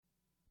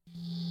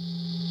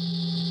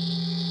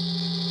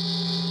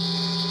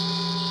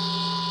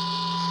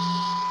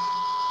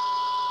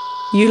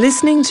You're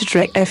listening to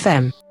Trek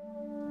FM.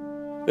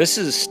 This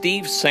is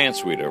Steve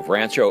Sansweet of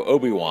Rancho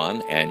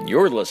Obi-Wan, and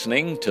you're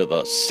listening to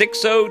the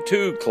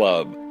 602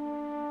 Club.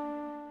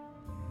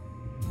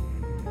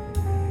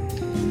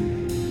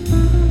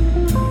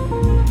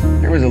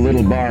 There was a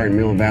little bar in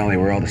Mill Valley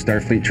where all the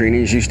Starfleet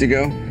trainees used to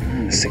go.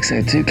 The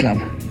 602 Club.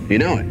 You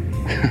know it.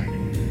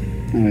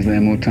 I was there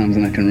more times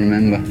than I can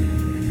remember.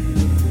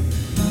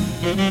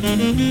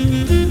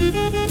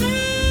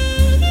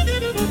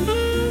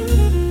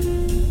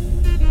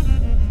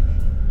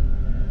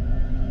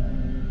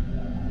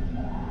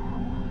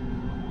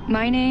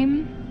 My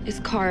name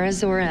is Kara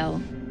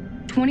Zor-El.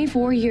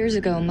 24 years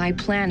ago, my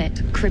planet,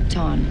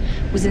 Krypton,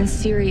 was in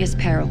serious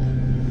peril.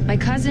 My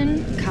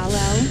cousin,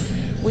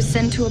 Kal-El, was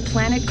sent to a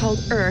planet called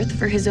Earth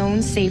for his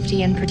own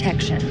safety and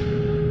protection.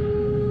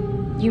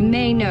 You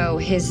may know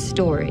his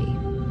story.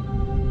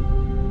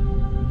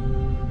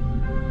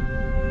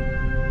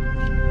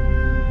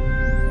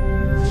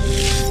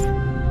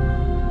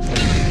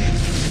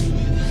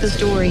 The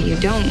story you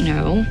don't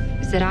know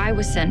is that I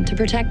was sent to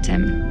protect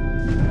him.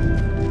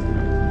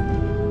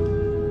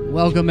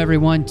 Welcome,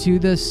 everyone, to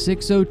the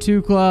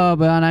 602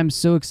 Club, and I'm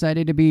so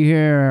excited to be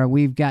here.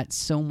 We've got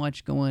so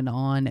much going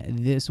on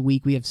this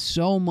week. We have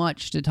so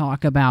much to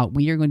talk about.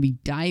 We are going to be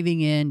diving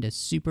into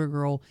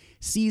Supergirl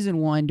Season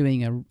 1,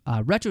 doing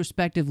a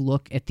retrospective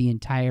look at the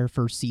entire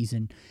first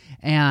season.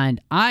 And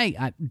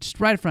I just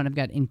right up front, I've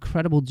got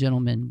incredible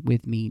gentlemen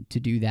with me to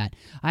do that.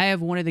 I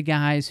have one of the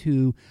guys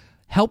who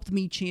helped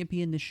me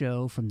champion the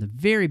show from the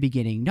very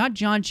beginning. Not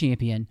John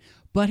Champion,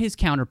 but his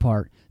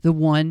counterpart, the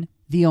one,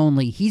 the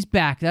only. He's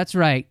back. That's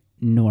right,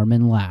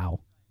 Norman Lau.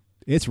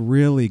 It's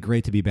really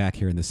great to be back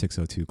here in the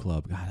 602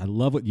 Club. God, I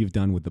love what you've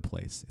done with the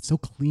place. It's so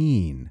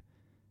clean.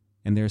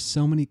 And there's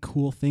so many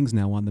cool things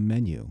now on the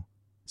menu.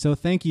 So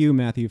thank you,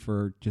 Matthew,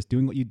 for just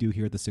doing what you do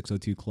here at the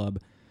 602 Club.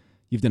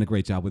 You've done a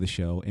great job with the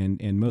show.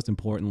 And most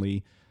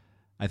importantly,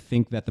 I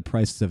think that the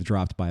prices have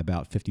dropped by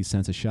about 50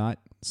 cents a shot.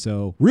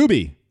 So,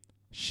 Ruby,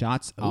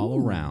 shots all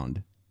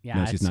around. Yeah,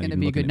 No, it's she's not going to even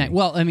be a looking good at night. me.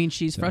 Well, I mean,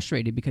 she's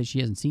frustrated because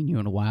she hasn't seen you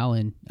in a while,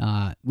 and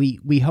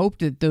we hoped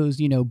that those,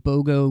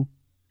 BOGO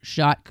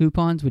shot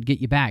coupons would get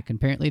you back, and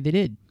apparently they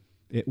did.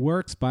 It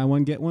works. Buy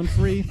one, get one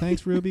free.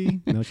 Thanks,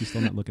 Ruby. No, she's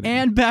still not looking at me.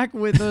 And back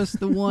with us,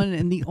 the one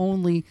and the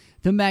only,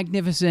 the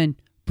magnificent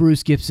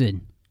Bruce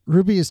Gibson.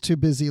 Ruby is too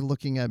busy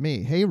looking at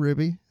me. Hey,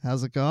 Ruby,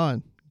 how's it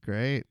going?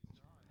 Great.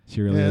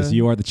 She really is.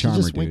 You are the charmer,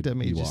 She just winked dude. at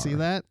me. You Did you are. see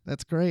that?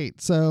 That's great.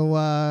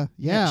 So,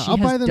 Yeah, she I'll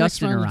has buy the next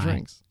dust in round her of eye.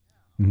 drinks.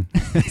 You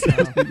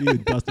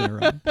dusted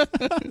her up.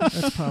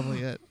 That's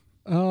probably it.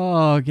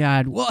 Oh,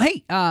 God. Well,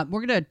 hey,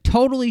 we're going to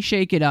totally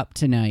shake it up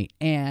tonight.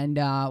 And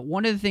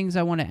one of the things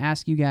I want to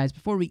ask you guys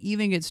before we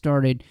even get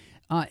started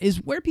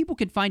is where people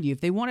can find you. If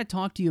they want to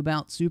talk to you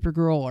about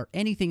Supergirl or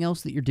anything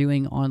else that you're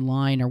doing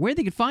online, or where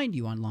they could find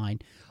you online.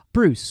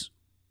 Bruce,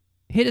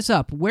 hit us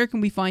up. Where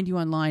can we find you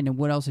online, and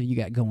what else have you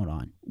got going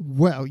on?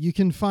 Well, you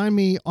can find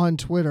me on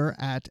Twitter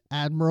at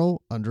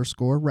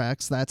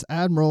Admiral_Rex. That's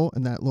Admiral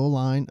and that little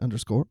line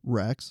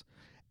 _Rex.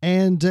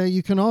 And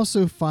you can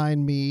also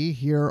find me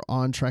here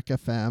on Trek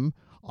FM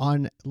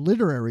on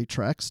Literary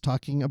Treks,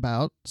 talking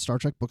about Star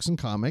Trek books and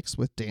comics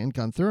with Dan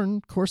Gunther.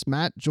 And, of course,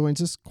 Matt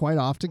joins us quite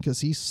often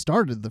because he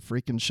started the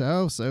freaking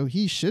show, so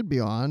he should be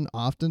on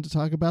often to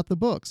talk about the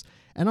books.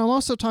 And I'm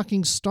also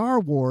talking Star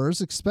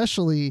Wars,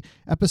 especially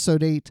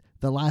Episode 8,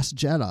 The Last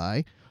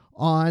Jedi,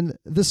 on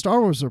the Star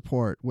Wars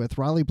Report with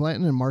Riley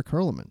Blanton and Mark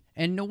Hurleman.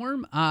 And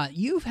Norm,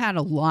 you've had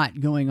a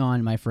lot going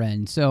on, my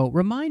friend. So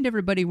remind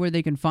everybody where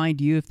they can find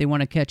you if they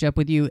want to catch up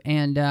with you,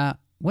 and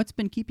what's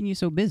been keeping you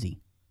so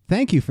busy?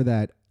 Thank you for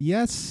that.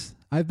 Yes,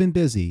 I've been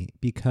busy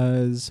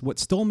because what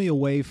stole me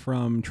away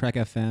from Trek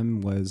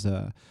FM was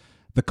the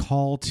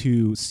call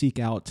to seek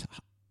out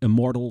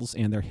immortals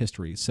and their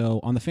history. So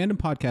on the Fandom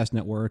Podcast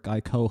Network, I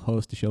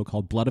co-host a show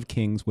called Blood of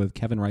Kings with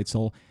Kevin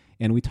Reitzel,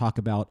 and we talk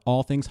about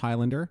all things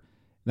Highlander.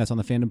 That's on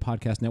the Fandom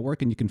Podcast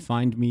Network, and you can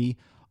find me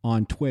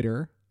on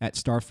Twitter at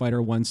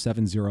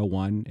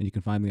Starfighter1701, and you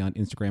can find me on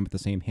Instagram at the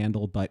same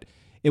handle, but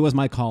it was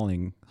my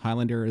calling.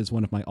 Highlander is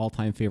one of my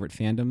all-time favorite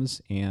fandoms,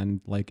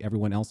 and like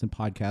everyone else in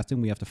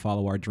podcasting, we have to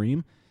follow our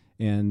dream,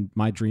 and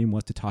my dream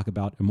was to talk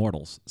about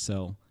immortals,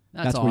 so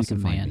that's where awesome,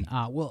 you can find me.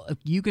 Well,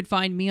 you could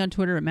find me on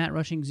Twitter at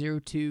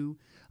MattRushing02.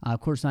 Of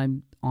course,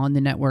 I'm on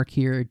the network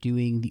here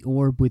doing The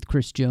Orb with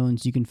Chris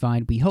Jones. You can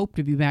find, we hope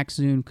to be back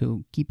soon.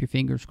 Keep your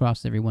fingers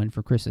crossed, everyone,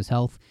 for Chris's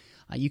health.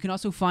 You can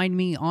also find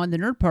me on the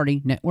Nerd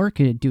Party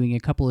Network doing a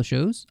couple of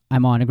shows.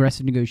 I'm on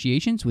Aggressive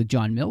Negotiations with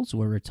John Mills,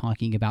 where we're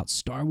talking about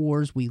Star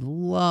Wars. We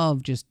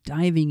love just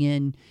diving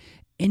in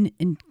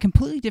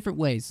completely different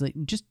ways. Like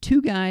just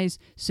two guys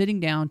sitting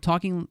down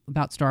talking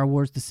about Star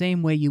Wars the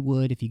same way you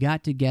would if you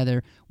got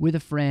together with a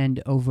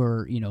friend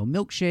over, a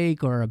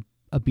milkshake or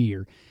a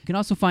beer. You can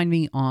also find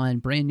me on a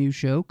brand new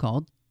show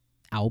called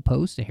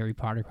Owlpost, a Harry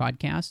Potter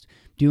podcast,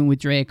 doing with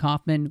Drea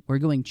Kaufman. We're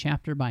going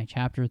chapter by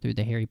chapter through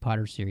the Harry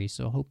Potter series,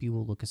 so I hope you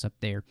will look us up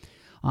there.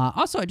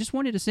 Also, I just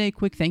wanted to say a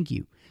quick thank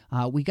you.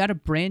 We got a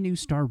brand new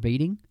star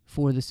rating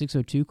for the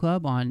 602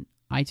 Club on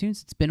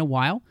iTunes. It's been a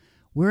while.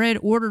 We're at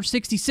order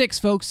 66,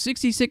 folks.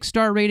 66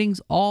 star ratings,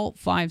 all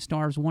 5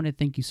 stars. Want to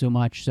thank you so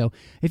much. So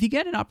if you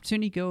get an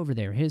opportunity, go over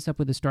there. Hit us up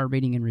with a star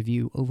rating and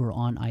review over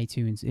on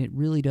iTunes. It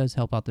really does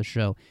help out the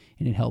show,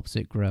 and it helps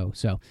it grow.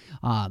 So,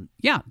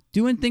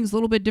 doing things a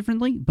little bit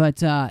differently.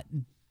 But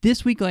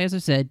this week, as I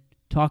said,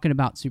 talking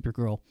about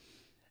Supergirl.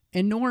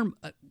 And Norm,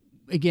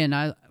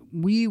 again,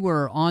 we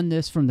were on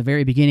this from the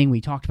very beginning. We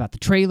talked about the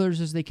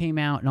trailers as they came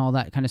out and all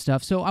that kind of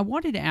stuff. So I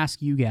wanted to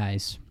ask you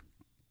guys,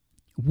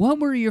 what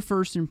were your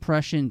first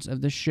impressions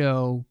of the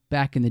show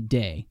back in the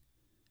day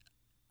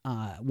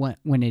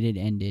when it had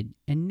ended?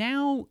 And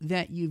now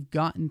that you've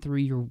gotten through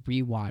your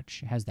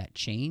rewatch, has that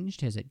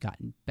changed? Has it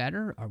gotten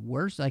better or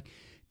worse? Like,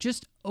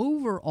 just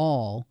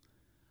overall,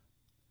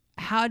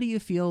 how do you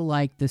feel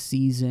like the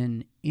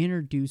season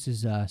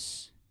introduces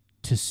us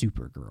to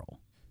Supergirl?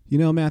 You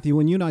know, Matthew,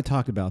 when you and I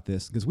talked about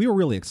this, because we were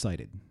really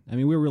excited. I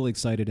mean, we were really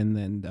excited, and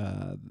then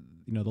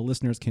the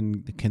listeners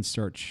can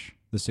search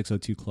the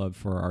 602 Club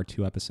for our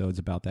 2 episodes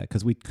about that,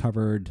 because we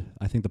covered,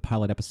 I think, the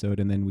pilot episode,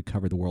 and then we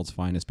covered The World's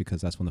Finest,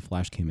 because that's when The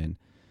Flash came in.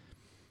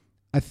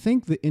 I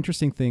think the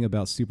interesting thing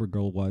about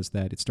Supergirl was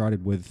that it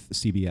started with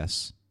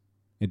CBS.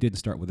 It didn't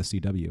start with the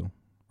CW.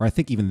 Or I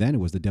think even then it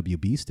was the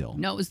WB still.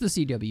 No, it was the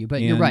CW,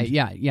 but you're right.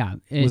 Yeah.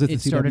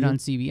 It started on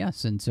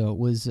CBS, and so it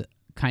was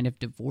kind of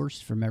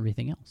divorced from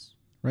everything else.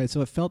 Right,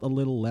 so it felt a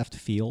little left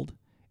field,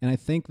 and I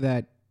think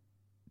that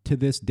to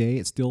this day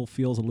it still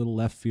feels a little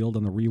left field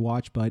on the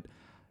rewatch, but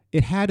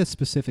it had a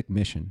specific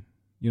mission.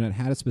 You know, it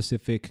had a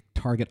specific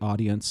target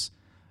audience.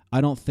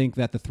 I don't think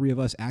that the 3 of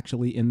us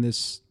actually in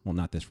this, well,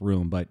 not this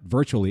room, but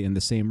virtually in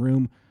the same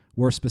room,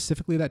 were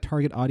specifically that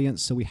target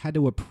audience, so we had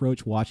to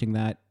approach watching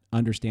that,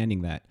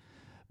 understanding that.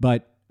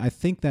 But I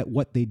think that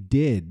what they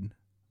did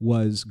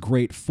was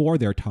great for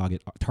their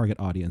target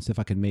audience, if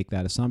I can make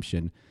that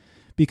assumption,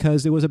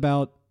 because it was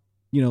about,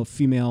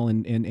 female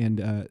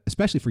and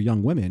especially for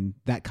young women,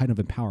 that kind of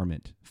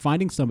empowerment.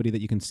 Finding somebody that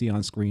you can see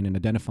on screen and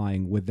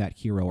identifying with that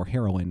hero or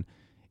heroine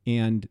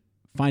and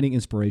finding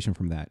inspiration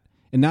from that.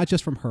 And not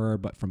just from her,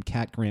 but from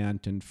Cat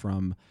Grant and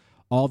from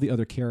all the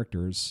other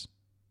characters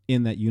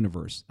in that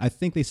universe. I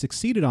think they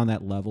succeeded on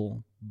that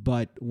level,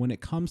 but when it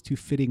comes to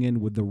fitting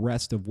in with the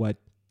rest of what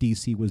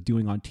DC was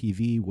doing on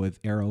TV with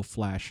Arrow,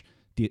 Flash,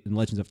 and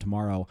Legends of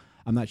Tomorrow,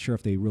 I'm not sure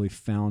if they really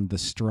found the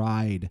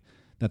stride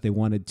that they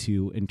wanted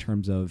to in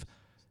terms of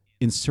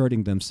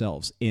inserting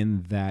themselves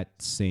in that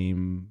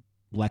same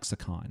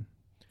lexicon.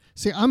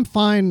 See, I'm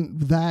fine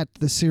that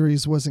the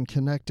series wasn't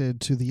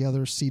connected to the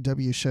other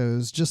CW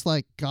shows, just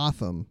like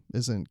Gotham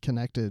isn't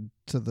connected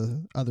to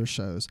the other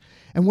shows.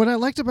 And what I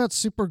liked about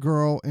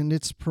Supergirl in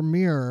its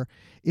premiere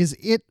is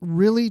it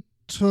really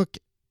took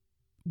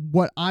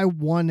what I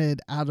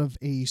wanted out of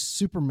a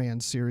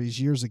Superman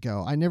series years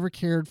ago. I never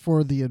cared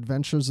for the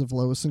Adventures of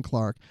Lois and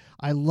Clark.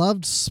 I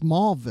loved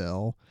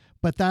Smallville,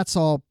 but that's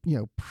all,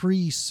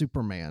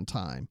 pre-Superman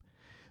time.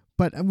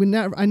 But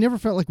I never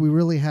felt like we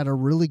really had a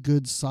really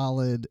good,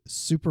 solid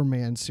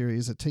Superman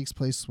series that takes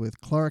place with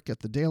Clark at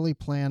the Daily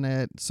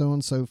Planet, so on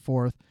and so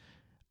forth.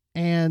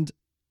 And,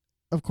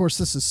 of course,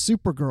 this is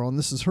Supergirl, and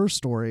this is her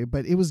story,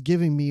 but it was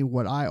giving me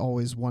what I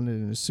always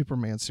wanted in a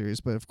Superman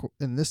series. But, of course,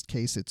 in this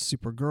case, it's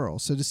Supergirl.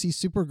 So to see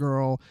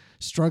Supergirl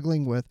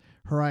struggling with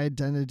her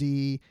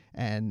identity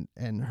and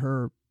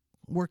her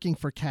working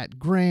for Cat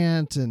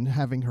Grant and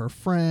having her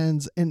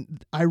friends.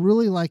 And I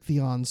really like the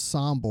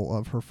ensemble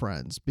of her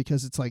friends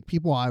because it's like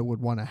people I would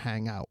want to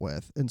hang out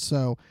with. And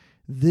so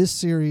this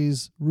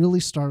series really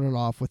started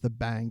off with a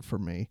bang for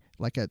me,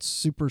 like at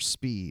super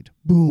speed.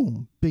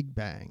 Boom, big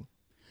bang.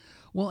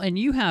 Well, and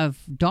you have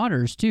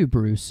daughters too,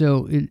 Bruce.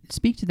 So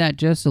speak to that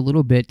just a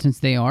little bit, since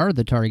they are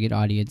the target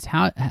audience.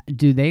 How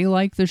do they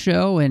like the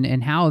show,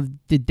 and how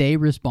did they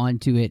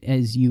respond to it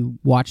as you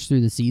watched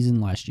through the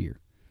season last year?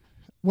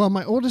 Well,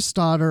 my oldest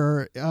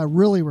daughter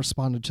really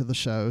responded to the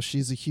show.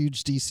 She's a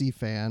huge DC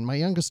fan. My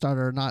youngest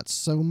daughter, not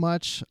so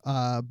much,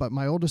 but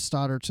my oldest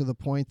daughter to the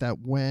point that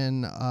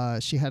when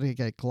she had to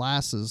get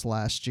glasses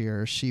last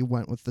year, she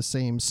went with the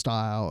same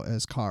style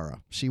as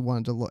Kara. She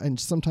wanted to look, and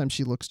sometimes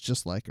she looks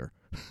just like her.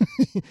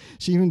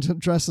 She even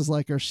dresses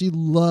like her. She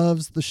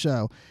loves the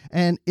show.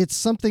 And it's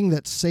something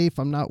that's safe.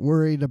 I'm not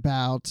worried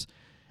about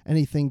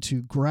anything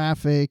too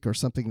graphic or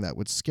something that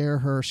would scare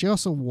her. She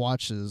also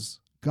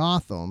watches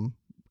Gotham,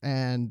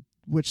 and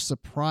which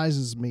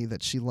surprises me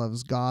that she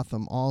loves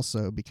Gotham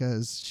also,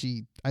 because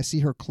I see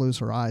her close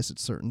her eyes at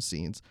certain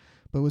scenes.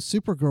 But with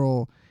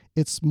Supergirl,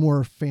 it's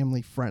more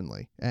family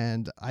friendly,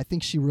 and I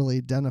think she really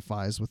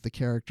identifies with the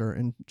character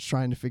and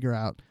trying to figure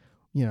out,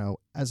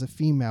 as a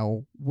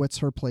female, what's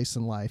her place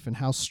in life and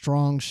how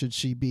strong should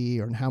she be,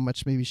 and how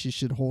much maybe she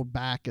should hold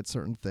back at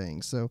certain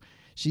things. So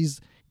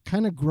she's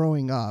kind of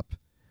growing up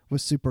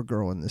with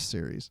Supergirl in this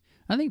series.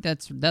 I think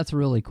that's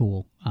really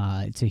cool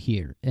to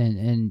hear,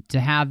 and to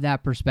have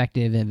that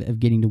perspective of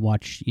getting to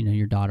watch,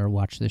 your daughter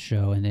watch the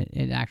show, and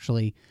it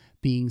actually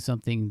being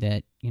something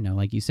that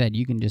like you said,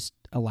 you can just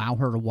allow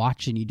her to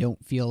watch and you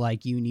don't feel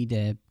like you need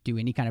to do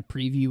any kind of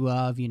preview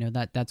of,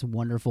 that's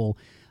wonderful.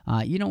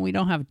 We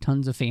don't have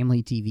tons of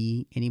family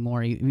TV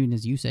anymore. Even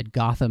as you said,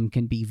 Gotham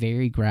can be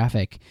very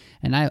graphic.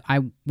 And I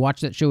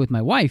watch that show with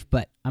my wife,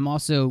 but I'm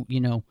also,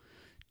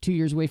 2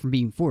 years away from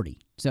being 40.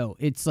 So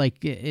it's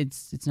like,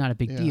 it's not a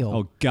big deal.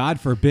 Oh, God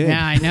forbid.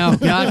 Yeah, I know.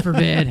 God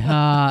forbid.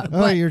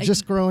 But you're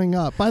just growing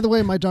up. By the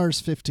way, my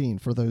daughter's 15,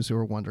 for those who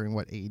are wondering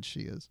what age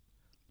she is.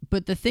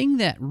 But the thing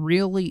that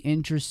really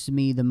interests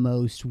me the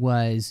most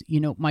was,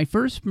 my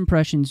first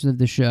impressions of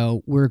the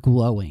show were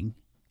glowing.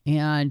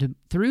 And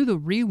through the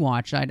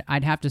rewatch,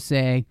 I'd have to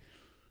say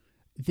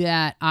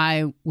that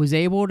I was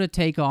able to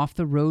take off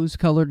the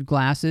rose-colored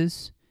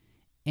glasses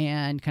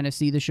and kind of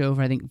see the show,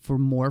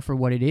 for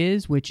what it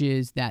is, which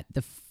is that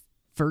the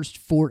first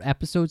 4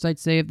 episodes, I'd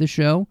say, of the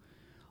show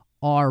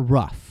are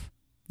rough.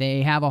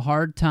 They have a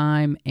hard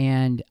time,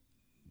 and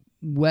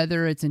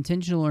whether it's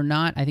intentional or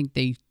not, I think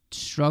they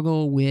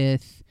struggle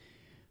with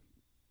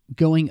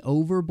going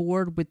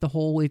overboard with the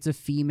whole it's a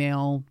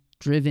female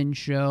driven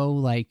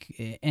show,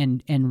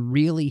 and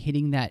really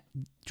hitting that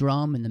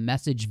drum and the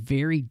message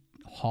very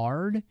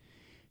hard.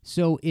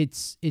 So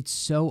it's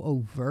so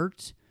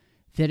overt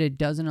that it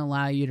doesn't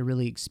allow you to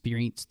really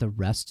experience the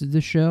rest of the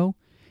show.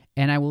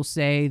 And I will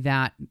say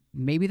that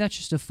maybe that's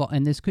just a fault,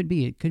 and it could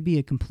be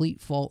a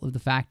complete fault of the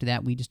fact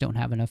that we just don't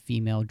have enough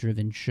female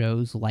driven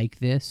shows like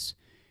this.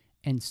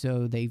 And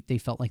so they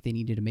felt like they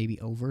needed to maybe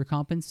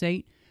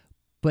overcompensate.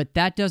 But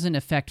that doesn't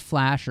affect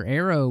Flash or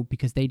Arrow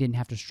because they didn't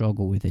have to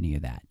struggle with any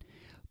of that.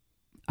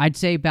 I'd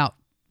say about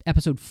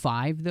episode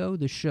 5, though,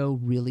 the show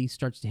really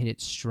starts to hit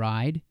its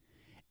stride.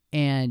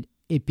 And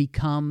it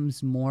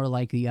becomes more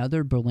like the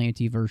other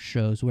Berlantiverse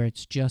shows where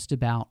it's just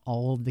about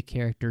all of the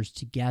characters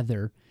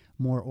together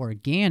more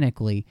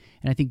organically.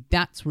 And I think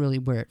that's really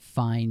where it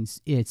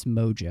finds its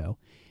mojo.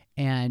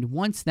 And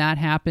once that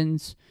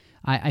happens,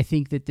 I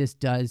think that this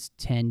does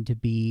tend to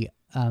be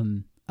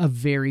a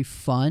very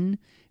fun,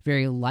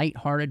 very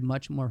lighthearted,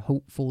 much more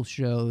hopeful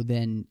show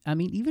than,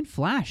 even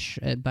Flash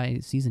by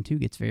season 2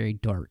 gets very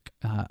dark,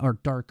 or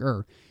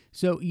darker.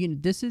 So,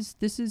 this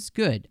is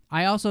good.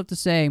 I also have to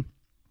say,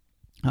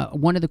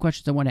 one of the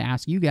questions I want to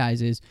ask you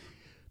guys is,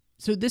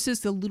 so this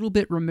is a little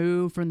bit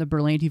removed from the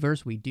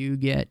Berlantiverse. We do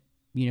get,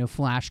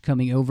 Flash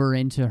coming over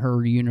into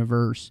her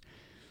universe.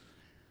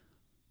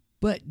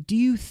 But do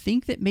you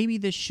think that maybe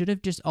this should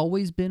have just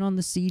always been on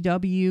the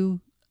CW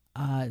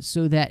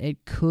so that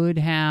it could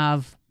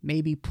have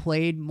maybe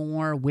played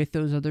more with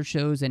those other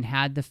shows and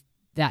had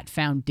that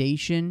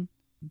foundation?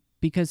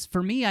 Because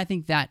for me, I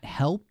think that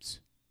helped,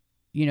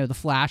 the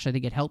Flash. I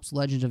think it helps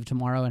Legends of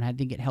Tomorrow, and I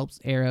think it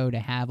helps Arrow to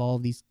have all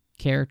these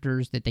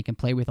characters that they can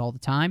play with all the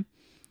time.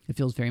 It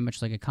feels very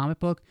much like a comic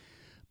book.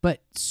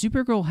 But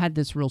Supergirl had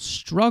this real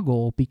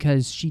struggle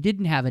because she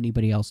didn't have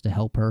anybody else to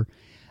help her.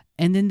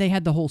 And then they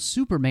had the whole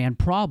Superman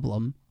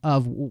problem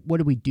of what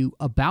do we do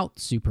about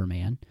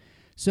Superman?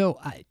 So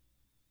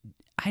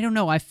I don't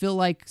know. I feel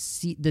like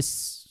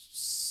this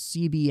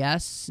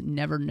CBS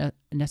never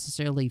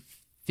necessarily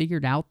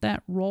figured out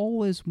that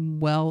role as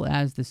well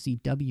as the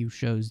CW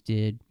shows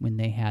did when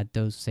they had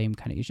those same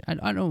kind of issues. I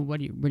don't know. What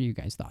are your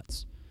guys'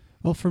 thoughts?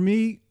 Well, for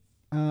me,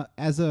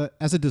 as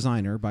a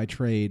designer by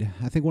trade,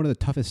 I think one of the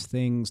toughest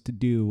things to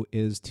do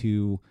is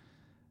to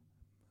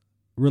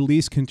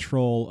release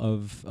control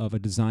of a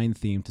design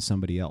theme to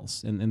somebody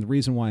else. And the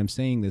reason why I'm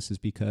saying this is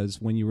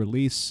because when you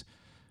release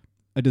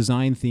a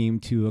design theme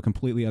to a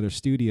completely other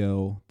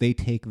studio, they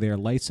take their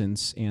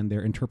license and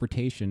their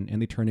interpretation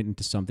and they turn it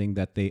into something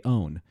that they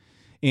own.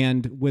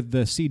 And with the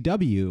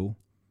CW,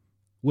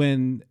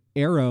 when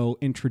Arrow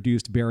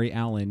introduced Barry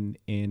Allen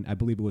in, I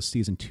believe it was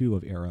season 2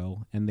 of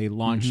Arrow, and they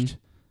launched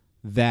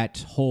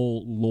that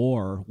whole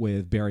lore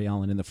with Barry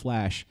Allen in The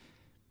Flash,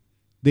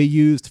 they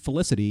used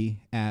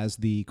Felicity as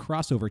the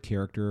crossover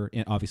character,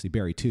 and obviously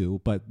Barry too,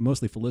 but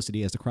mostly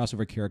Felicity as the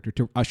crossover character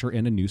to usher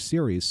in a new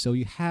series. So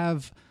you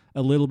have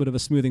a little bit of a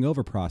smoothing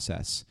over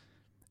process.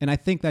 And I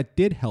think that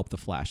did help The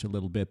Flash a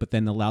little bit, but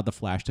then allowed The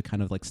Flash to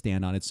kind of like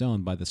stand on its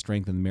own by the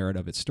strength and merit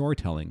of its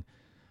storytelling.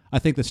 I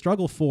think the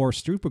struggle for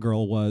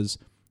Supergirl was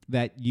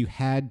that you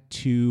had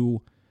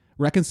to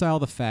reconcile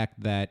the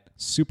fact that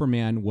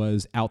Superman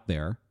was out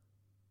there,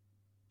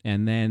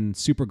 and then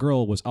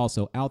Supergirl was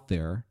also out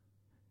there.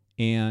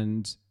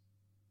 And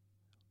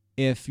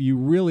if you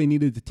really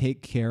needed to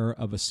take care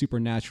of a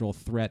supernatural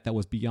threat that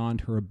was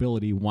beyond her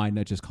ability, why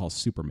not just call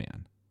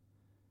Superman?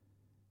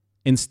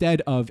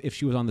 Instead of, if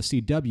she was on the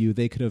CW,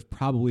 they could have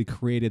probably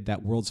created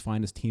that World's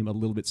Finest team a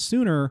little bit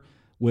sooner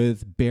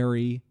with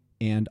Barry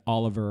and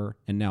Oliver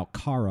and now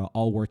Kara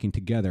all working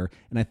together.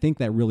 And I think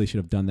that really should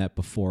have done that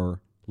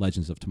before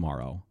Legends of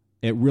Tomorrow.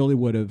 It really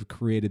would have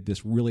created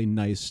this really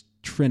nice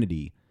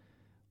trinity,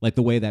 like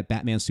the way that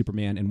Batman,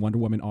 Superman, and Wonder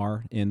Woman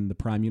are in the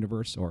Prime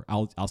Universe, or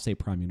I'll say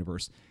Prime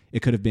Universe.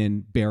 It could have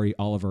been Barry,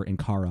 Oliver, and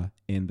Kara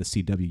in the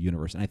CW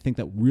universe. And I think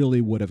that really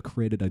would have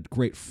created a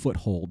great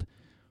foothold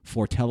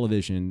for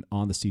television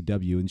on the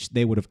CW, and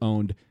they would have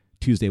owned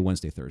Tuesday,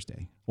 Wednesday,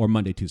 Thursday, or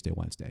Monday, Tuesday,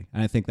 Wednesday.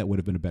 And I think that would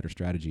have been a better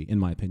strategy, in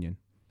my opinion.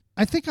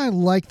 I think I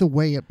like the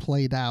way it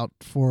played out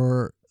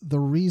for the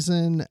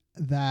reason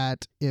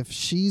that if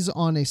she's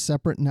on a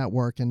separate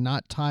network and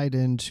not tied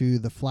into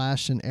the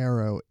Flash and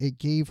Arrow, it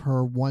gave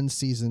her one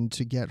season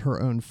to get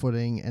her own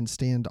footing and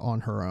stand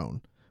on her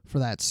own for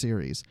that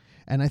series.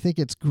 And I think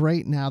it's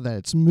great now that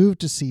it's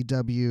moved to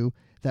CW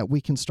that we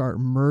can start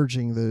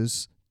merging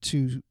those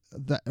two,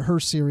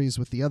 her series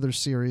with the other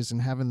series,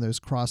 and having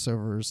those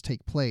crossovers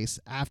take place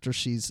after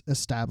she's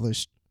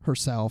established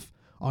herself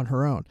on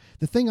her own.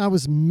 The thing I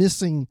was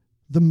missing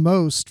the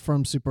most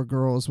from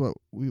Supergirl is what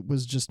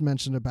was just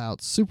mentioned about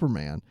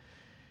Superman.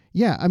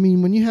 Yeah, I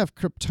mean, when you have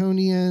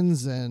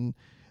Kryptonians and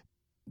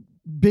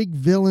big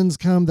villains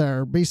come that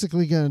are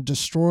basically going to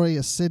destroy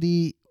a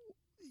city,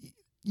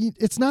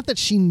 it's not that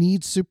she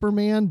needs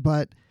Superman,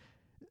 but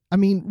I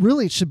mean,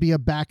 really it should be a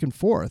back and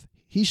forth.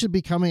 He should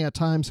be coming at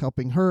times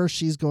helping her.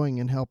 She's going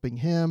and helping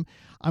him.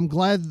 I'm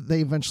glad they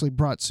eventually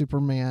brought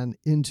Superman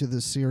into the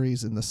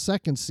series in the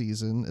second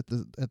season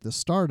at the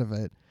start of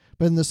it.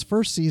 But in this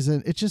first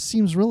season, it just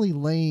seems really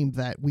lame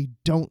that we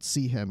don't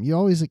see him. You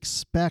always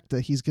expect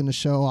that he's going to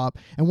show up.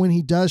 And when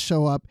he does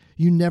show up,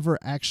 you never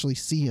actually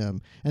see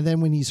him. And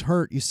then when he's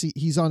hurt, you see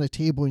he's on a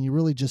table and you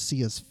really just see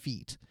his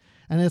feet.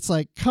 And it's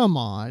like, come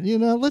on,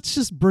 let's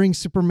just bring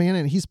Superman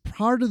in. He's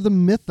part of the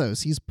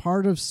mythos. He's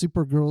part of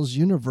Supergirl's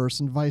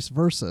universe and vice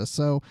versa.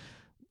 So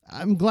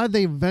I'm glad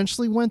they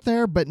eventually went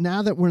there. But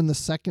now that we're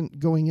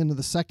going into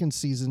the second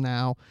season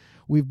now,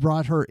 we've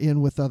brought her in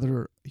with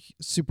other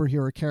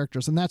superhero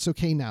characters. And that's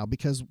okay now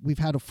because we've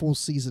had a full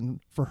season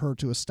for her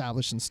to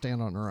establish and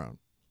stand on her own.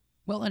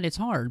 Well, and it's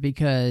hard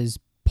because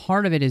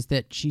part of it is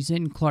that she's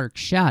in Clark's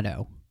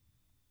shadow.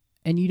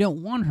 And you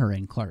don't want her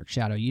in Clark's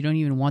shadow. You don't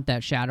even want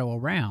that shadow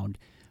around.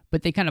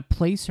 But they kind of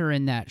place her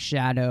in that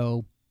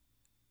shadow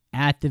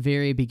at the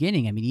very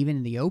beginning. I mean, even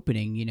in the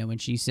opening, when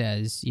she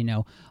says,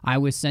 I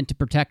was sent to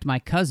protect my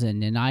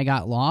cousin and I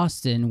got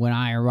lost. And when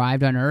I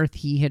arrived on Earth,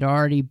 he had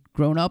already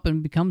grown up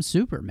and become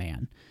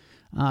Superman.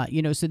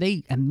 So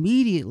they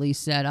immediately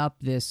set up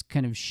this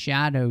kind of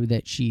shadow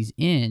that she's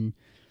in.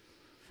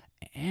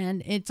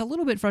 And it's a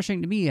little bit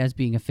frustrating to me as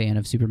being a fan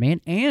of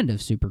Superman and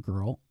of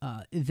Supergirl,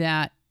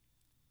 that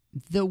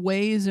the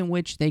ways in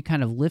which they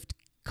kind of lift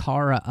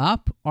Kara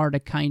up are to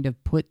kind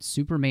of put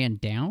Superman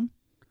down.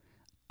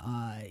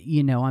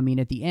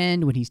 At the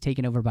end when he's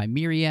taken over by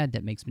Myriad,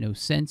 that makes no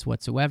sense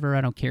whatsoever.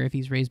 I don't care if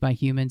he's raised by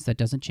humans. That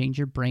doesn't change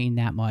your brain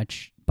that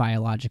much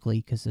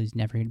biologically because he's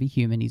never going to be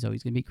human. He's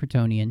always going to be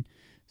Kryptonian.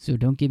 So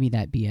don't give me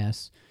that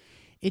BS.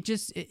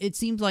 It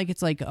seems like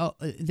it's like, oh,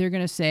 they're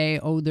going to say,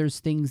 oh,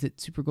 there's things that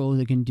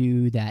Supergirl can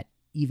do that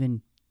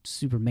even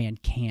Superman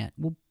can't.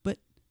 Well, but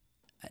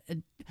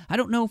I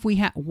don't know if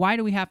why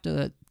do we have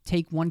to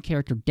take one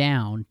character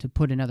down to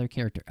put another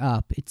character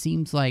up? It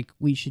seems like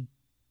we should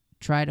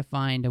try to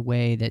find a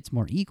way that's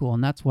more equal,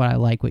 and that's what I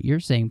like what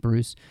you're saying,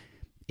 Bruce.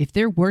 If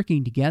they're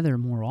working together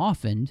more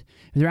often,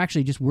 if they're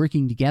actually just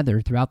working together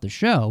throughout the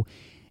show,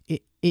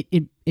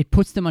 it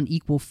puts them on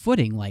equal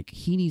footing. Like,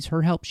 he needs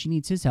her help, she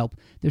needs his help.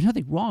 There's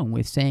nothing wrong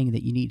with saying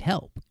that you need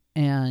help,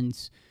 and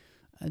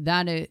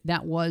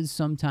that was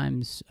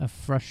sometimes a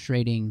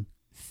frustrating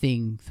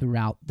thing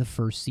throughout the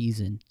first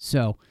season.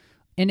 So,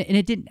 and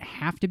it didn't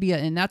have to be,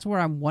 and that's where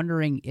I'm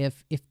wondering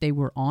if they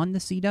were on the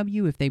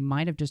CW, if they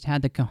might have just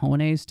had the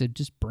cojones to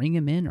just bring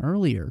him in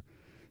earlier,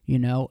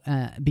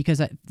 because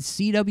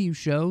CW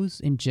shows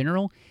in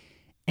general,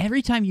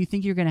 every time you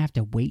think you're going to have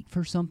to wait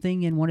for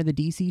something in one of the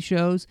DC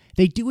shows,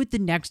 they do it the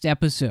next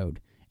episode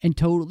and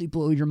totally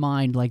blow your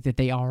mind like that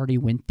they already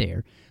went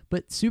there.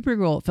 But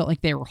Supergirl, it felt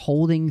like they were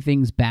holding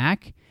things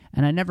back,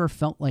 and I never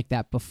felt like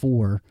that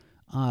before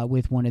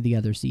with one of the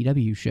other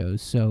CW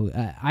shows. So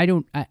I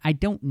don't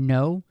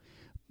know,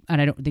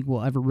 and I don't think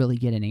we'll ever really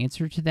get an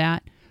answer to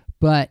that.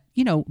 But,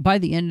 by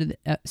the end of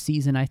the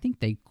season, I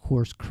think they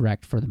course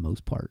correct for the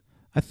most part.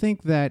 I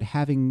think that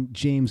having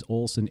James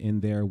Olsen in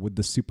there with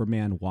the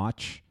Superman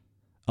watch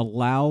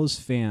allows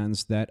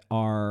fans that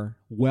are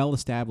well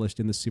established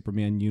in the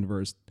Superman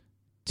universe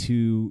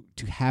to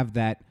have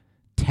that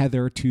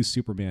tether to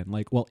Superman.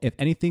 Like, well, if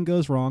anything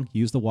goes wrong,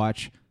 use the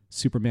watch,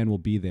 Superman will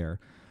be there.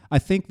 I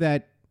think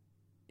that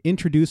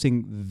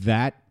introducing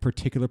that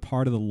particular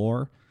part of the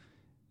lore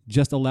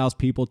just allows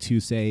people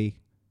to say,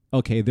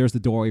 okay, there's the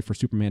doorway for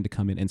Superman to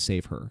come in and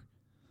save her.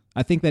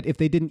 I think that if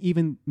they didn't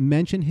even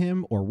mention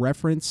him or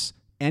reference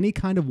any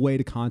kind of way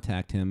to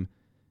contact him,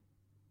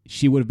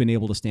 she would have been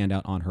able to stand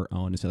out on her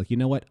own and say, like, you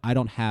know what? I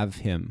don't have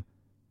him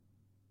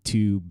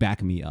to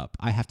back me up.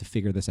 I have to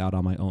figure this out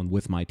on my own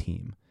with my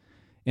team.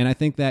 And I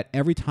think that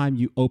every time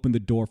you open the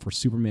door for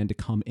Superman to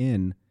come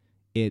in,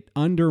 it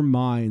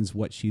undermines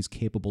what she's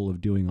capable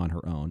of doing on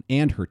her own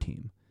and her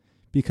team.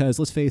 Because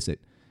let's face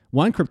it,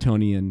 one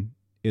Kryptonian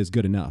is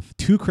good enough.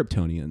 Two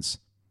Kryptonians,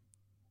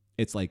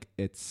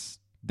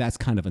 that's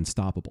kind of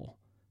unstoppable.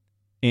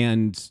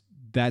 And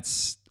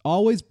that's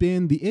always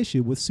been the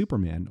issue with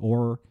Superman,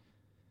 or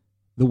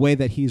the way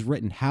that he's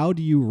written. How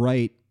do you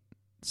write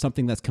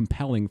something that's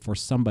compelling for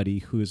somebody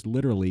who is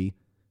literally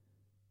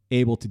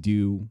able to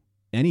do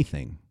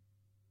anything?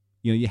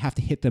 You have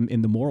to hit them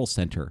in the moral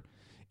center.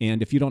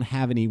 And if you don't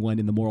have anyone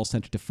in the moral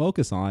center to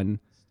focus on,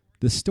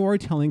 the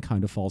storytelling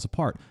kind of falls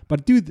apart.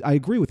 But I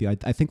agree with you.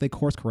 I think they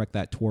course correct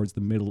that towards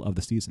the middle of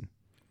the season.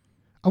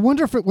 I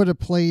wonder if it would have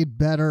played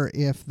better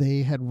if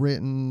they had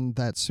written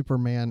that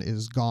Superman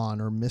is gone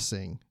or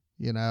missing,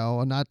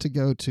 not to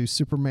go to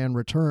Superman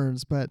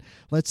Returns, but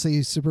let's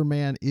say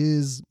Superman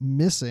is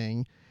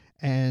missing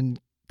and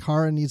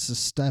Kara needs to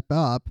step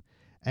up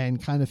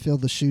and kind of fill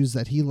the shoes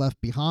that he left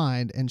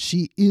behind, and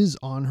she is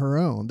on her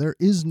own. There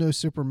is no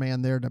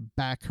Superman there to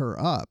back her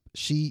up.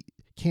 She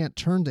can't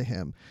turn to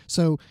him.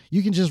 So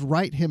you can just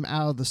write him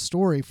out of the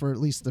story for at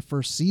least the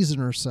first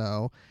season or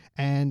so,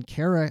 and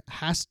Kara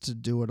has to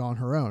do it on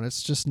her own.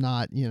 It's just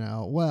not,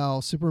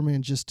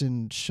 Superman just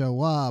didn't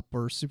show up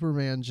or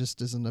Superman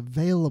just isn't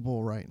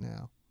available right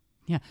now.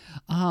 Yeah.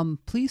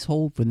 Please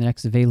hold for the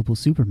next available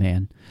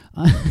Superman.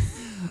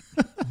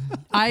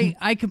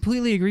 I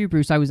completely agree,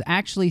 Bruce. I was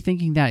actually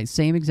thinking that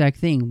same exact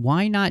thing.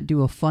 Why not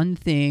do a fun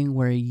thing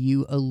where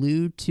you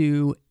allude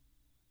to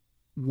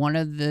one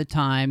of the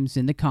times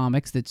in the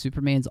comics that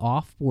Superman's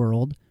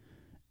off-world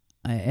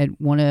at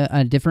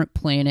a different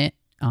planet?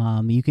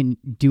 You can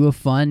do a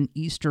fun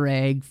Easter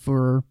egg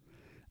for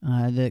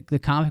the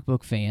comic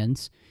book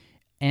fans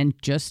and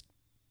just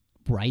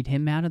write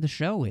him out of the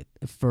show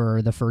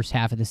for the first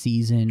half of the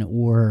season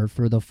or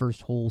for the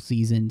first whole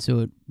season. So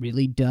it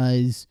really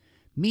does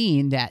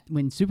mean that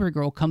when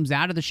Supergirl comes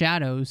out of the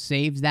shadows,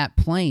 saves that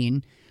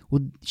plane,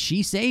 well,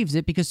 she saves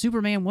it because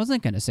Superman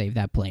wasn't going to save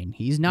that plane.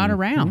 He's not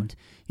around.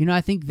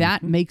 I think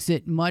that makes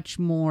it much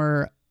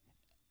more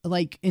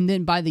and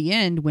then by the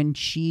end, when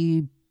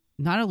she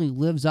not only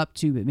lives up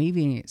to, but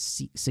maybe it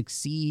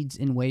succeeds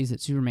in ways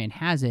that Superman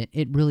hasn't,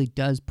 it really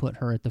does put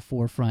her at the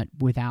forefront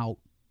without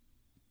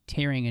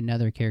tearing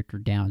another character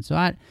down. So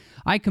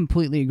I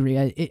completely agree.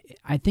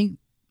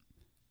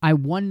 I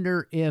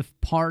wonder if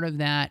part of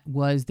that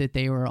was that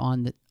they were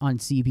on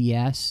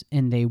CBS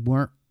and they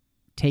weren't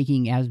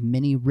taking as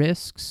many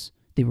risks.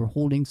 They were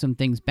holding some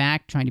things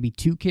back, trying to be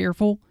too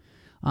careful.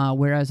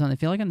 Whereas I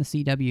feel like on the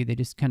CW, they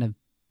just kind of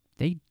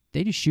they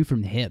just shoot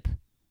from the hip,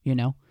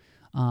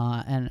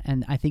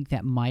 and I think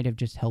that might have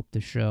just helped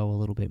the show a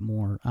little bit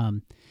more.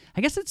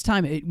 I guess it's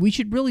time. We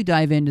should really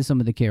dive into some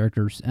of the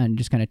characters and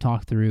just kind of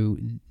talk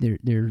through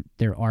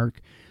their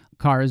arc.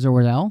 Kara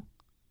Zor-El,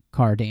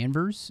 Kara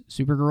Danvers,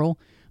 Supergirl,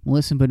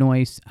 Melissa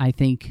Benoist. I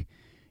think,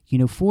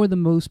 for the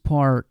most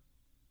part,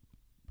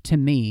 to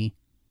me,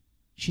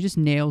 she just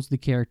nails the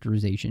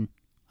characterization.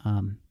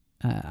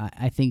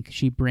 I think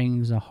she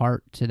brings a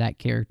heart to that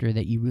character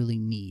that you really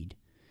need.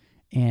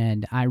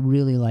 And I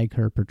really like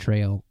her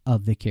portrayal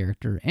of the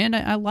character. And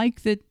I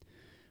like that,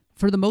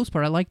 for the most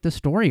part, I like the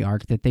story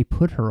arc that they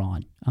put her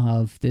on,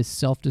 of this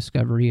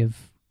self-discovery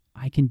of,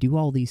 I can do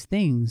all these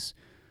things,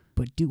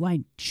 but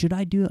should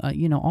I do,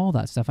 all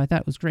that stuff. I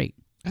thought it was great.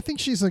 I think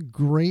she's a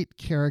great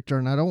character,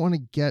 and I don't want to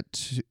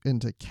get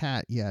into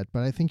Kat yet,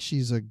 but I think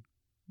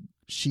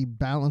she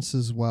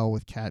balances well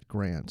with Kat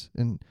Grant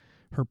and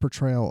her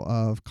portrayal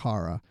of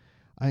Kara.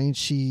 I mean,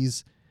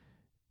 she's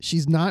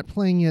not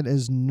playing it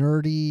as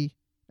nerdy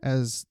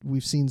as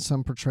we've seen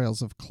some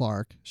portrayals of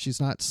Clark.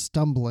 She's not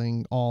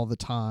stumbling all the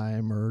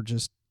time or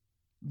just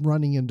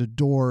running into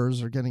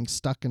doors or getting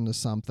stuck into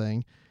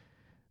something.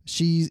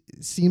 She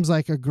seems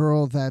like a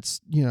girl that's,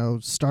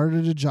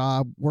 started a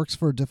job, works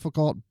for a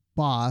difficult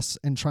boss,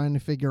 and trying to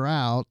figure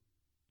out,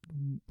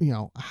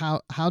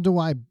 how do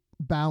I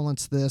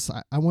balance this?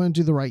 I want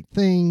to do the right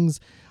things.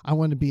 I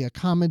want to be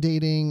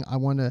accommodating.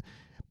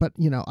 But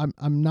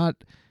I'm not,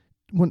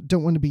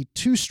 don't want to be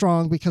too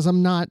strong because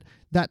I'm not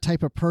that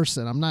type of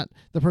person. I'm not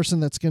the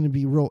person that's going to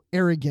be real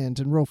arrogant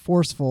and real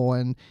forceful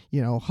and,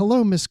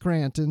 hello, Miss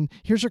Grant, and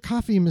here's your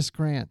coffee, Miss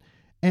Grant.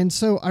 And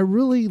so I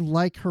really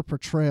like her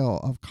portrayal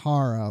of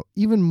Kara,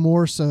 even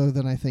more so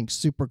than I think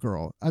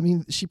Supergirl. I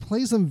mean, she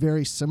plays them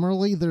very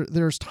similarly.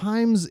 There's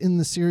times in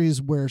the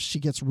series where she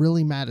gets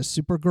really mad at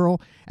Supergirl,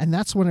 and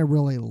that's when I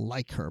really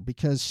like her,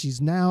 because she's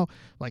now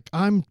like,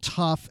 I'm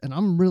tough and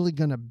I'm really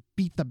going to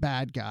beat the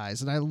bad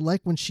guys. And I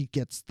like when she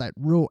gets that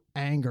real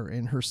anger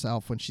in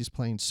herself when she's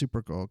playing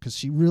Supergirl, because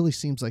she really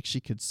seems like she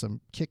could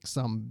kick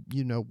some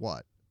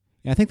what.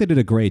 Yeah, I think they did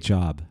a great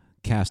job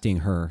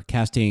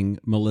casting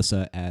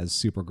Melissa as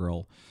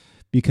Supergirl,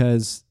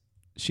 because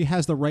she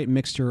has the right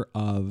mixture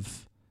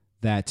of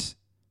that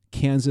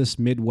Kansas,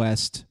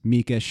 Midwest,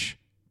 meekish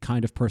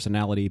kind of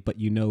personality, but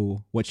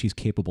what she's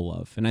capable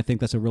of. And I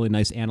think that's a really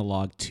nice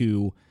analog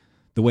to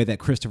the way that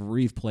Christopher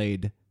Reeve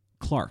played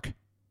Clark,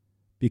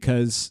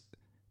 because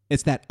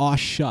it's that aw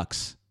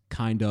shucks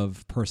kind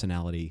of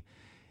personality.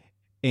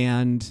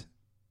 And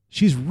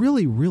she's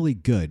really, really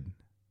good.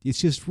 It's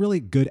just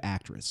really good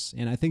actress.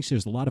 And I think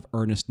there's a lot of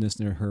earnestness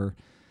in her.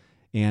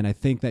 And I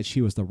think that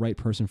she was the right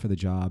person for the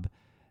job.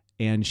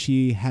 And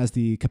she has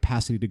the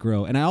capacity to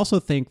grow. And I also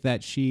think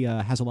that she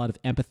has a lot of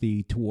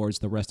empathy towards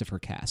the rest of her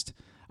cast.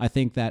 I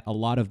think that a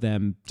lot of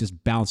them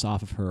just bounce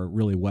off of her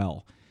really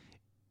well.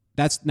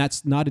 That's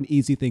not an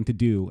easy thing to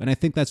do. And I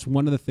think that's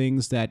one of the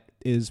things that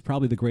is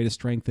probably the greatest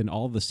strength in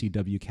all of the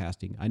CW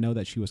casting. I know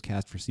that she was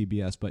cast for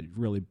CBS, but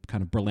really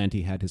kind of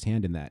Berlanti had his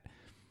hand in that.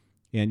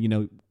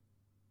 And,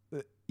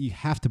 you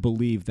have to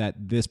believe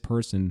that this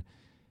person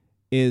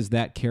is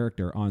that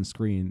character on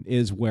screen,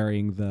 is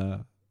wearing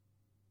the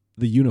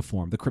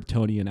uniform, the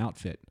Kryptonian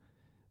outfit.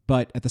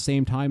 But at the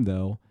same time,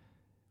 though,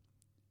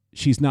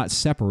 she's not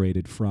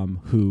separated from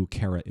who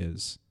Kara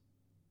is.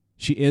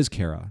 She is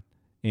Kara.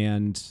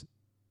 And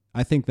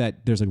I think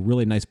that there's a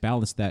really nice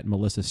balance that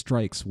Melissa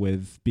strikes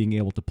with being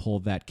able to pull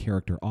that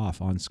character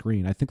off on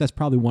screen. I think that's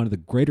probably one of the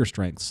greater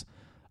strengths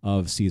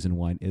of season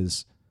 1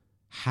 is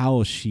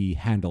how she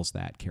handles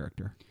that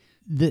character.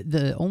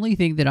 The only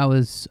thing that I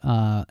was,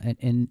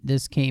 and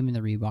this came in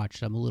the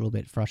rewatch, I'm a little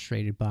bit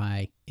frustrated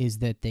by, is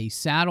that they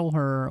saddle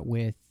her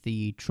with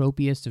the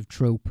tropiest of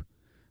trope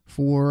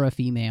for a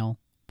female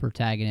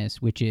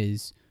protagonist, which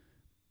is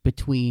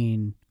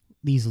between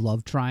these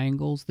love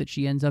triangles that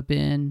she ends up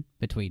in,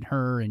 between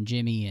her and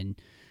Jimmy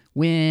and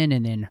Win,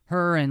 and then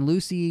her and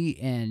Lucy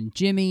and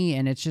Jimmy,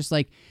 and it's just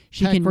like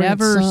she Cat can Grant's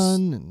never,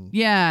 son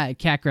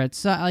Cat Grant's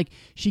son, like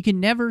she can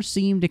never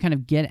seem to kind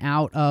of get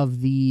out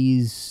of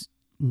these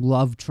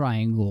love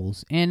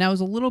triangles, and I was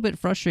a little bit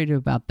frustrated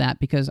about that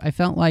because I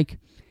felt like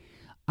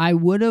I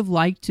would have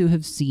liked to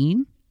have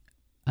seen,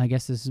 I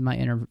guess this is my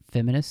inner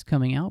feminist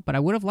coming out, but I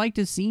would have liked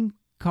to have seen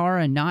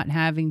Kara not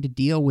having to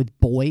deal with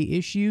boy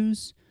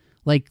issues.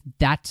 Like,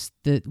 that's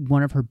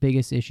one of her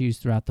biggest issues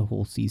throughout the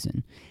whole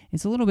season.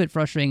 It's a little bit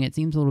frustrating. It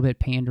seems a little bit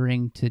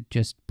pandering to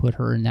just put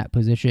her in that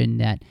position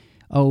that,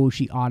 oh,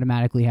 she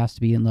automatically has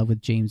to be in love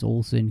with James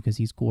Olsen because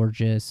he's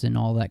gorgeous and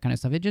all that kind of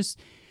stuff. It just,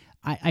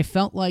 I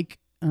felt like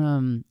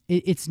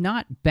it's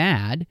not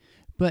bad,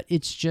 but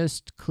it's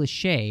just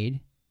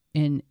cliched,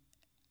 and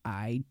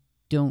I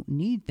don't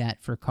need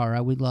that for Kara.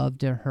 I would love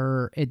to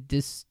her at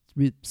this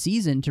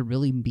season to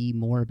really be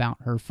more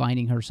about her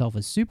finding herself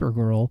as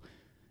Supergirl,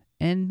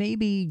 and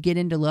maybe get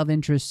into love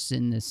interests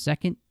in the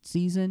second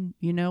season,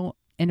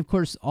 And of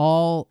course,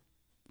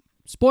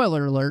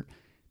 spoiler alert,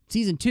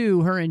 season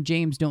 2, her and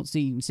James don't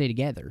stay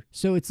together.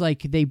 So it's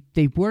like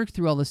they work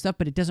through all this stuff,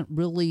 but it doesn't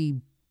really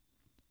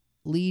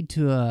lead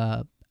to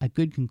a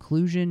good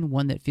conclusion,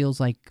 one that feels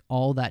like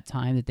all that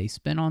time that they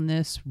spent on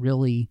this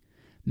really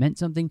meant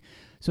something.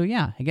 So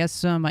yeah, I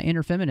guess my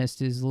inner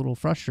feminist is a little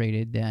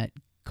frustrated that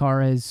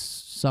Kara is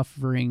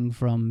suffering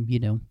from,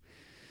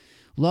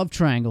 love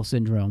triangle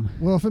syndrome.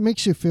 Well, if it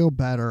makes you feel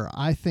better,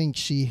 I think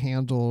she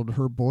handled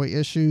her boy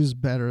issues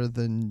better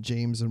than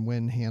James and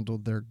Wynn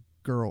handled their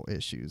girl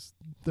issues.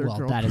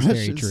 That is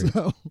very true.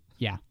 So.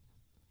 Yeah.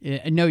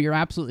 No, you're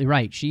absolutely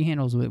right. She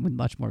handles it with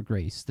much more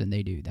grace than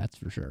they do, that's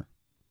for sure.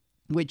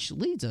 Which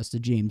leads us to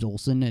James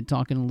Olsen and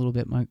talking a little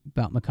bit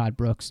about Mehcad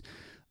Brooks.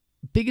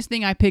 Biggest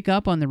thing I pick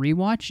up on the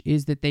rewatch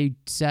is that they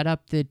set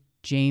up that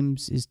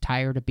James is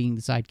tired of being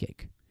the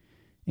sidekick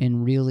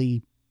and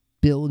really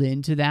build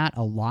into that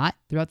a lot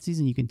throughout the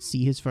season. You can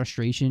see his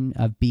frustration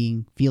of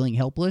feeling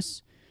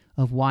helpless,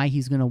 of why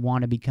he's going to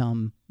want to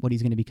become what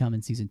he's going to become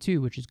in season 2,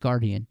 which is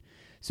Guardian.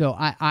 So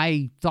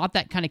I thought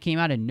that kind of came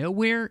out of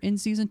nowhere in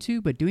season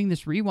 2, but doing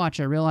this rewatch,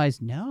 I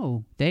realized,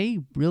 no, they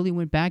really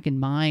went back and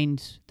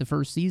mined the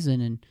first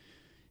season and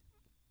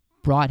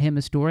brought him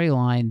a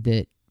storyline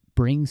that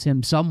brings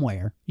him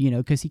somewhere,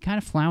 because he kind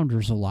of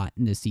flounders a lot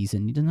in this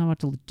season. He doesn't know what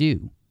to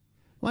do.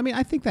 Well, I mean,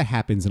 I think that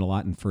happens in a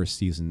lot in first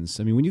seasons.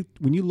 I mean,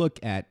 when you look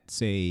at,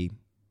 say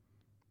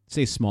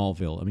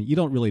Smallville, I mean, you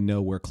don't really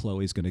know where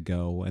Chloe's going to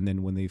go, and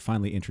then when they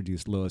finally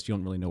introduce Lois, you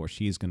don't really know where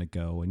she's going to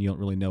go, and you don't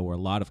really know where a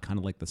lot of kind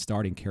of like the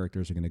starting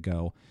characters are going to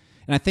go.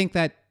 And I think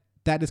that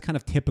is kind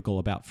of typical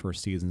about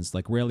first seasons.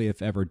 Like, rarely,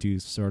 if ever, do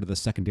sort of the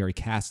secondary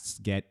casts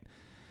get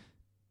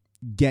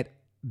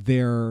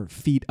their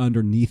feet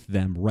underneath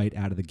them right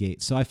out of the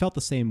gate. So I felt the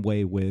same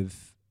way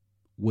with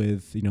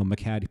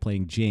Mehcad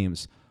playing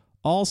James.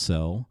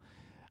 Also,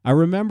 I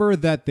remember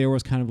that there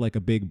was kind of like a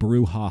big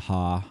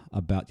brouhaha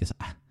about,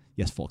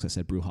 yes, folks, I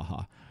said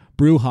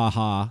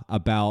brouhaha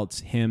about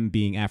him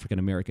being African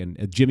American.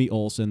 Jimmy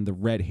Olsen, the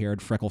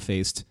red-haired,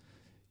 freckle-faced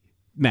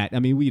Matt. I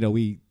mean,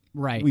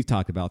 we've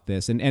talked about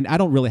this, and I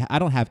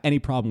don't have any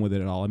problem with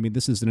it at all. I mean,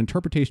 this is an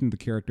interpretation of the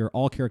character.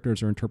 All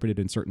characters are interpreted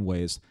in certain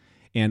ways,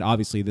 and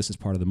obviously this is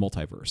part of the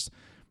multiverse.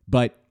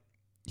 But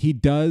he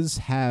does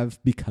have,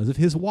 because of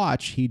his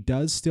watch, he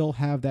does still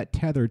have that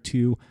tether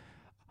to,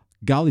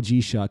 golly gee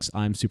shucks,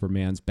 I'm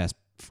Superman's best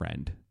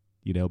friend,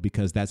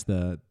 because that's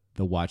the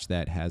watch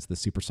that has the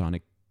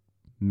supersonic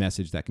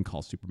message that can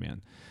call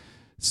Superman.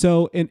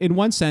 So in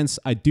one sense,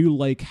 I do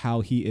like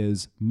how he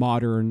is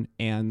modern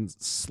and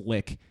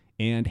slick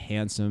and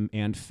handsome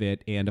and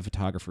fit and a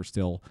photographer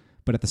still.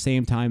 But at the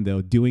same time,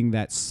 though, doing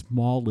that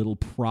small little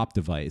prop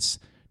device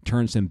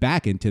turns him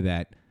back into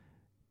that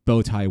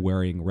bow tie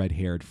wearing,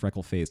 red-haired,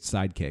 freckle-faced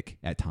sidekick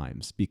at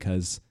times,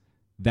 because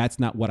that's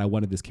not what I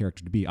wanted this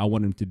character to be. I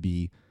want him to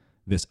be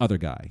this other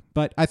guy.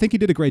 But I think he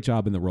did a great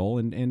job in the role,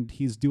 and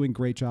he's doing a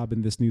great job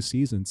in this new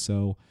season.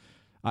 So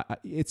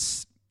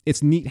it's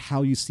neat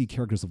how you see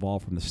characters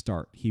evolve from the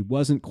start. He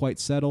wasn't quite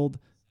settled.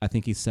 I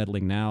think he's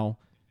settling now.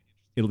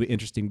 It'll be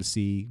interesting to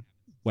see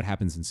what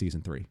happens in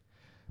season 3.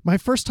 My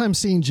first time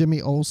seeing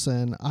Jimmy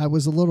Olsen, I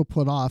was a little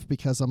put off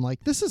because I'm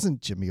like, this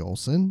isn't Jimmy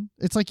Olsen.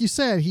 It's like you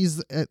said,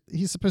 he's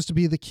supposed to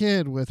be the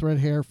kid with red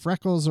hair,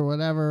 freckles or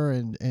whatever,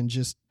 and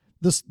just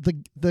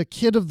the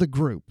kid of the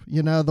group,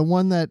 the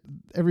one that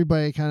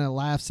everybody kind of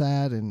laughs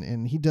at,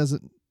 and he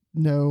doesn't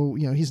know,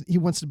 he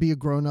wants to be a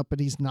grown up,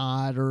 but he's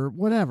not, or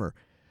whatever.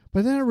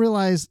 But then I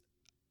realized,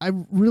 I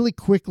really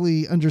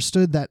quickly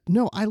understood that,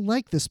 no, I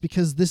like this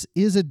because this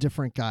is a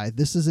different guy.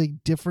 This is a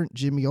different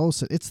Jimmy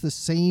Olsen. It's the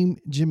same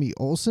Jimmy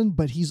Olsen,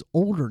 but he's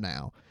older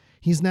now.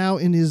 He's now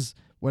in his,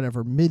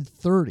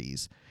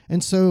 mid-30s.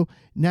 And so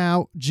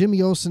now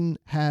Jimmy Olsen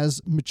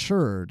has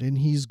matured and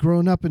he's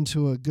grown up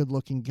into a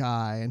good-looking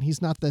guy, and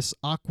he's not this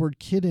awkward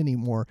kid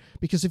anymore.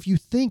 Because if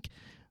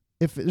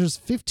there's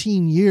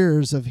 15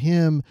 years of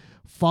him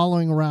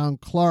following around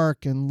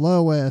Clark and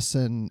Lois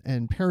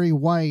and Perry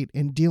White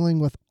and dealing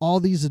with all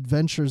these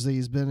adventures that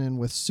he's been in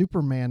with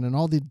Superman and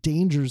all the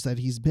dangers that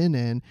he's been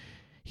in,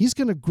 he's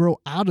going to grow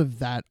out of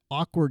that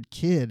awkward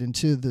kid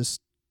into this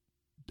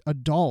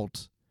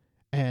adult.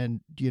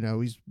 And,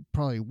 he's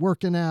probably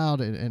working out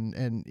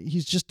and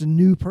he's just a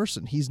new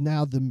person. He's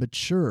now the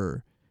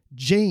mature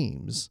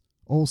James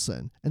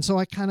Olsen. And so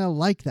I kind of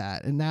like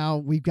that. And now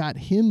we've got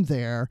him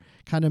there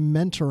kind of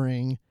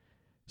mentoring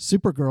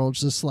Supergirl,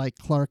 just like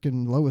Clark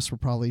and Lois were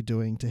probably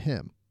doing to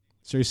him.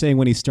 So you're saying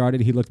when he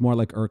started, he looked more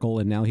like Urkel,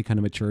 and now he kind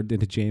of matured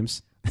into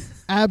James?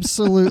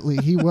 Absolutely.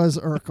 He was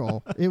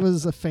Urkel. It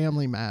was a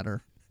family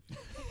matter.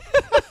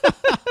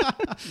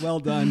 Well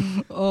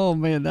done. Oh,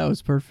 man, that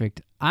was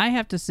perfect. I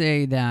have to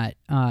say that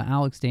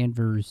Alex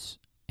Danvers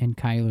and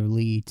Kyler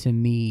Lee, to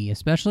me,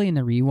 especially in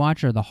the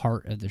rewatch, are the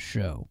heart of the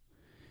show.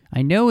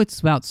 I know it's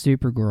about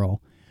Supergirl,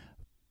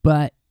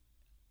 but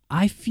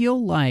I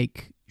feel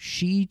like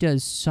she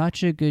does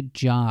such a good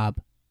job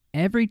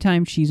every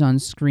time she's on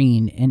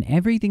screen, and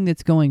everything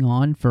that's going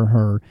on for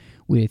her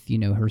with,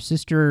 her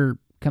sister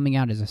coming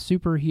out as a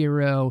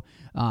superhero,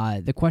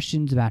 the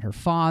questions about her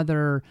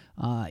father,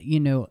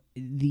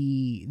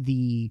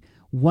 the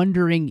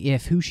wondering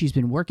if who she's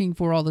been working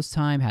for all this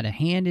time had a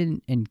hand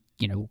in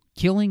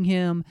killing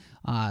him,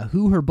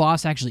 who her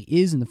boss actually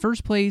is in the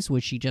first place,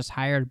 was she just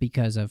hired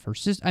because of her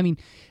sister? I mean,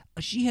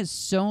 she has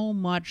so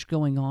much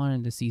going on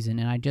in the season,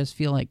 and I just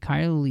feel like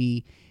Kylie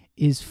Lee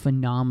is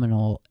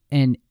phenomenal.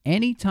 And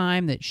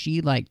anytime that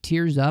she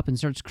tears up and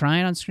starts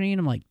crying on screen,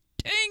 I'm like,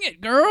 dang it,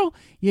 girl,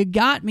 you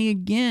got me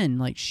again.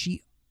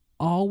 She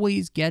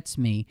always gets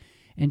me,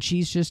 and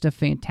she's just a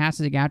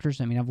fantastic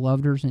actress. I mean, I've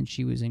loved her since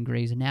she was in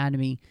Grey's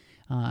Anatomy,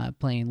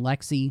 playing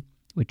Lexi,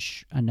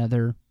 which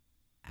another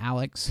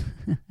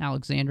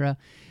Alexandra.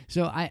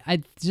 So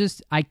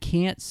I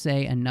can't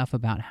say enough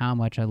about how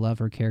much I love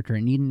her character,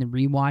 and even the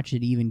rewatch,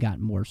 it even got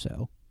more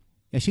so.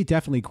 Yeah, she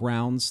definitely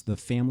grounds the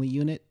family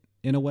unit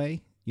in a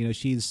way.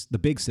 She's the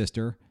big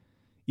sister,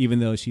 even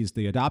though she's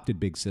the adopted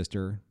big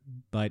sister,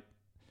 but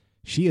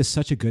she is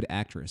such a good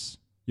actress.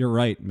 You're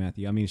right,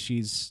 Matthew. I mean,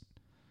 she's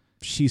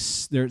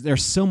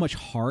there's so much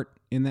heart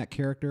in that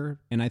character,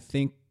 and I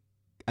think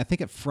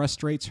it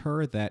frustrates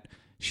her that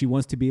she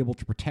wants to be able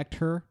to protect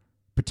Kara,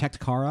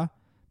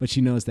 but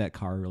she knows that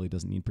Kara really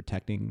doesn't need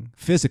protecting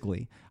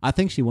physically. I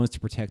think she wants to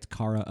protect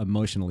Kara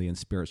emotionally and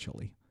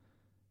spiritually.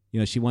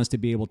 She wants to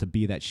be able to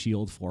be that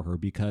shield for her,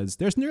 because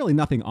there's nearly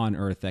nothing on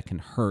Earth that can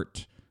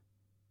hurt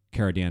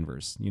Kara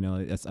Danvers,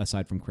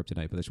 aside from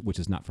kryptonite, which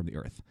is not from the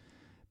Earth.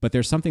 But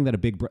there's something that a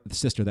big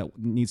sister that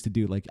needs to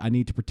do, I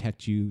need to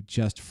protect you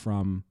just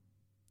from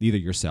either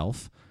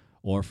yourself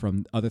or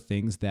from other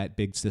things that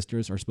big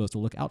sisters are supposed to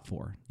look out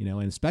for,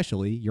 and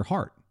especially your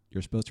heart.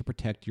 You're supposed to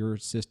protect your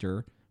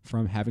sister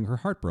from having her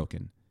heart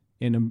broken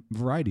in a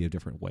variety of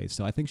different ways.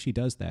 So I think she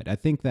does that. I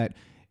think that,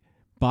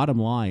 bottom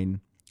line,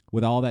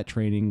 with all that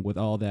training, with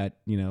all that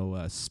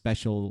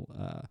special,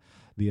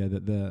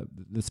 the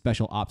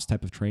special ops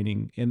type of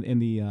training, in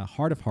the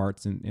heart of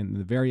hearts, and in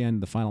the very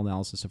end, the final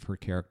analysis of her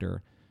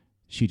character,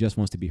 she just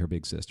wants to be her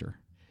big sister.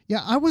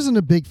 Yeah, I wasn't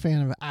a big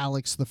fan of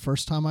Alex the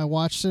first time I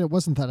watched it. It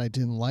wasn't that I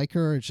didn't like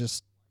her.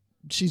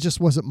 She just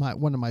wasn't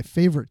one of my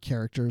favorite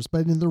characters.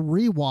 But in the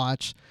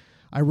rewatch,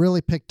 I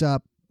really picked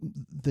up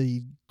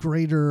the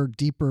greater,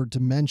 deeper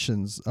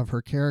dimensions of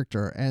her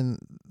character, and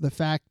the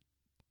fact,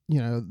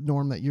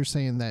 Norm, that you're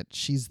saying that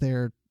she's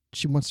there,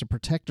 she wants to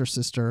protect her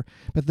sister,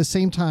 but at the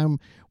same time,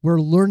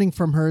 we're learning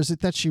from her, is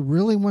it that she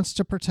really wants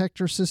to protect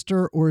her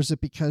sister, or is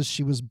it because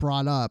she was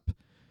brought up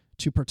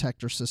to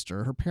protect her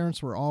sister? Her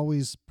parents were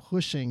always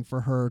pushing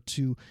for her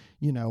to,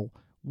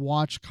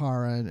 watch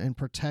Kara and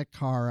protect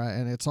Kara,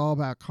 and it's all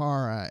about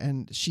Kara,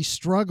 and she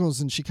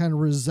struggles and she kind of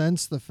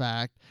resents the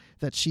fact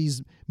that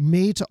she's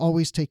made to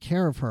always take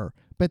care of her.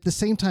 But at the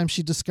same time,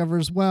 she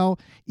discovers, well,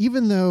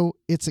 even though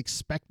it's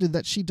expected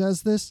that she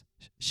does this,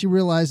 she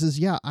realizes,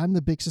 yeah, I'm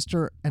the big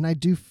sister, and I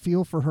do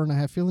feel for her, and I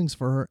have feelings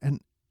for her,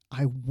 and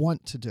I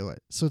want to do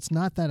it. So it's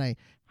not that I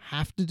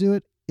have to do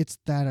it, it's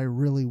that I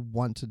really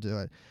want to do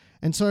it.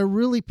 And so I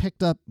really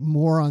picked up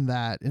more on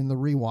that in the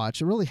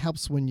rewatch. It really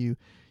helps when you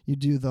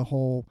do the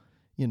whole,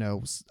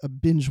 a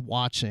binge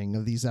watching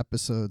of these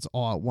episodes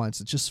all at once.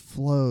 It just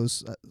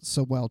flows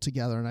so well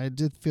together. And I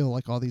did feel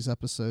like all these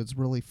episodes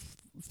really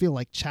feel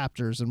like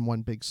chapters in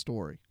one big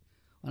story.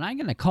 And I'm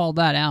going to call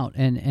that out,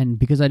 and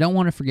because I don't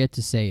want to forget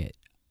to say it,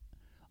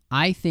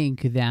 I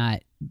think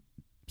that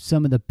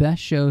some of the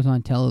best shows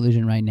on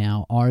television right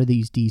now are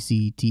these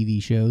DC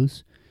TV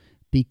shows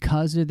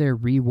because of their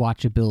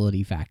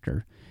rewatchability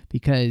factor.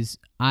 Because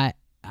I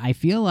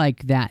feel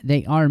like that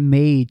they are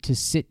made to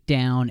sit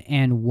down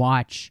and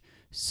watch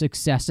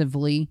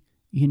successively,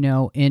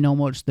 in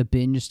almost the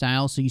binge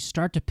style. So you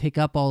start to pick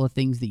up all the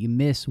things that you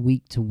miss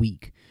week to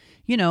week.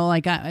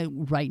 Like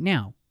right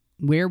now,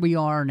 where we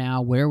are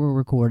now, where we're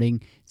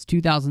recording, it's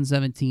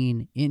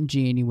 2017 in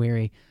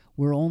January.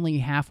 We're only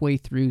halfway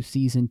through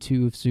season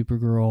 2 of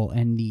Supergirl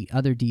and the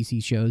other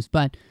DC shows,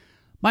 but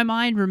my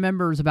mind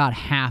remembers about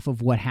half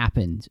of what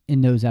happened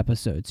in those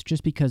episodes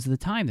just because of the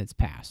time that's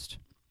passed.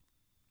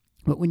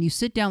 But when you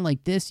sit down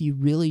like this, you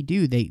really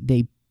do.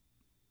 They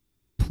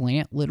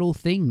plant little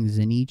things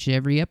in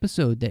every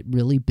episode that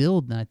really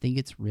build, and I think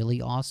it's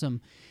really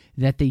awesome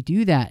that they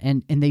do that,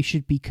 and they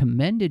should be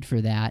commended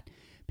for that,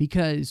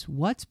 because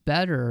what's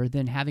better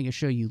than having a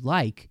show you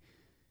like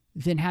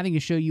than having a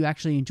show you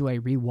actually enjoy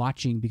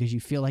rewatching because you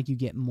feel like you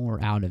get more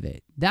out of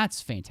it?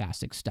 That's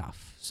fantastic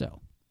stuff.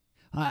 So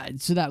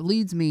that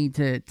leads me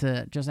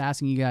to just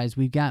asking you guys,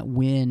 we've got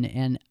Winn,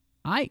 and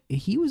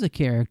he was a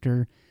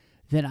character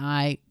that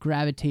I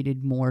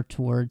gravitated more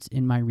towards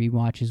in my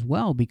rewatch as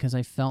well, because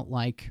I felt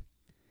like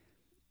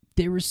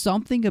there was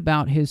something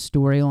about his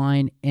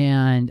storyline,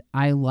 and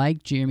I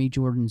like Jeremy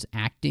Jordan's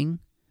acting,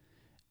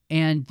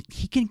 and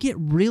he can get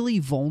really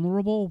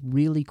vulnerable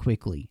really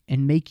quickly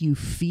and make you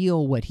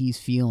feel what he's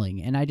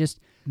feeling. And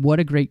what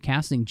a great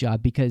casting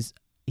job, because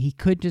he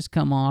could just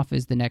come off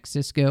as the next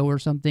Cisco or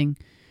something,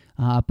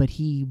 but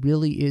he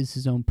really is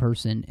his own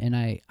person, and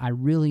I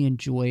really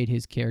enjoyed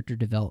his character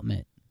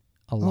development.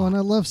 Oh, and I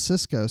love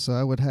Cisco,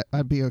 so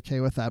I'd be okay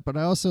with that. But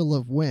I also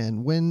love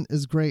Winn. Winn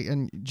is great,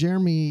 and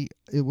Jeremy,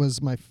 he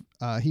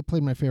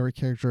played my favorite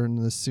character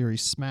in this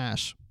series,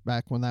 Smash,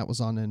 back when that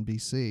was on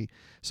NBC.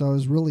 So I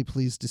was really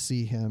pleased to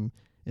see him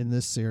in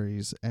this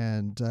series,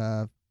 and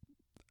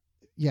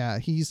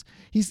he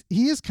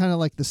is kind of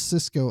like the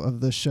Cisco of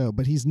the show,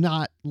 but he's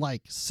not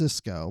like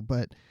Cisco.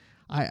 But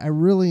I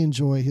really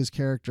enjoy his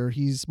character.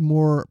 He's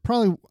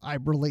I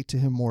relate to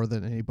him more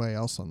than anybody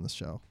else on the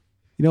show.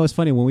 It's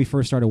funny, when we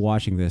first started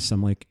watching this,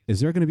 I'm like,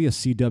 is there going to be a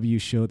CW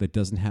show that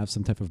doesn't have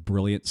some type of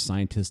brilliant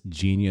scientist,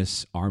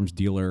 genius, arms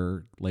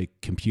dealer, like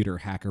computer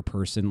hacker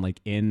person like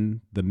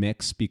in the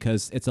mix?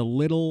 Because it's a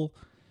little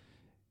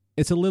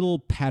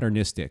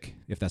patternistic,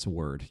 if that's a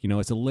word.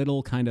 It's a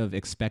little kind of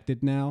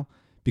expected now,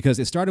 because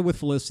it started with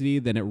Felicity,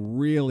 then it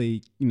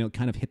really,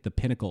 kind of hit the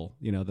pinnacle,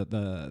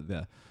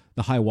 the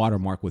high water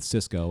mark with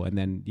Cisco, and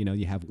then,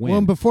 you have Winn. Well,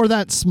 and before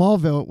that,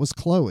 Smallville, it was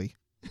Chloe.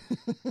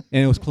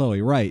 And it was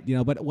Chloe, right?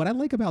 But what I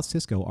like about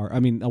what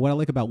I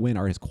like about Winn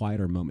are his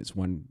quieter moments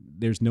when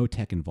there's no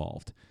tech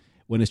involved,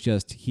 when it's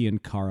just he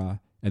and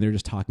Kara, and they're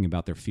just talking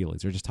about their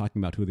feelings. They're just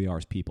talking about who they are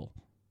as people.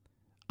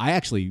 I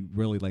actually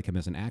really like him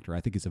as an actor.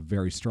 I think he's a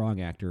very strong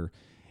actor,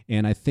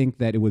 and I think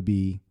that it would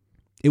be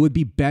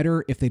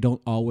better if they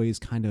don't always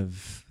kind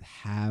of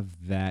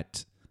have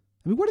that.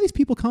 Where do these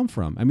people come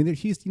from?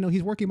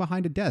 He's working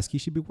behind a desk. He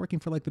should be working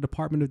for like the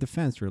Department of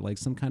Defense or like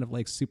some kind of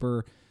like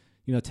super,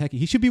 techie.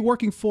 He should be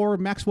working for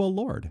Maxwell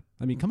Lord.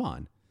 Come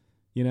on,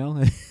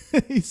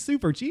 he's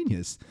super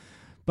genius.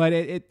 But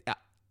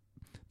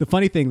the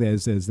funny thing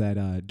is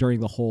that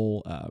during the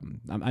whole,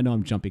 I know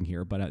I'm jumping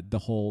here, but the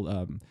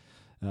whole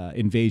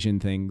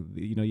invasion thing,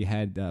 you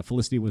had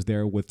Felicity was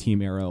there with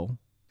Team Arrow,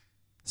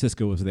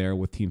 Cisco was there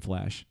with Team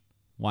Flash.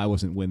 Why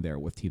wasn't Winn there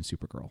with Team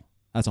Supergirl?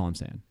 That's all I'm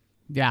saying.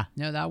 Yeah,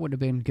 no, that would have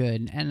been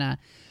good. And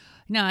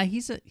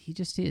he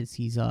just is.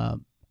 He's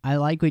I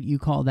like what you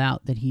called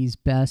out, that he's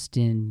best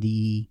in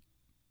the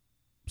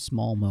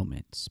small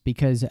moments,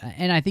 because,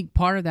 and I think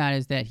part of that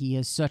is that he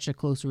has such a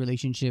close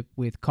relationship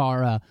with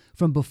Kara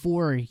from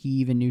before he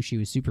even knew she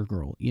was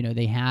Supergirl.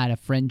 They had a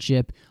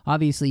friendship.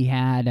 Obviously,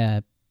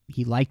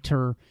 he liked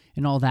her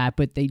and all that,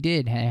 but they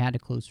had a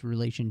close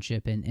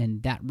relationship,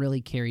 and that really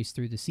carries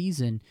through the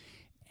season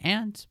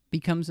and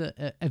becomes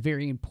a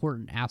very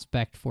important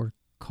aspect for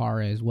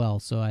Kara as well.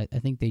 So I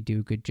think they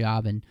do a good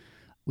job. And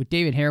with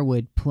David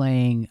Harewood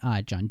playing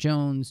John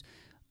Jones,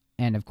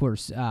 and of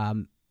course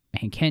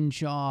Hank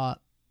Henshaw,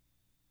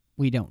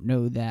 we don't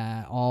know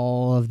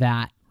all of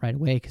that right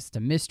away because it's a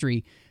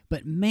mystery.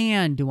 But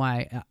man, do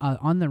I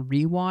on the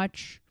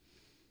rewatch,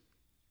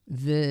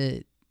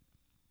 the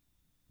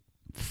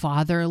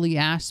fatherly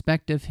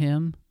aspect of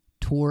him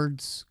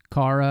towards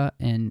Kara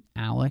and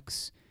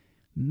Alex,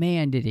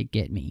 man, did it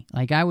get me.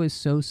 Like, I was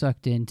so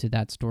sucked into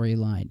that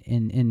storyline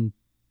and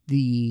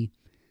the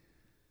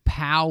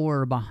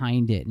power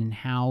behind it, and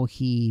how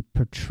he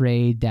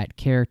portrayed that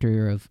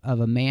character of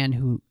a man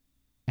who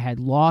had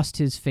lost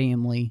his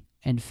family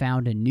and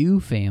found a new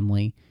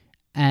family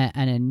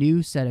and a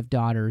new set of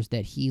daughters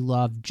that he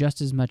loved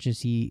just as much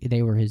as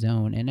they were his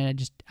own. And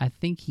I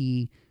think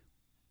he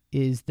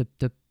is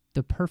the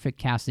the perfect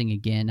casting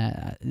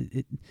again.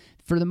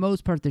 For the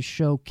most part, the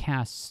show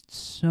casts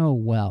so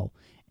well,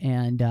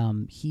 and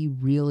he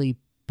really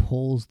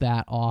pulls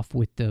that off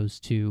with those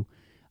two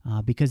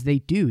because they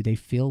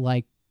feel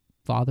like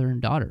father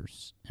and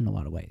daughters in a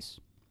lot of ways.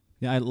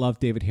 Yeah, I love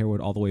David Harewood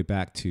all the way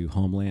back to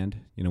Homeland.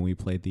 You know, when he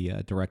played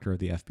the director of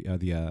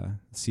the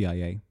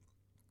CIA,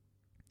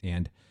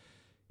 and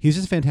he's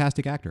just a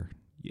fantastic actor.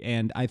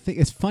 And I think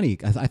it's funny.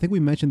 I think we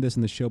mentioned this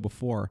in the show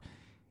before.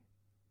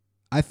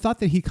 I thought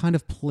that he kind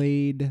of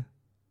played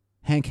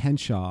Hank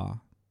Henshaw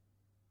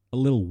a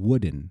little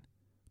wooden,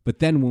 but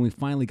then when we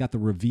finally got the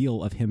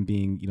reveal of him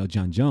being,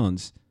 John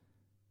Jones,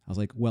 I was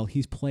like, well,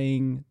 he's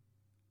playing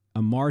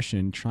a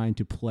Martian trying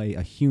to play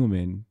a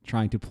human,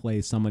 trying to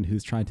play someone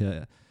who's trying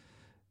to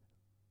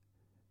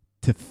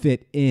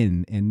fit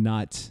in and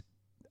not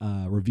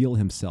reveal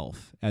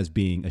himself as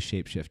being a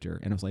shapeshifter.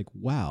 And I was like,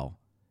 wow,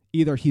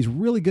 either he's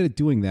really good at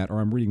doing that or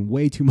I'm reading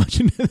way too much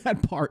into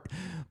that part.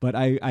 But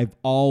I've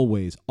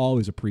always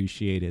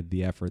appreciated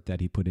the effort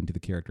that he put into the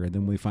character. And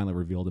then when we finally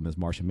revealed him as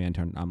Martian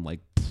Manhunter, I'm like,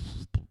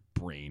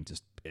 brain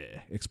just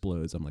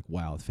explodes. I'm like,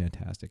 wow, it's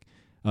fantastic.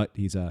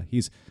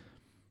 He's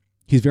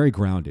very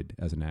grounded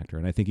as an actor.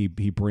 And I think he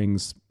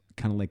brings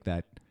kind of like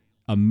that,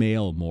 a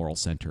male moral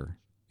center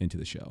into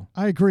the show.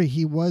 I agree.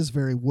 He was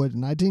very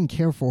wooden. I didn't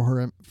care for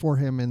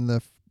him in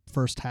the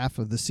first half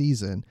of the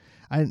season.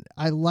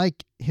 I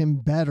like him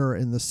better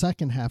in the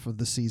second half of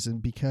the season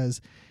because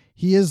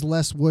he is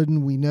less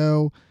wooden. We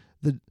know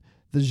the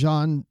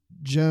John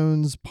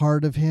Jones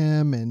part of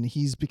him, and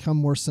he's become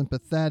more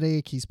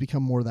sympathetic. He's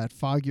become more that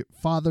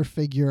father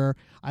figure.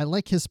 I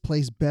like his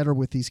place better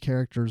with these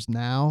characters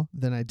now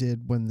than I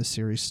did when the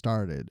series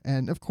started.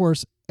 And of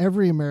course,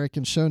 every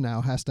American show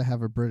now has to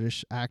have a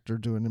British actor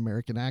do an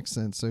American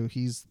accent, so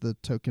he's the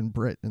token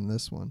Brit in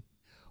this one.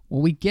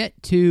 Well, we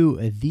get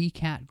to the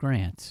Cat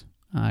Grant,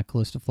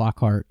 Callista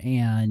Flockhart,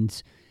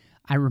 and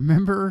I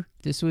remember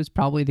this was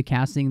probably the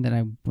casting that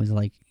I was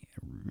like,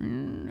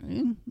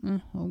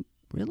 oh,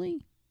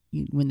 really?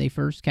 When they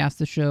first cast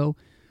the show.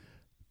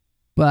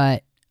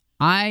 But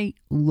I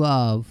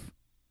love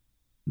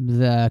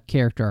the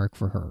character arc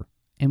for her.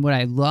 And what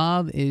I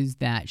love is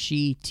that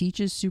she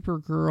teaches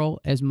Supergirl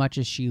as much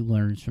as she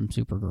learns from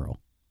Supergirl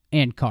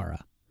and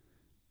Kara.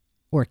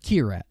 Or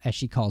Kira, as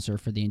she calls her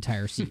for the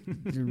entire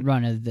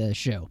run of the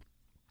show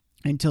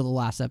until the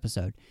last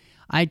episode.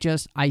 I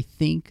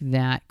think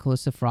that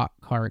Callista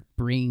Flockhart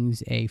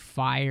brings a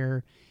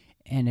fire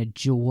and a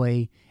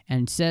joy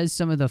and says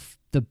some of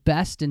the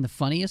best and the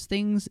funniest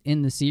things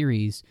in the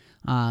series,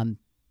 and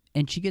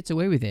she gets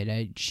away with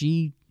it.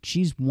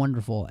 She's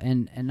wonderful,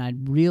 and I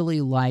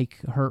really like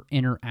her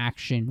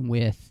interaction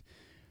with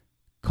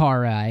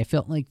Kara. I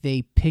felt like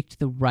they picked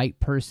the right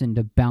person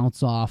to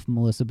bounce off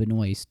Melissa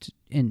Benoist,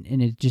 and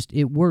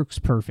it works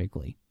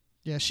perfectly.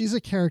 Yeah, she's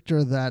a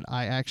character that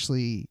I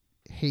actually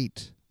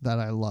hate that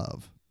I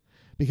love.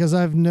 Because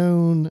I've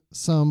known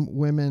some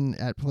women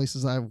at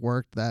places I've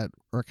worked that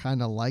are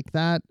kind of like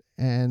that,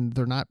 and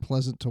they're not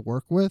pleasant to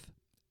work with.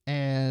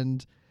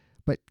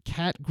 But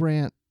Cat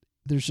Grant,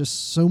 there's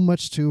just so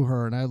much to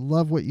her, and I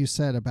love what you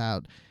said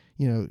about,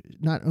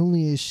 not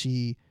only is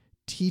she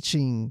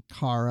teaching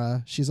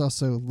Kara, she's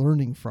also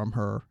learning from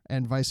her,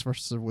 and vice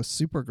versa with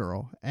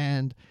Supergirl.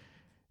 And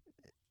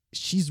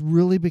she's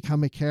really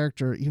become a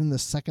character, even the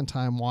second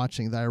time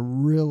watching, that I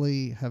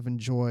really have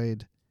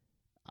enjoyed.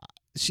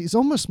 She's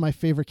almost my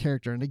favorite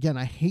character. And again,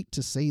 I hate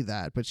to say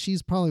that, but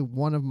she's probably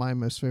one of my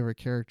most favorite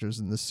characters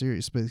in this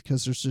series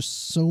because there's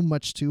just so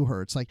much to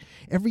her. It's like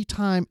every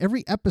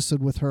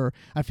episode with her,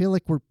 I feel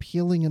like we're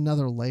peeling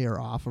another layer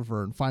off of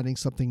her and finding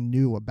something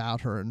new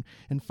about her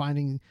and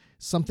finding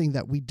something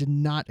that we did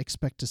not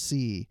expect to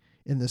see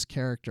in this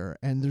character.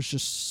 And there's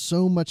just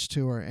so much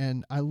to her.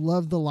 And I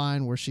love the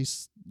line where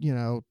she's,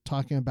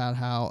 talking about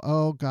how,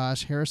 oh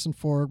gosh, Harrison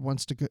Ford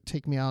wants to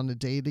take me on a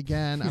date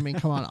again. I mean,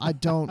 come on, I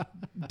don't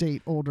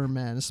date older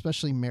men,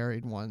 especially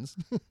married ones.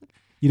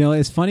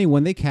 It's funny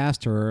when they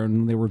cast her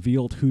and they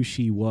revealed who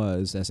she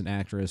was as an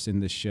actress in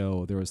this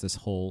show, there was this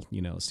whole,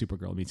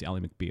 Supergirl meets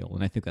Ally McBeal.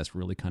 And I think that's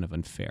really kind of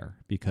unfair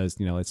because,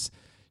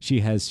 she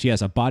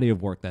has a body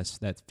of work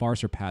that far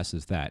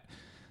surpasses that.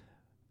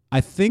 I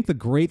think the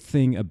great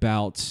thing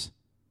about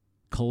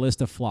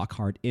Callista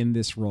Flockhart in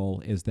this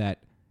role is that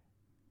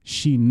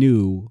she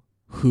knew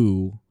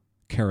who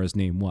Kara's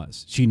name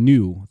was. She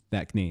knew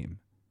that name.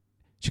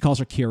 She calls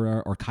her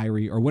Kira or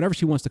Kyrie or whatever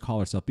she wants to call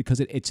herself because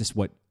it's just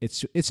what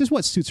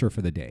suits her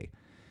for the day.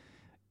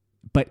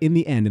 But in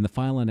the end, in the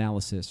final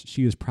analysis,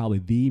 she is probably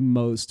the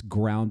most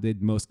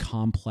grounded, most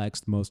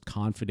complex, most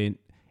confident,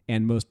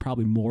 and most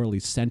probably morally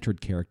centered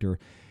character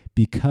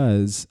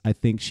because I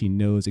think she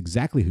knows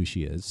exactly who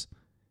she is.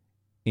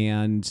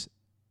 And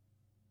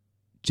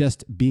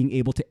just being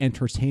able to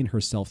entertain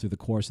herself through the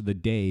course of the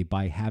day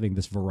by having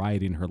this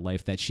variety in her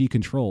life that she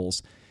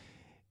controls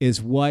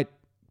is what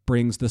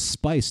brings the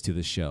spice to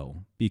the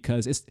show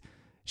because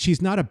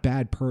she's not a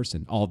bad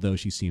person, although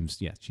she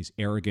seems, she's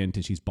arrogant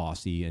and she's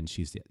bossy and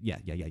she's,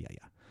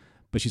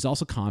 But she's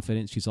also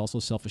confident. She's also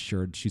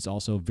self-assured. She's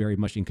also very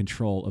much in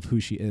control of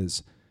who she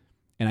is.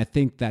 And I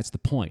think that's the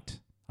point.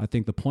 I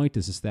think the point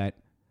is that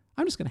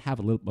I'm just going to have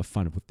a little bit of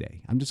fun with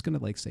day. I'm just going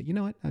to say, you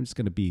know what? I'm just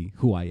going to be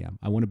who I am.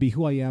 I want to be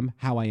who I am,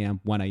 how I am,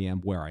 when I am,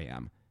 where I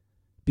am.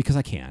 Because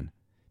I can.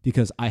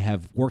 Because I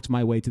have worked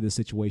my way to this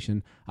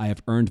situation. I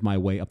have earned my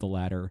way up the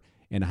ladder.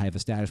 And I have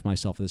established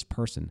myself as this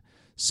person.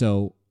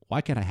 So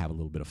why can't I have a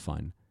little bit of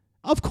fun?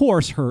 Of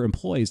course, her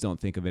employees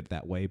don't think of it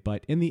that way.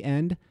 But in the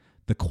end,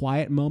 the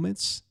quiet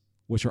moments,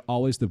 which are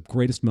always the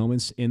greatest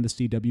moments in the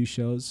CW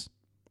shows.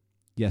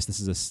 Yes, this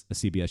is a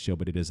CBS show,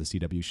 but it is a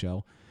CW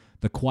show.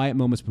 The quiet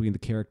moments between the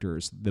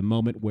characters, the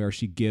moment where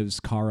she gives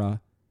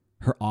Kara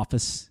her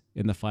office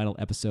in the final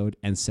episode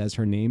and says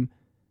her name,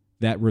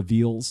 that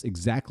reveals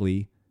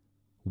exactly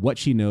what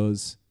she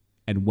knows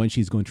and when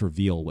she's going to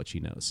reveal what she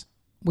knows.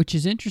 Which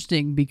is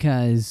interesting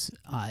because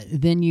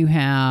then you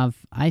have,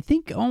 I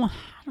think, I don't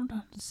know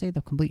how to say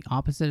the complete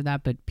opposite of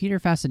that, but Peter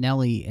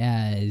Facinelli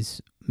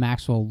as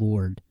Maxwell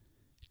Lord,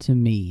 to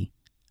me,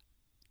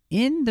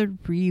 in the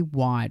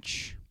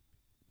rewatch,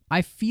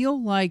 I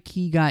feel like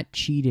he got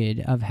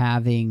cheated of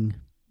having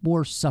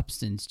more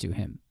substance to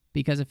him,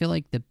 because I feel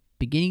like the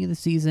beginning of the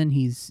season,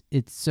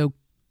 it's so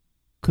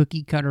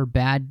cookie cutter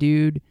bad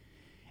dude,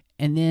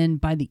 and then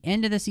by the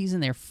end of the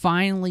season, they're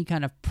finally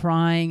kind of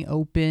prying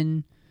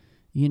open,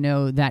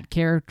 that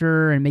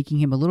character and making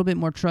him a little bit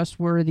more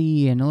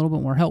trustworthy and a little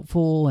bit more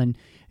helpful and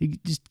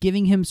just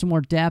giving him some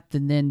more depth.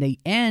 And then they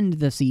end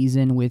the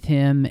season with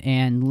him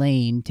and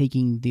Lane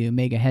taking the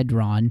Omega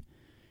Hedron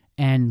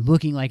and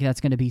looking like that's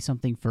going to be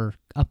something for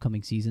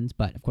upcoming seasons.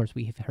 But, of course,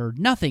 we have heard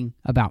nothing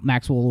about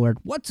Maxwell Lord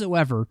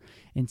whatsoever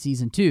in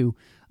Season 2.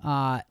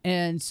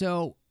 And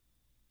so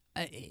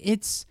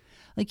it's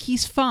like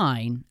he's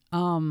fine.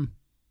 I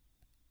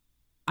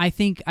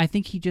think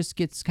he just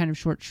gets kind of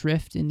short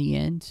shrift in the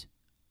end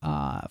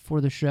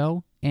for the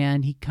show,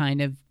 and he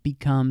kind of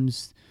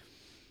becomes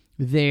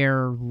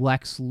their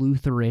Lex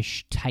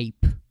Luthor-ish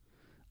type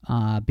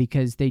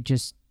because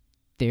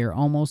they're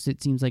almost,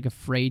 it seems like,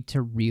 afraid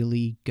to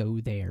really go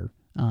there.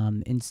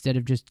 Instead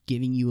of just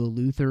giving you a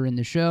Luthor in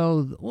the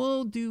show,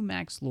 we'll do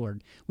Max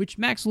Lord, which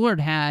Max Lord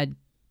had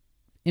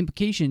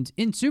implications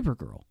in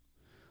Supergirl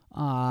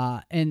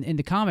and in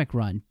the comic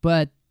run,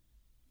 but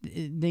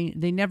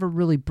they never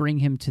really bring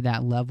him to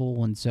that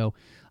level. And so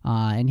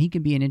and he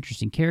can be an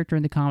interesting character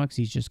in the comics.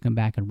 He's just come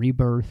back in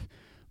Rebirth.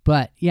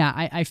 But yeah,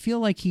 I feel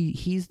like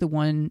he's the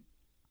one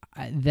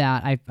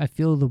that I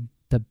kind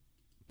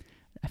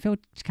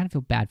of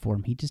feel bad for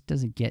him. He just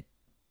doesn't get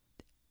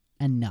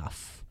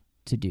enough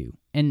to do.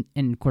 And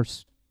of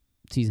course,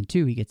 Season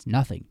 2, he gets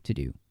nothing to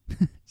do.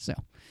 So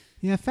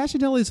yeah,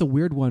 Facinelli is a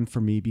weird one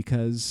for me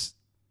because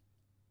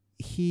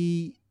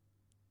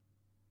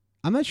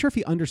I'm not sure if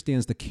he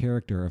understands the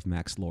character of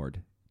Max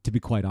Lord, to be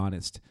quite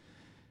honest.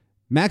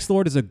 Max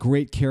Lord is a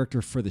great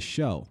character for the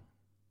show,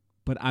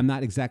 but I'm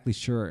not exactly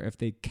sure if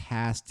they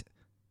cast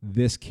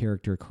this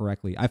character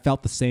correctly. I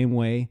felt the same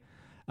way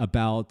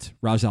about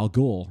Ra's al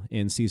Ghul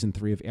in Season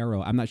 3 of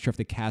Arrow. I'm not sure if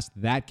they cast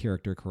that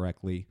character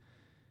correctly.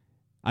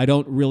 I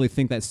don't really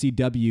think that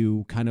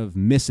CW kind of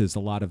misses a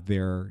lot of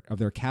their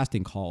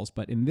casting calls,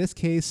 but in this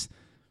case,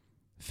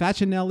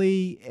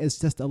 Facinelli is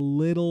just a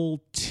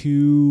little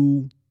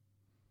too...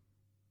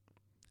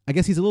 I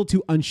guess he's a little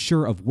too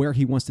unsure of where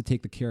he wants to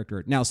take the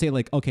character. Now, say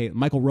okay,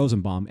 Michael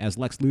Rosenbaum as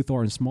Lex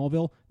Luthor in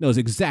Smallville knows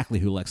exactly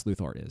who Lex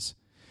Luthor is.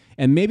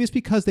 And maybe it's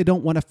because they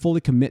don't want to fully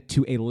commit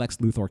to a Lex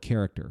Luthor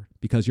character.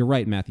 Because you're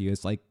right, Matthew.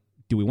 It's like,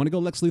 do we want to go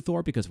Lex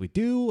Luthor? Because we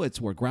do.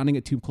 We're grounding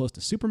it too close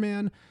to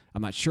Superman.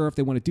 I'm not sure if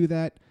they want to do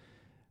that.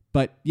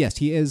 But yes,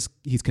 he's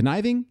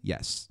conniving.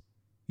 Yes.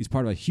 He's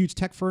part of a huge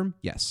tech firm.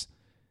 Yes.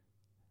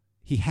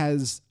 He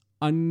has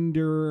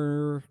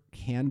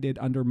underhanded,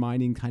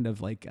 undermining kind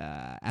of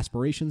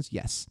aspirations.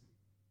 Yes.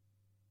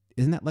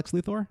 Isn't that Lex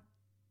Luthor?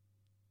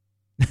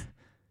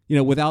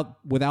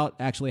 Without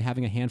actually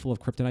having a handful of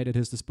kryptonite at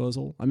his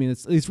disposal. I mean,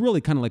 it's really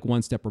kind of like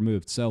one step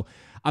removed. So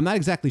I'm not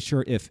exactly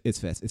sure if it's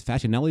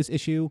Facinelli's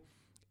issue,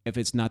 if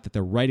it's not that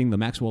they're writing the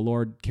Maxwell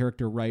Lord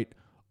character right,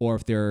 or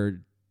if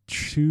they're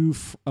too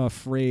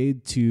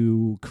afraid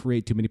to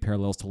create too many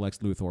parallels to Lex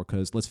Luthor.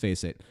 Because let's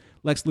face it,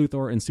 Lex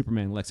Luthor in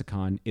Superman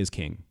lexicon is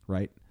king,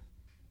 right?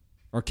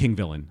 Or king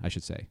villain, I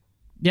should say.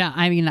 Yeah,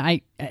 I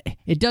mean,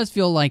 it does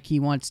feel like he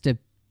wants to,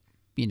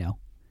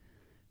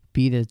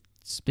 be the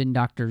Spin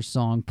Doctor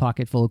song,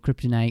 pocket full of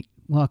kryptonite,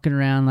 walking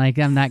around like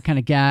I'm that kind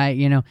of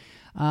guy,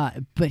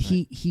 but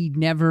he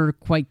never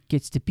quite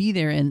gets to be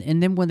there. And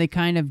then when they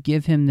kind of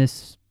give him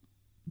this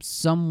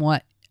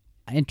somewhat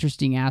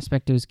interesting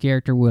aspect of his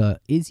character, well,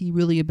 is he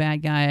really a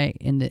bad guy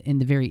in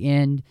the very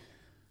end?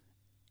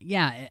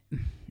 Yeah,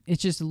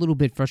 it's just a little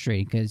bit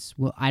frustrating because,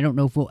 well, I don't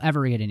know if we'll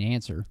ever get an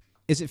answer.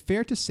 Is it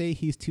fair to say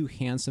he's too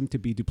handsome to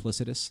be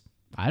duplicitous?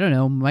 I don't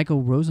know.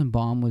 Michael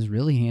Rosenbaum was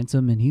really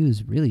handsome, and he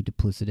was really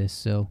duplicitous.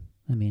 So,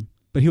 I mean,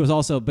 but he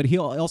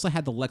also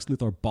had the Lex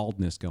Luthor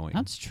baldness going.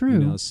 That's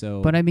true.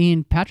 But I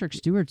mean, Patrick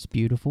Stewart's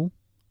beautiful,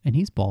 and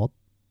he's bald.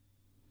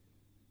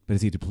 But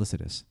is he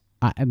duplicitous?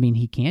 I mean,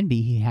 he can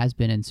be. He has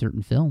been in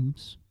certain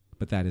films.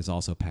 but that is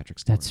also Patrick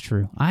Stewart. That's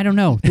true. I don't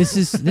know. This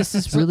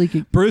is really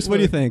good. Bruce, what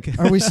do you think?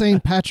 Are we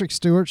saying Patrick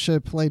Stewart should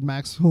have played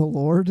Maxwell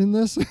Lord in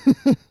this?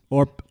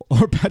 or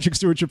Patrick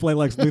Stewart should play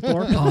Lex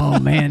Luthor? Oh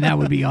man, that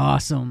would be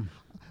awesome.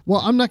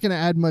 Well, I'm not going to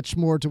add much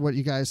more to what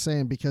you guys are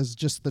saying because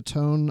just the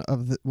tone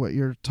of what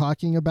you're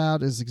talking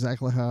about is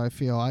exactly how I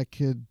feel. I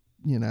could,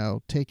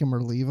 take him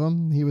or leave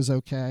him. He was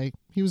okay.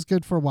 He was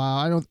good for a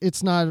while.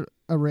 It's not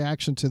a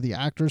reaction to the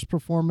actor's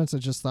performance. I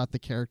just thought the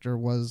character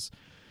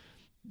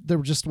there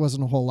just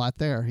wasn't a whole lot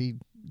there. He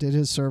did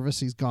his service.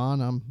 He's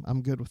gone.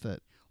 I'm good with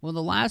it. Well,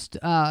 the last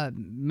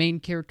main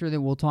character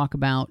that we'll talk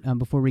about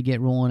before we get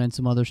rolling and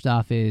some other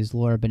stuff is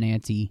Laura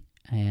Benanti,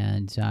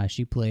 and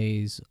she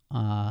plays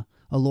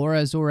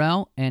Alora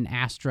Zor-El and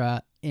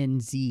Astra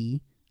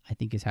NZ, I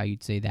think is how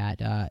you'd say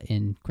that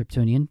in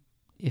Kryptonian.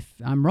 If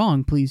I'm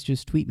wrong, please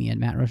just tweet me at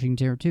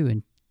MattRushing02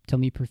 and tell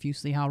me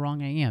profusely how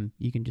wrong I am.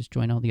 You can just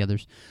join all the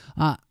others.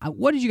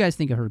 What did you guys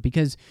think of her?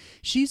 Because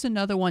she's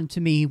another one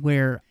to me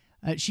where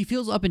she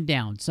feels up and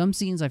down. Some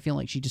scenes I feel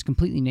like she just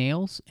completely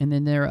nails, and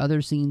then there are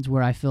other scenes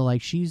where I feel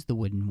like she's the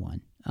wooden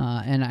one,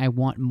 and I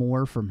want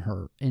more from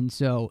her. And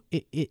so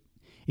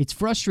it's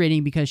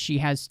frustrating because she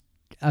has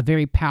a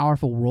very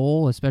powerful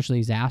role,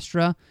 especially as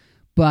Astra,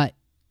 but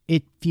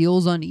it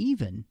feels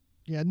uneven.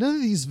 Yeah, none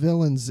of these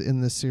villains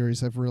in this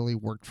series have really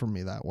worked for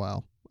me that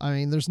well. I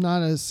mean, there's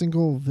not a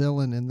single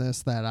villain in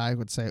this that I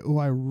would say, "Oh,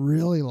 I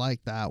really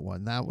like that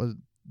one. That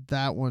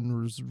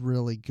one was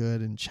really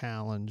good and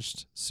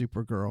challenged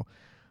Supergirl."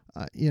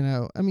 I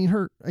mean,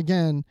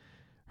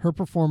 her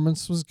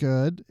performance was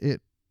good.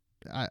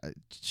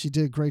 She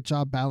did a great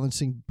job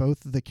balancing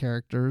both of the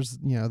characters.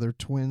 They're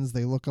twins,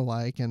 they look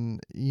alike,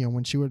 and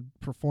when she would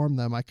perform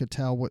them, I could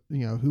tell what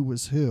who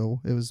was who.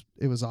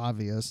 It was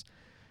obvious.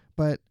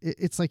 But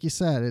it's like you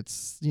said,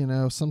 it's,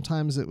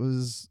 sometimes it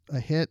was a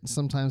hit,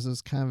 sometimes it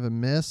was kind of a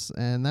miss,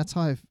 and that's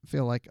how I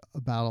feel like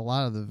about a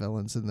lot of the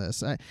villains in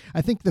this.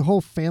 I think the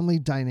whole family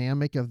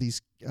dynamic of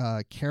these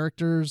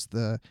characters,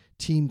 the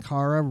Team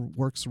Kara,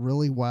 works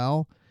really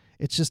well.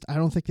 It's just I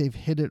don't think they've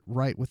hit it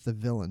right with the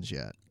villains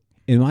yet.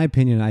 In my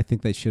opinion, I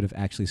think they should have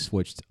actually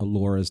switched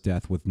Alora's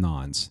death with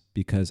Non's,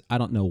 because I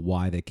don't know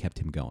why they kept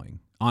him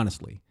going.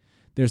 Honestly,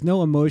 there's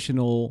no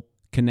emotional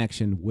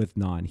connection with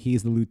Non.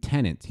 He's the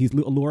lieutenant. He's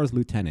Alora's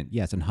lieutenant,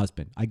 yes, and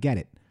husband. I get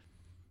it.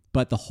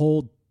 But the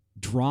whole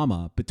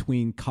drama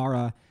between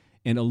Kara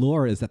and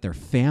Alora is that they're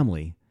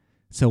family.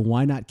 So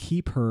why not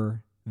keep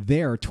her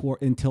there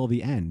until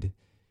the end,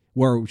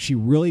 where she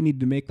really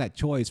needed to make that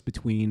choice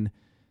between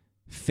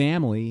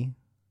family,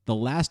 the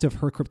last of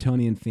her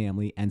Kryptonian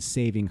family, and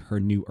saving her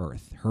new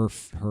Earth,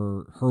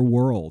 her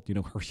world,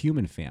 her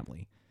human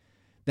family.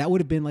 That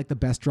would have been like the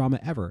best drama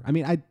ever. I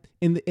mean,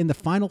 in the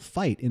final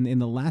fight in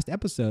the last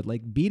episode,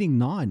 like beating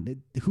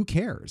Non, who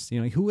cares?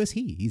 Who is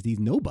he? He's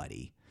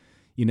nobody.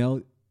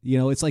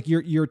 It's like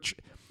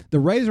the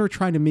writers are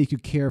trying to make you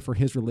care for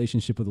his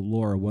relationship with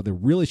Alora, while they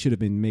really should have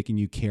been making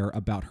you care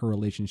about her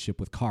relationship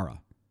with Kara.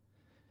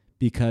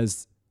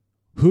 Because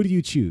who do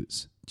you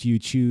choose? Do you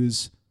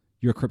choose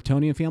your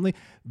Kryptonian family?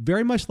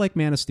 Very much like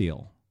Man of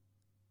Steel.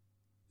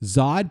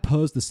 Zod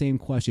posed the same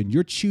question.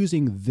 You're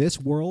choosing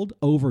this world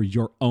over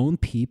your own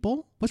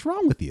people? What's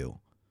wrong with you?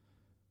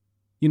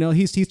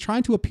 He's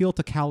trying to appeal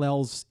to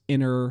Kal-El's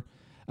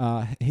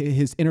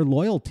his inner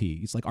loyalty.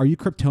 He's like, are you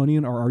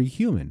Kryptonian or are you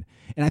human?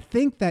 And I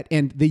think that,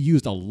 and they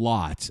used a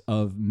lot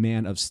of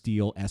Man of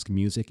Steel-esque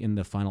music in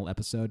the final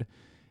episode.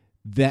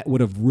 That would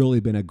have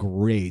really been a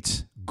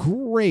great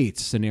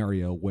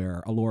scenario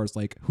where Alora's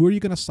like, who are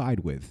you going to side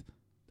with?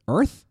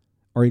 Earth?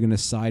 Or are you going to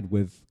side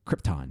with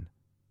Krypton?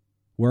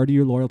 Where do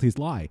your loyalties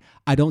lie?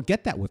 I don't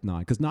get that with Non,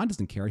 because Non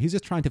doesn't care. He's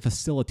just trying to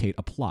facilitate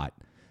a plot.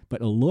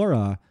 But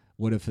Alora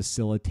would have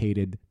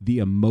facilitated the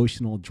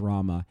emotional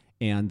drama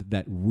and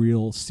that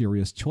real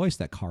serious choice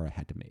that Kara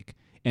had to make.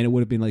 And it would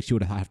have been like she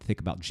would have to think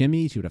about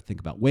Jimmy. She would have to think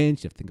about Wynn.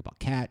 She'd have to think about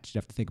Kat. She'd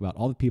have to think about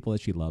all the people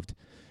that she loved,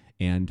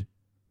 and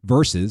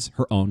versus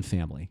her own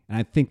family. And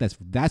I think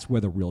that's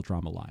where the real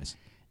drama lies.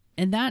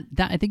 And that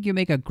I think you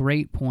make a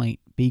great point,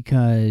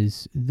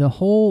 because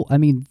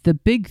the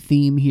big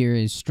theme here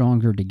is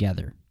stronger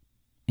together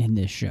in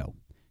this show.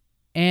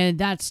 And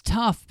that's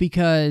tough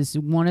because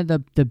one of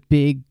the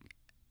big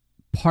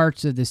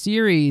parts of the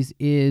series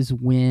is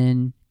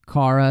when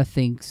Kara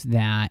thinks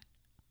that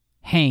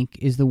Hank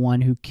is the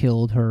one who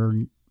killed her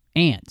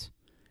aunt.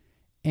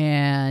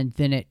 And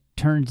then it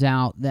turns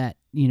out that,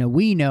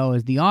 we know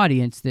as the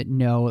audience that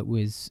no, it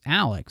was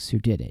Alex who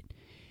did it.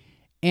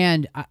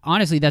 And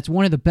honestly, that's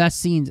one of the best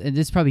scenes, and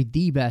this is probably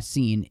the best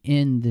scene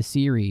in the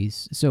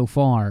series so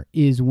far,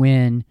 is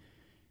when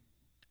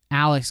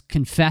Alex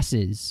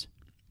confesses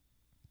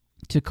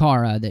to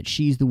Kara that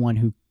she's the one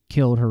who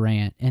killed her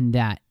aunt, and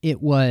that it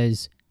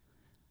was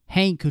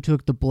Hank who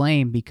took the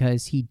blame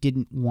because he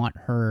didn't want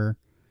her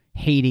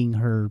hating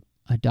her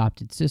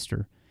adopted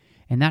sister.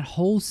 And that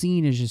whole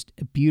scene is just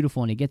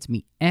beautiful, and it gets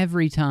me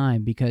every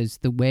time because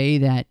the way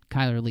that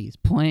Kyler Lee is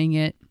playing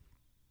it.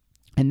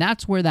 And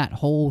that's where that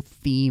whole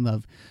theme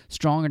of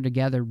stronger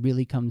together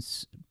really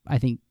comes, I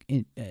think,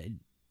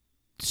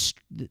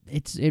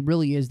 it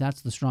really is.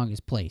 That's the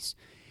strongest place.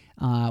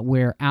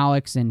 Where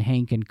Alex and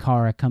Hank and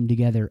Kara come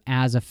together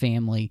as a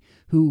family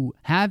who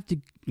had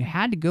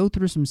to go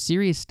through some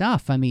serious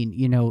stuff. I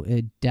mean,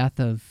 a death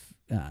of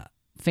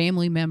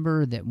family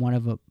member that one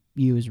of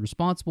you is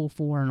responsible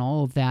for, and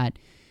all of that,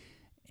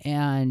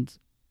 and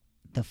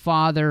the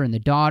father and the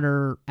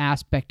daughter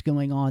aspect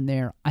going on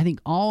there. I think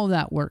all of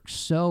that works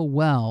so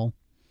well.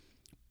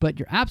 But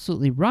you're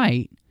absolutely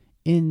right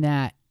in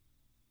that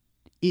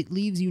it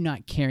leaves you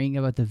not caring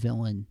about the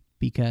villain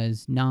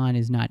because Nan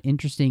is not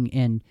interesting,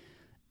 and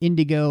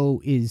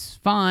Indigo is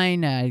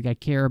fine. I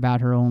care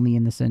about her only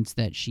in the sense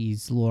that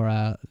she's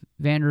Laura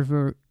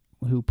Vandervoort,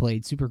 who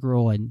played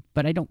Supergirl,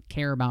 but I don't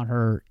care about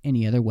her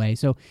any other way.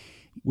 So,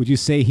 would you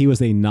say he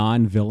was a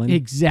non-villain?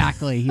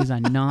 Exactly, he's a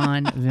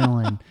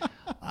non-villain.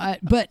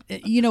 But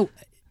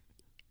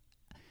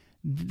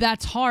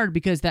that's hard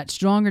because that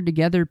stronger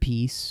together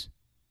piece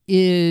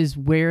is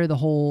where the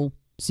whole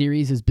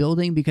series is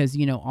building, because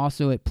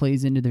also it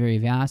plays into the very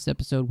vast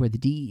episode where the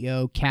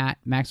DEO, Kat,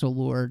 Maxwell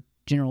Lord,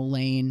 General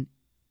Lane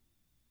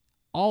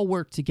all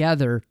work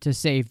together to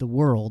save the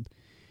world,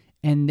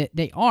 and that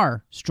they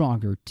are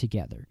stronger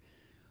together.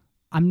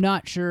 I'm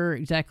not sure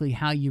exactly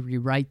how you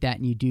rewrite that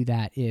and you do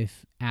that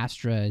if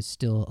Astra is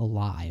still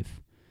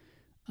alive.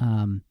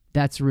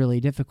 That's really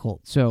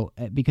difficult. So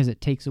because it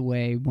takes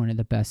away one of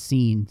the best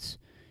scenes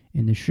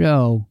in the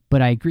show.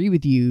 But I agree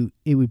with you,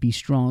 it would be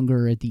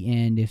stronger at the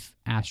end if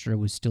Astra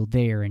was still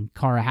there, and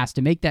Kara has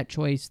to make that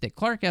choice that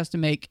Clark has to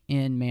make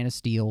in Man of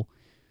Steel.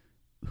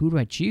 Who do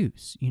I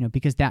choose?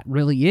 Because that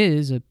really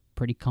is a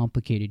pretty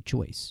complicated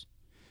choice.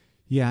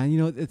 Yeah,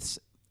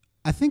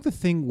 I think the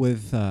thing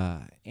with,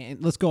 and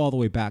let's go all the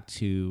way back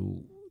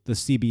to the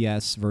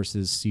CBS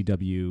versus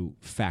CW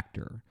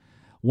factor.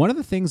 One of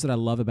the things that I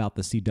love about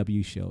the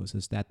CW shows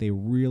is that they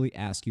really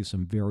ask you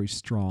some very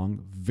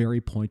strong, very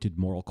pointed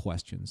moral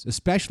questions,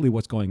 especially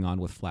what's going on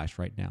with Flash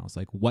right now. It's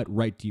like, what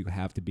right do you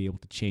have to be able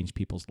to change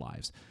people's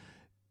lives?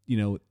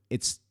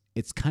 It's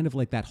kind of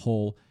like that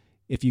whole,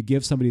 if you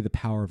give somebody the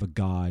power of a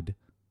god,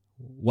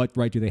 what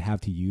right do they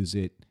have to use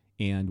it,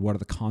 and what are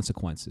the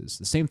consequences?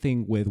 The same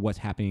thing with what's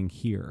happening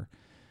here.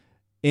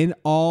 In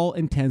all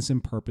intents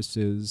and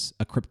purposes,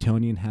 a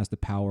Kryptonian has the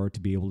power to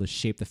be able to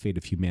shape the fate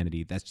of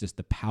humanity. That's just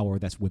the power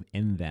that's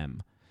within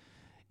them.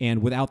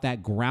 And without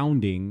that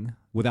grounding,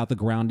 without the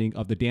grounding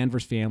of the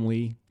Danvers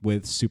family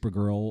with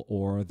Supergirl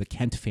or the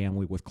Kent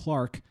family with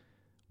Clark,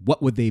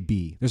 what would they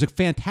be? There's a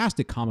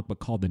fantastic comic book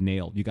called The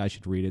Nail. You guys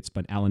should read it. It's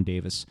by Alan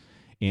Davis.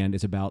 And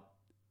it's about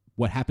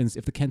what happens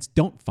if the Kents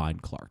don't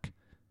find Clark.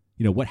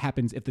 What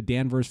happens if the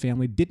Danvers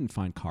family didn't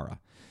find Kara?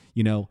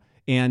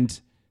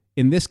 And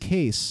in this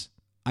case,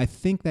 I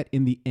think that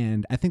in the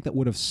end, I think that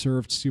would have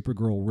served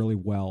Supergirl really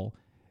well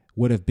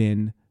would have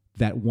been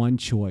that one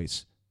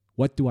choice.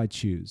 What do I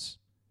choose?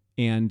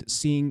 And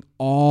seeing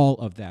all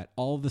of that,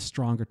 all of the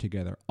stronger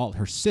together, all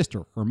her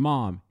sister, her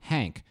mom,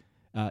 Hank,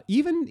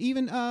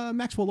 even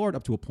Maxwell Lord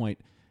up to a point,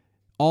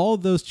 all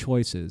of those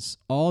choices,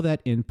 all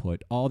that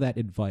input, all that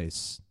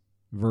advice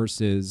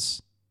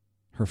versus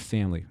her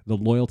family, the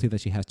loyalty that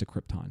she has to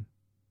Krypton.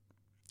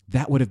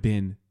 That would have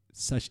been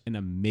such an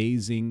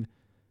amazing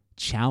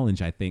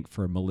challenge, I think,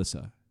 for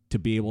Melissa to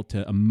be able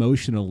to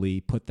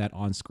emotionally put that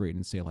on screen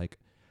and say, like,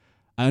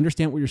 I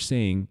understand what you're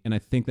saying, and I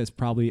think that's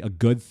probably a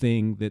good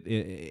thing that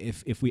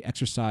if we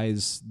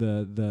exercise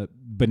the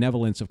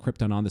benevolence of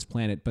Krypton on this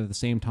planet, but at the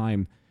same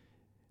time,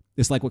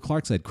 it's like what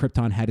Clark said,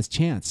 Krypton had his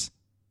chance.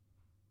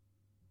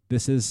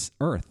 This is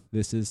Earth.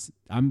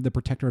 I'm the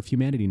protector of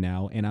humanity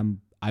now, and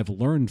I've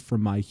learned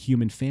from my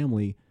human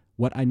family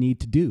what I need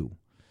to do.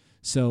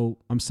 So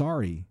I'm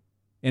sorry.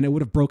 And it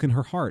would have broken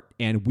her heart.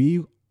 And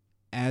we,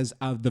 as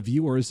the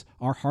viewers,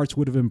 our hearts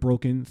would have been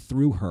broken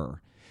through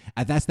her.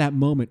 And that's that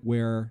moment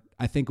where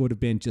I think it would have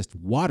been just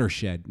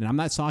watershed. And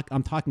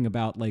I'm talking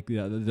about like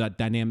the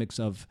dynamics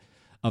of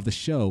the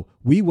show.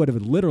 We would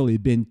have literally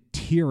been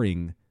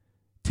tearing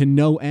to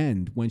no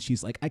end when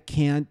she's like, I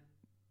can't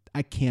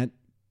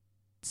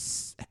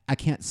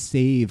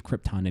save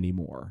Krypton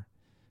anymore.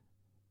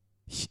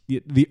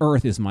 The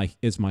Earth is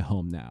my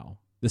home now.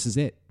 This is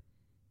it.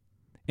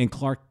 And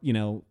Clark,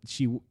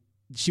 she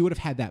would have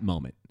had that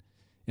moment.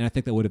 And I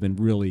think that would have been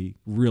really,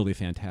 really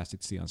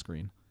fantastic to see on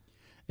screen.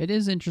 It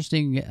is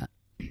interesting.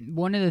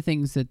 One of the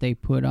things that they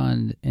put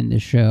on in the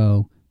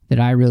show that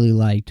I really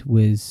liked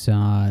was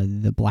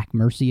the Black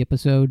Mercy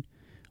episode,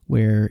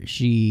 where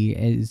she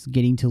is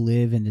getting to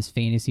live in this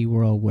fantasy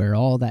world where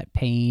all that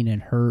pain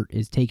and hurt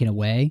is taken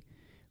away,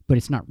 but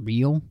it's not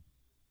real.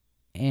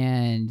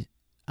 And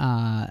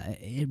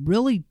it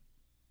really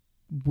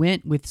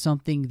went with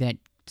something that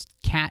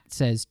Kat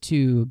says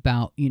too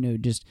about,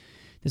 just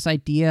this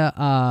idea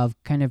of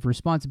kind of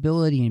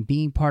responsibility and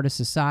being part of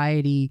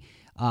society,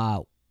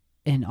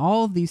 and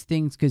all of these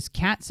things, because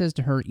Kat says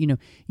to her, you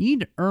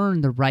need to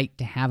earn the right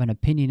to have an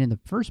opinion in the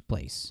first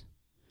place.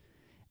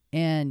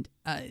 And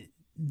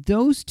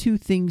those two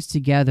things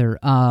together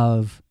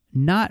of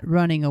not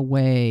running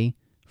away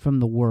from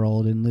the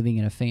world and living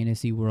in a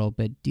fantasy world,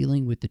 but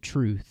dealing with the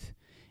truth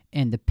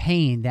and the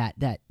pain,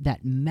 that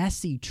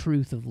messy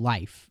truth of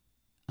life.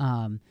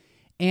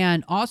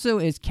 And also,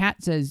 as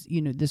Kat says,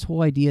 this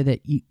whole idea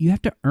that you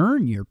have to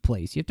earn your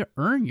place. You have to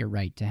earn your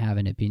right to have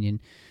an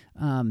opinion.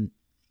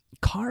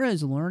 Kara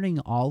is learning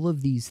all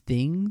of these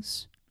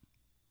things.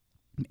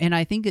 And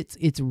I think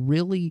it's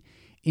really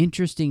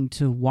interesting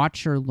to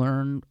watch her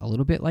learn a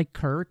little bit like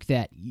Kirk,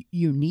 that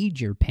you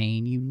need your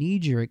pain, you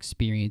need your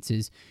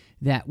experiences,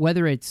 that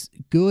whether it's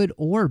good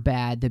or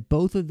bad, that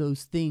both of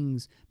those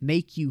things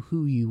make you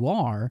who you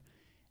are.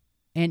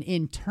 And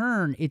in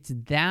turn, it's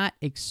that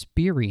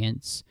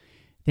experience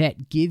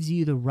that gives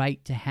you the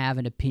right to have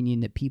an opinion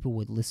that people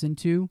would listen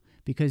to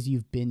because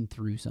you've been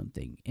through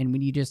something. And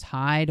when you just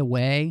hide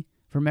away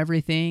from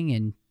everything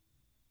and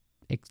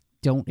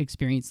don't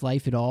experience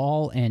life at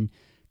all and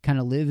kind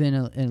of live in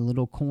a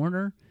little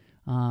corner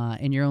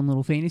in your own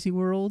little fantasy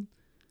world,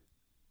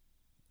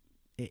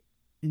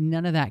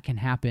 none of that can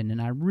happen.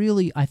 And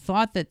I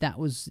thought that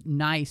was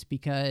nice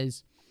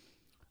because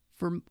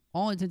for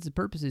all intents and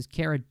purposes,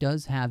 Kara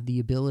does have the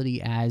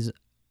ability as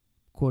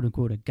quote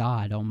unquote a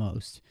god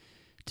almost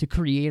to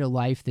create a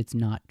life that's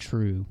not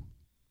true,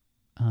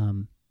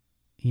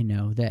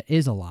 that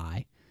is a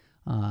lie,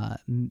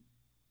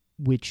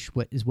 which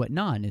is what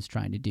Nan is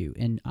trying to do,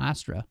 and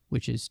Astra,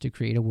 which is to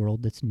create a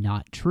world that's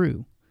not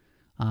true,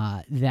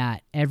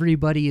 that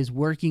everybody is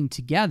working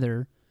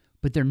together,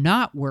 but they're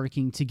not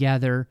working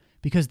together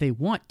because they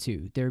want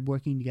to. They're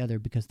working together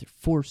because they're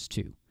forced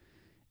to,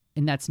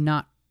 and that's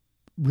not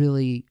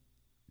really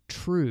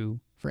true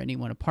for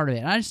anyone a part of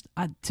it.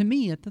 And to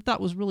me, I thought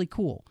was really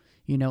cool,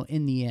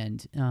 in the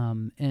end,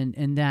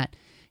 and that,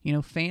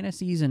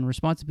 fantasies and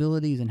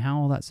responsibilities and how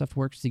all that stuff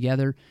works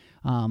together.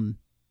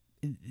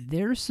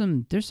 There's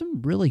some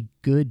really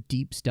good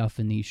deep stuff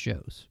in these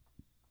shows.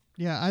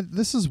 Yeah,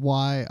 this is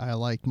why I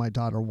like my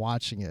daughter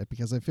watching it,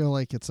 because I feel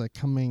like it's a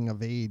coming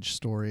of age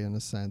story in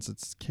a sense.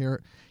 It's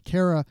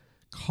Kara.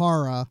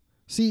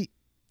 See,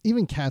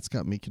 even Kat's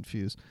got me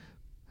confused.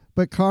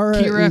 But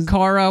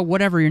Kara,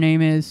 whatever your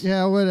name is.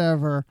 Yeah,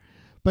 whatever.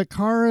 But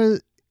Kara,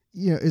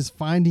 is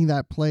finding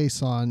that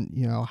place on,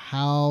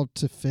 how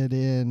to fit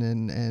in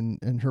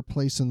and her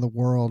place in the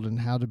world and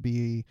how to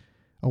be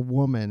a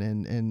woman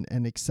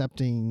and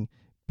accepting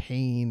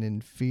pain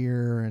and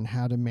fear and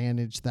how to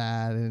manage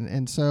that.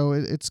 And so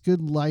it's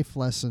good life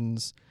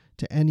lessons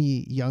to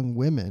any young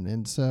women.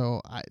 And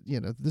so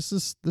this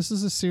is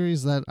a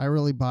series that I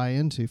really buy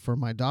into for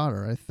my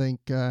daughter. I think,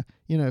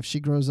 if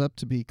she grows up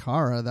to be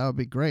Kara, that would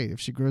be great.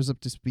 If she grows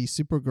up to be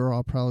Supergirl,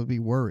 I'll probably be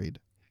worried.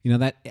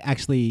 That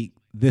actually,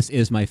 this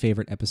is my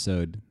favorite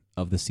episode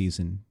of the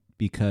season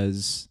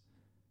because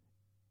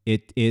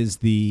it is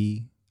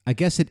the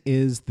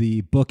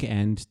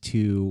bookend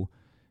to,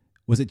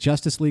 was it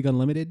Justice League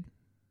Unlimited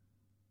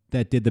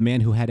that did The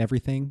Man Who Had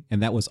Everything?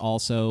 And that was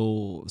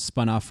also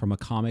spun off from a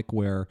comic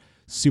where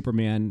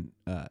Superman,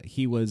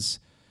 he was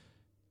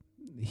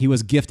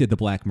gifted the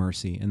Black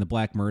Mercy, and the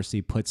Black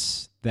Mercy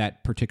puts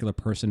that particular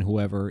person,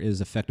 whoever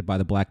is affected by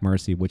the Black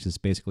Mercy, which is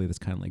basically this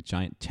kind of like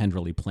giant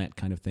tendrily plant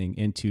kind of thing,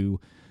 into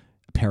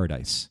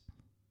paradise.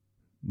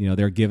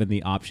 They're given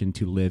the option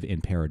to live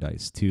in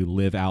paradise, to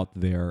live out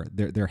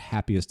their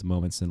happiest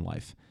moments in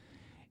life.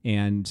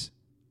 And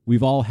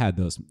we've all had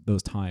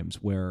those times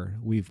where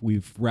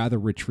we've rather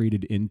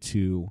retreated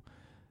into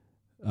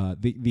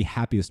the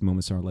happiest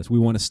moments in our lives. We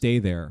want to stay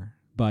there,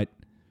 but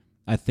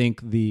I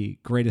think the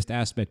greatest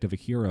aspect of a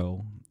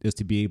hero is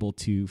to be able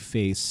to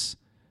face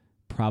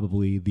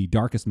probably the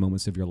darkest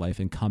moments of your life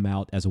and come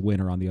out as a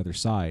winner on the other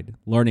side,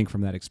 learning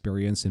from that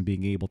experience and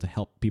being able to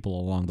help people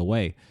along the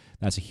way.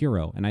 That's a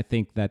hero. And I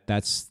think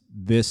that's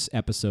this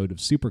episode of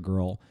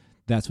Supergirl.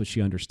 That's what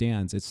she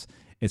understands.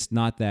 It's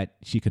not that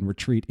she can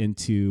retreat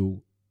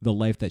into the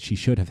life that she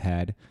should have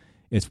had.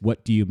 It's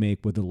what do you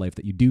make with the life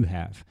that you do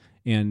have?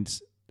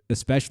 And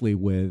especially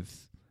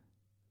with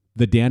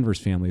the Danvers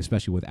family,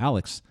 especially with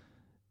Alex,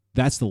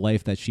 that's the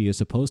life that she is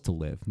supposed to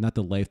live, not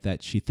the life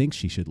that she thinks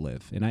she should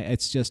live. And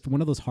it's just one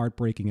of those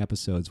heartbreaking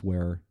episodes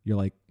where you're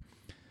like,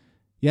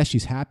 yeah,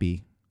 she's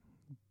happy,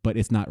 but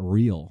it's not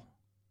real.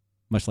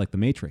 Much like The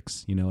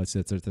Matrix,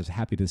 there's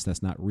happiness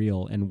that's not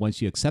real. And once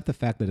you accept the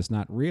fact that it's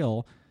not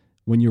real,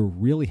 when you're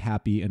really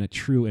happy in a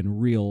true and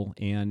real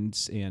and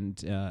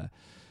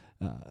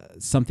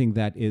something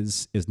that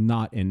is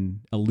not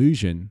an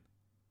illusion,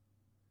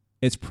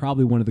 it's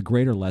probably one of the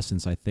greater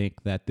lessons, I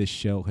think, that this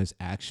show has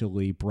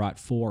actually brought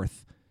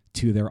forth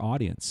to their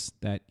audience,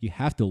 that you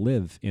have to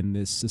live in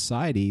this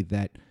society,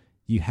 that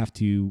you have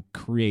to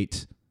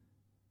create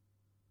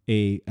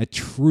a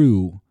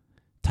true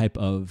type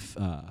of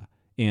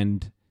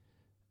and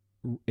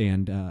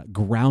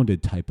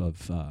grounded type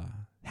of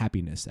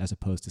happiness, as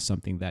opposed to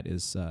something that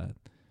is an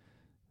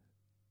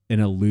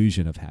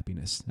illusion of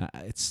happiness.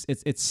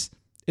 It's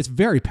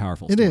very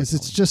powerful. It is.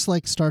 It's just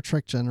like Star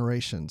Trek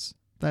Generations.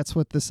 That's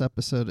what this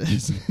episode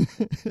is.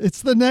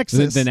 It's the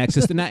Nexus. The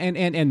Nexus.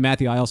 And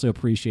Matthew, I also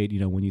appreciate,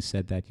 when you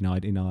said that,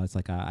 it's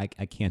like I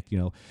can't,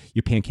 your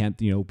pen can't,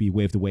 be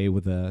waved away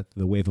with the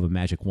wave of a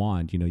magic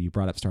wand. You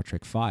brought up Star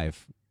Trek V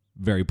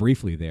very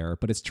briefly there,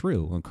 but it's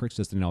true. When Kirk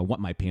says, I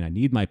want my pain, I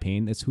need my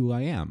pain, it's who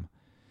I am.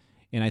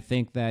 And I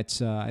think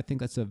that's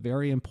a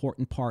very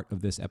important part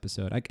of this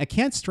episode. I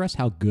can't stress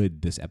how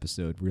good this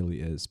episode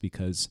really is,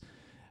 because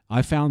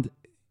I found,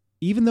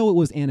 even though it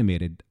was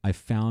animated, I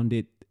found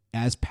it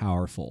as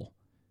powerful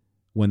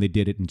when they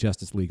did it in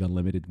Justice League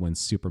Unlimited, when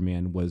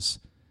Superman was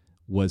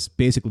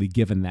basically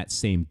given that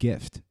same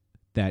gift,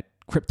 that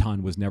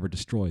Krypton was never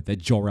destroyed, that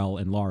Jor-El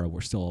and Lara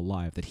were still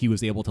alive, that he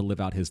was able to live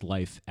out his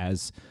life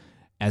as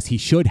he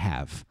should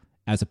have,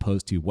 as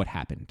opposed to what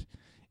happened.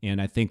 And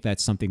I think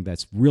that's something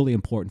that's really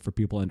important for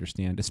people to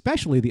understand,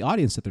 especially the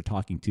audience that they're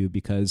talking to,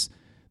 because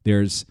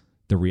there's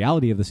the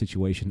reality of the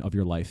situation of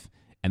your life,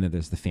 and then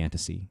there's the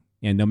fantasy.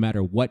 And no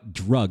matter what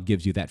drug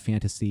gives you that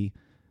fantasy,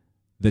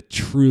 the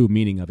true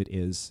meaning of it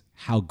is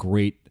how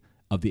great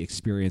of the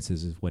experience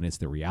is when it's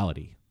the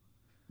reality.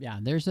 Yeah,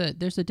 there's a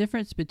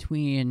difference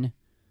between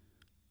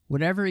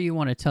whatever you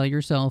want to tell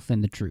yourself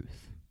and the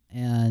truth.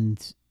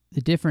 And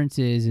the difference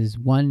is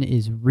one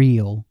is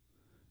real,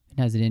 it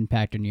has an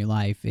impact on your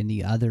life, and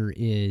the other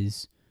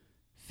is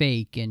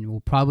fake and will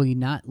probably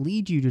not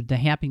lead you to the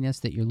happiness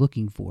that you're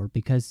looking for,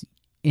 because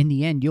in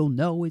the end you'll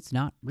know it's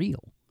not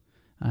real.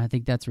 I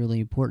think that's really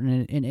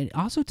important, and it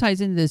also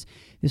ties into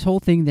this whole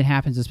thing that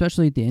happens,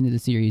 especially at the end of the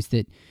series,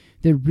 that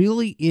there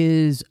really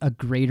is a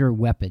greater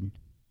weapon,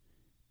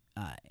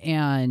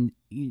 and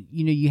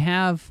you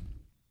have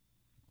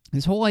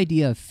this whole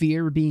idea of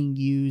fear being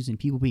used and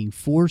people being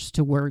forced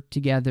to work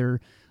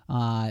together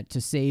to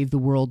save the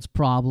world's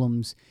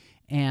problems,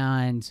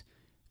 and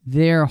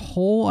their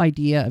whole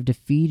idea of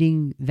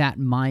defeating that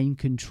mind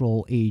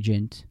control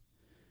agent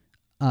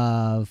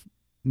of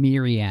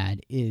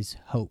Myriad is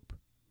hope.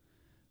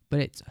 But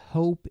it's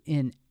hope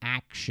in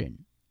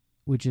action,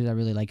 which is I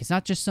really like. It's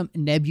not just some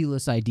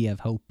nebulous idea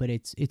of hope, but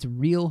it's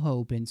real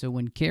hope. And so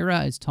when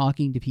Kara is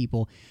talking to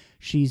people,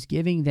 she's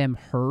giving them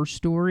her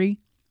story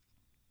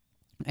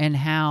and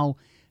how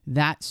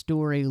that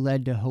story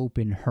led to hope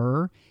in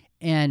her,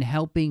 and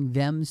helping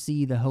them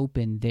see the hope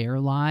in their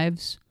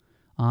lives,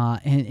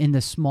 and in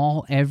the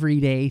small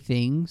everyday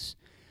things.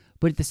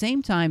 But at the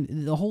same time,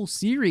 the whole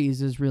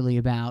series is really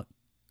about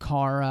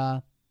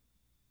Kara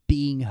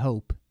being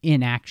hope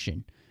in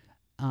action.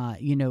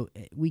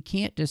 We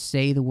can't just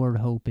say the word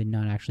hope and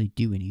not actually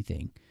do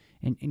anything.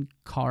 And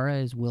Kara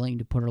is willing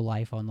to put her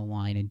life on the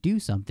line and do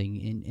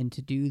something, and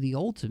to do the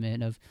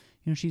ultimate of,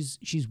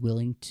 she's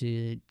willing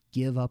to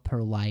give up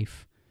her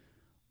life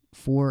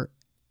for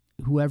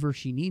whoever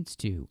she needs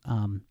to.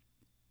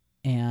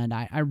 And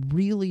I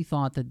really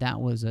thought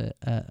that was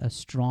a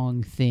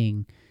strong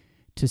thing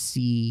to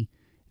see,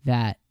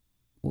 that,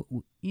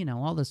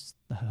 all this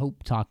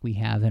hope talk we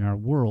have in our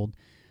world,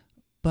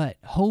 but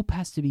hope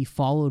has to be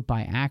followed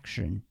by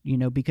action,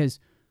 because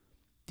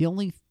the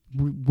only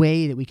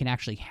way that we can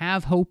actually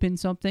have hope in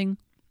something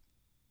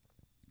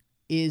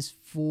is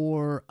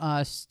for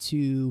us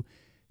to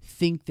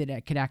think that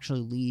it could actually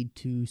lead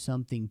to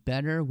something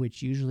better,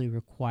 which usually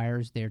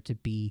requires there to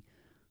be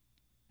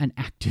an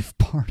active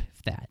part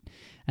of that.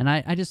 And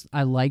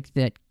I like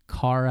that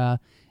Kara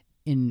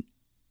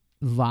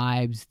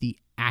vibes the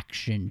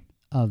action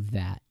of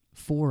that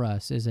for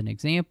us as an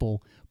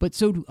example, but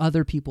so do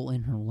other people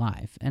in her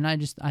life. And I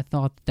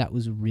thought that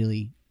was a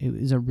really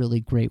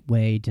great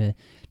way to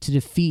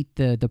defeat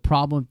the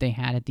problem they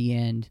had at the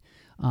end,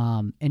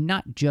 and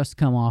not just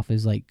come off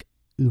as like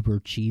uber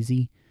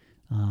cheesy.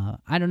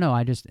 I don't know.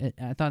 I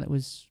thought it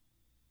was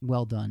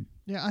well done.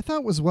 Yeah, I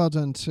thought it was well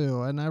done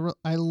too, and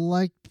I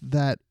liked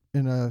that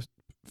in a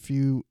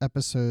few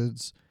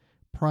episodes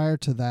prior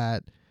to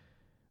that,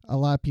 a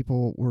lot of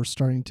people were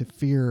starting to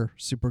fear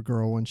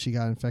Supergirl when she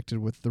got infected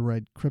with the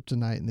red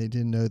kryptonite, and they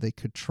didn't know they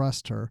could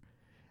trust her.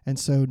 And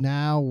so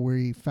now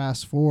we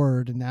fast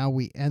forward, and now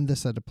we end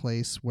this at a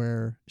place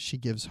where she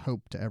gives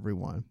hope to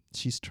everyone.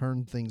 She's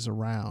turned things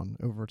around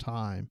over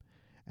time,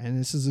 and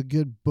this is a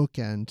good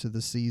bookend to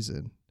the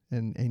season,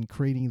 and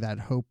creating that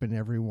hope in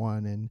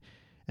everyone, and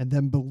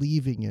them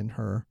believing in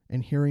her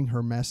and hearing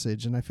her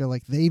message. And I feel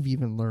like they've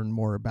even learned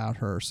more about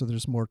her, so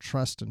there's more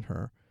trust in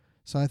her.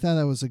 So I thought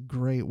that was a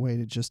great way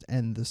to just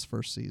end this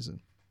first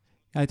season.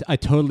 I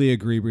totally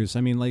agree, Bruce.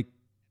 I mean, like,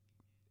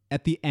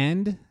 at the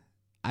end,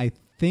 I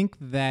think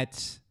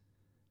that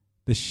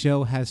the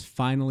show has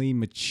finally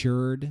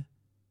matured,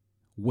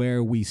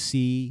 where we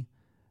see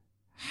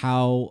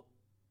how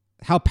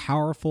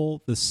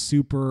powerful the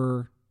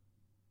super,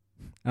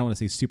 I don't want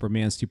to say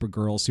Superman,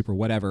 Supergirl, super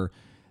whatever,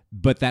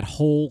 but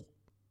the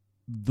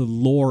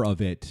lore of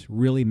it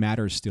really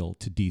matters still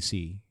to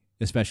DC,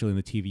 especially in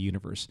the TV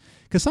universe.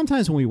 Because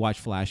sometimes when we watch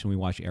Flash and we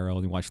watch Arrow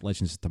and we watch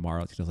Legends of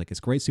Tomorrow, it's like, it's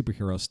great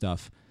superhero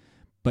stuff,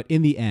 but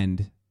in the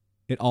end,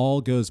 it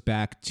all goes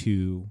back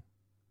to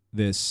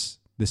this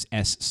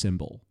S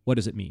symbol. What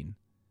does it mean?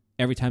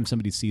 Every time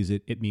somebody sees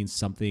it, it means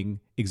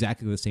something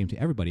exactly the same to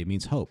everybody. It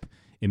means hope.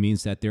 It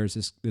means that there's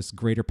this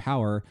greater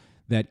power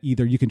that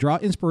either you can draw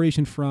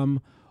inspiration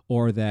from,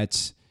 or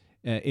that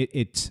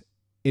it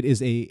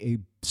is a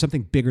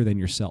something bigger than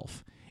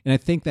yourself. And I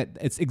think that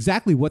it's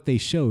exactly what they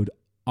showed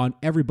on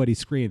everybody's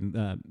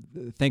screen,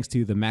 thanks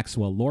to the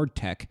Maxwell Lord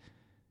tech,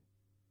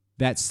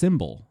 that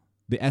symbol,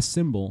 the S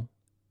symbol,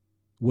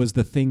 was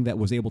the thing that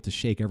was able to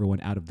shake everyone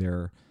out of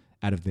their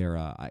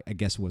I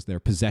guess was their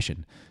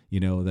possession,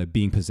 the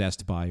being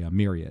possessed by a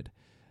Myriad.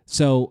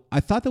 So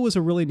I thought that was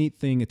a really neat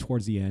thing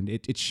towards the end.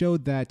 It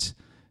showed that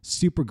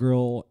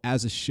Supergirl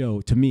as a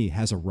show, to me,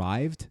 has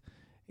arrived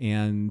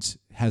and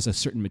has a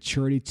certain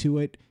maturity to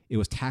it. It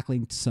was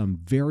tackling some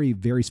very,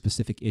 very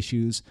specific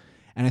issues.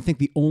 And I think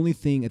the only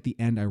thing at the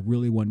end I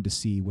really wanted to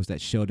see was that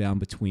showdown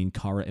between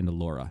Kara and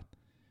Allura.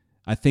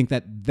 I think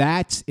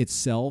that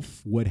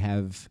itself would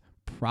have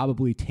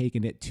probably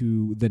taken it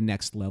to the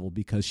next level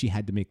because she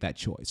had to make that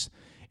choice.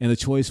 And the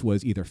choice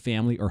was either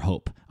family or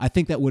hope. I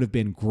think that would have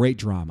been great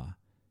drama.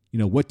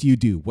 What do you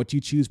do? What do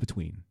you choose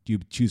between? Do you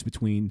choose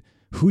between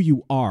who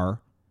you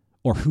are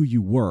or who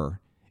you were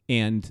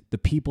and the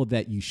people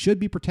that you should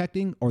be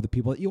protecting or the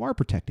people that you are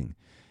protecting?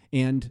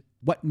 And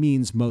what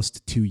means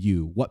most to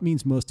you? What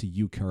means most to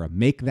you, Kara?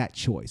 Make that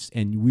choice.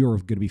 And we are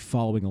going to be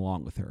following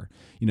along with her.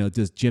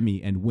 Does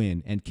Jimmy and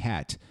Wynn and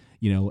Kat,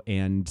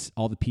 and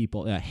all the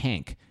people,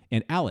 Hank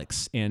and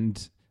Alex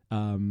and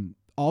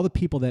all the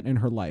people that in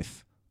her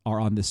life are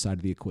on this side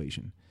of the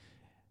equation.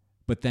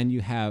 But then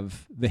you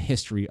have the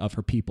history of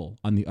her people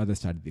on the other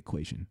side of the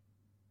equation.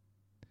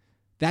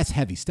 That's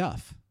heavy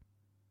stuff.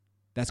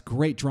 That's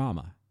great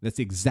drama. That's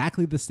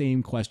exactly the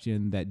same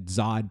question that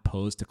Zod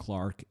posed to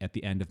Clark at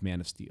the end of Man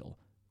of Steel.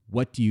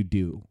 What do you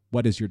do?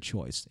 What is your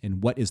choice?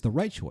 And what is the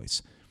right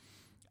choice?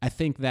 I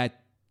think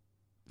that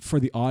for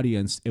the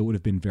audience, it would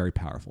have been very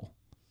powerful.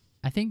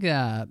 I think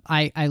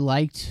I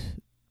liked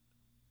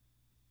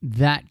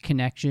that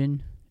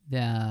connection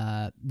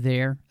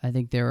there. I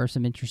think there are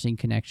some interesting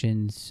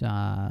connections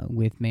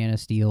with Man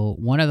of Steel.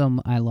 One of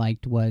them I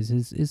liked was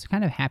is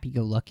kind of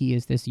happy-go-lucky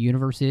as this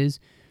universe is.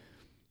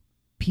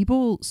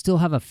 People still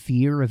have a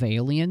fear of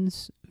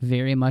aliens,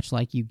 very much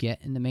like you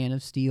get in the Man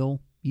of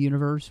Steel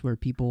universe, where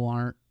people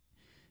aren't,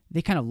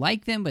 they kind of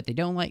like them, but they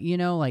don't like,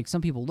 like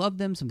some people love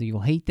them, some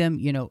people hate them,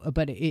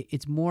 but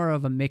it's more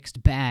of a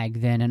mixed bag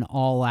than an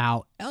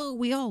all-out, oh,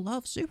 we all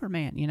love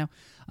Superman,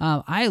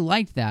 I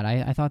liked that.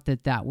 I thought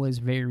that was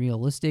very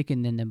realistic,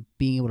 and then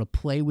being able to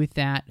play with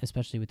that,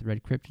 especially with the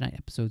Red Kryptonite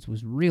episodes,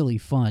 was really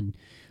fun.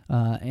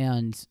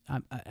 And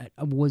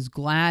I was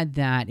glad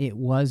that it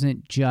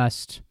wasn't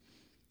just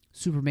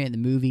Superman the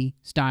movie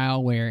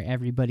style where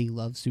everybody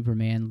loves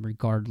Superman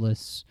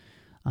regardless.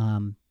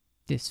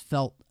 This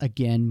felt,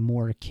 again,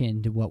 more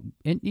akin to what,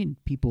 and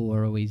people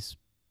are always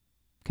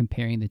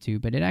comparing the two,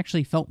 but it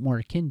actually felt more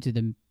akin to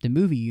the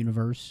movie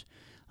universe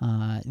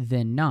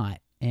than not.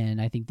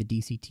 And I think the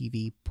DC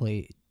TV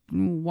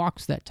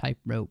walks that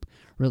tightrope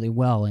really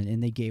well,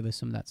 and they gave us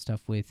some of that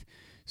stuff with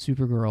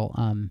Supergirl.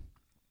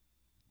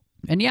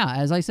 And yeah,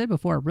 as I said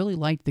before, I really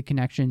liked the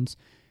connections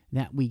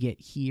that we get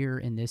here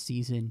in this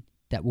season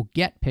that will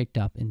get picked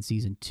up in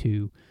season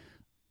 2.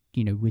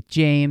 With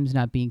James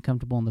not being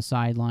comfortable on the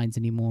sidelines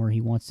anymore,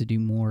 he wants to do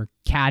more.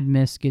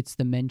 Cadmus gets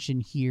the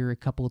mention here a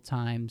couple of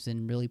times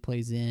and really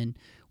plays in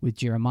with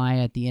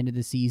Jeremiah at the end of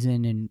the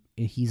season, and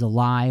he's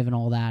alive and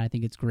all that. I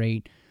think it's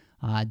great.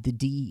 The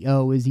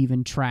DEO is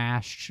even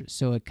trashed,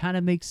 so it kind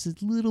of makes a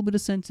little bit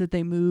of sense that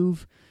they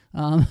move.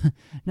 Not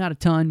a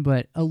ton,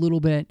 but a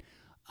little bit.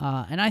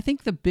 And I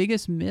think the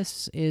biggest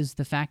miss is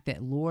the fact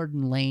that Lord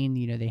and Lane,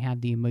 they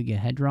have the Omega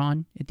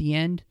Hedron at the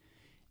end.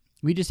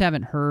 We just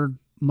haven't heard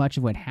much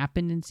of what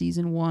happened in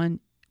season 1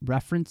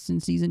 referenced in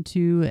season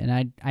 2,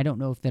 and I don't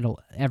know if that'll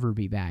ever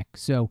be back.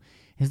 So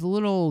it's a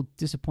little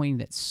disappointing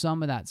that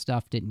some of that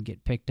stuff didn't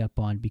get picked up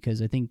on,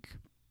 because I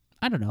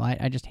don't know,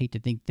 I just hate to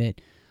think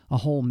that a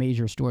whole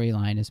major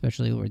storyline,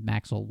 especially with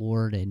Maxwell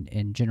Lord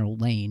and General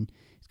Lane,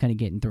 is kind of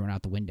getting thrown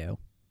out the window.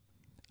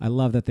 I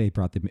love that they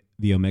brought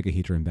the Omega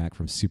Hedron back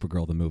from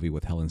Supergirl the movie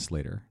with Helen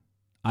Slater.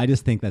 I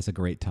just think that's a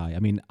great tie. I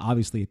mean,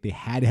 obviously they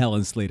had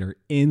Helen Slater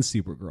in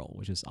Supergirl,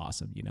 which is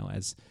awesome,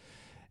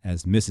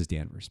 as Mrs.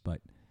 Danvers,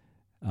 but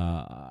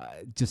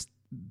just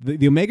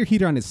the Omega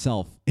Hedron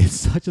itself is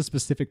such a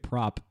specific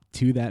prop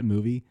to that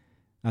movie.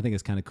 I think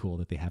it's kind of cool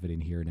that they have it in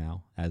here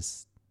now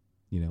as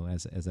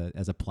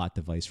a plot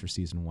device for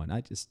season 1.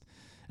 I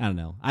don't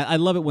know. I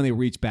love it when they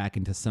reach back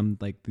into some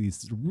like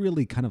these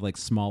really kind of like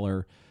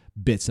smaller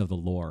bits of the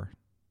lore.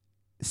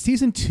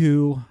 Season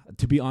 2,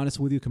 to be honest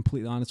with you,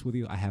 completely honest with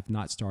you, I have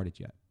not started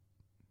yet,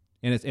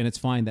 and it's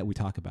fine that we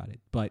talk about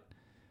it, but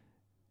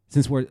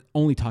since we're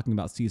only talking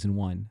about season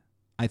 1,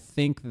 I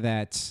think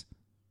that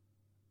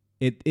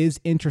it is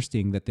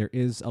interesting that there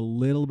is a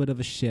little bit of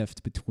a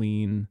shift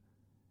between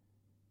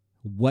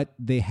what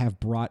they have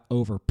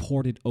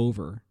ported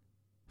over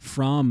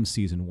from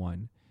season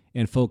 1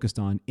 and focused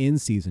on in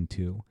season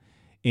 2.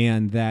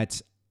 And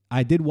that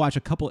I did watch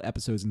a couple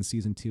episodes in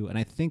season 2, and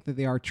I think that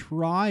they are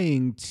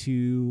trying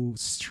to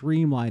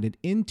streamline it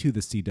into the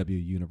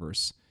CW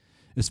universe,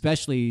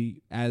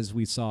 especially as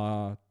we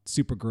saw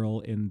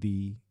Supergirl in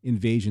the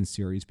Invasion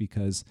series,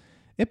 because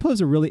it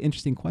posed a really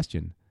interesting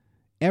question.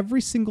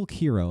 every single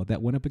hero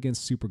that went up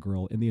against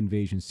Supergirl in the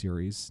Invasion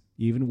series,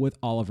 even with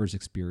Oliver's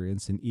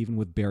experience and even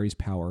with Barry's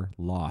power,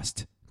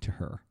 lost to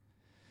her.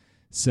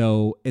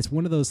 So it's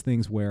one of those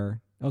things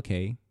where,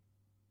 okay,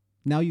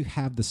 now you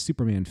have the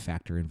Superman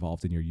factor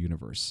involved in your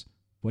universe.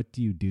 What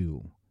do you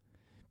do?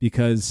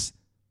 Because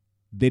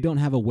they don't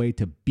have a way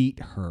to beat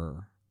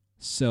her.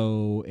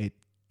 So it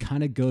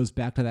kind of goes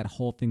back to that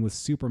whole thing with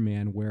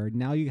Superman, where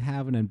now you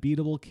have an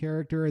unbeatable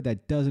character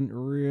that doesn't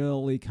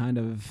really kind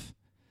of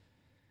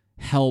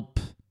help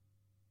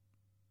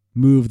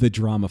move the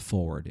drama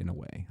forward in a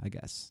way, I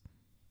guess.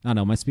 I don't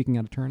know. Am I speaking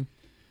out of turn?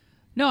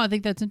 No, I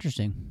think that's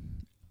interesting.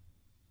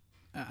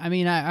 I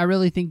mean, I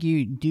really think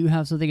you do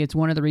have something. It's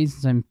one of the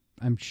reasons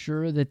I'm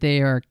sure that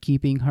they are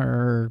keeping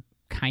her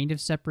kind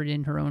of separate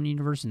in her own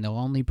universe, and they'll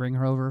only bring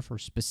her over for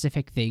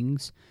specific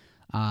things.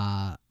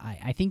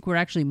 I think we're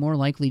actually more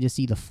likely to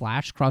see the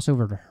Flash cross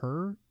over to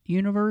her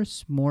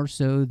universe more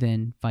so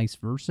than vice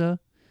versa.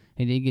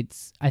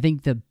 I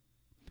think the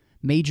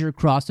major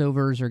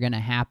crossovers are going to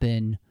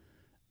happen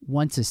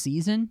once a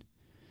season,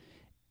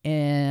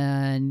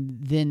 and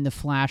then the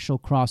Flash will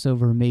cross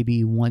over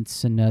maybe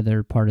once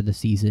another part of the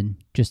season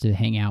just to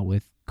hang out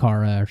with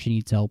Kara, or she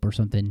needs help or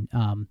something.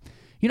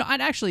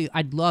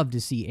 I'd love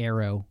to see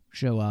Arrow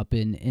show up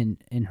in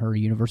her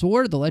universe,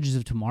 or the Legends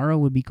of Tomorrow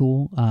would be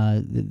cool.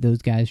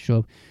 Those guys show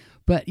up,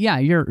 but yeah,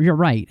 you're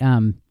right.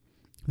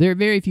 There are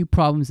very few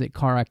problems that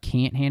Kara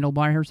can't handle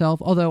by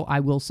herself. Although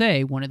I will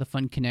say one of the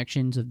fun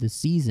connections of the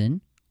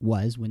season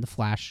was when the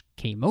Flash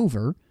came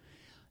over.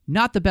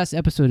 Not the best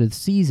episode of the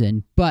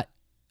season, but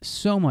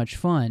so much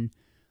fun.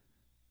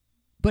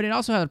 But it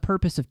also had a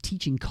purpose of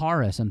teaching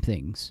Kara some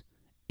things.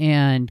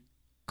 And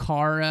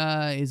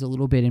Kara is a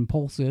little bit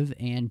impulsive,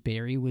 and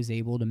Barry was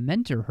able to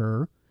mentor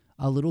her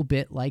a little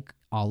bit like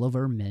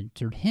Oliver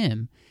mentored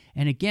him.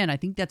 And again, I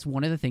think that's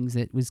one of the things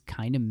that was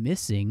kind of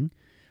missing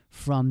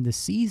from the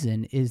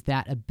season, is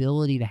that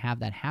ability to have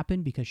that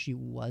happen, because she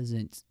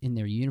wasn't in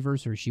their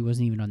universe, or she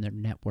wasn't even on their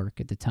network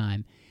at the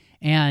time.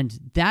 And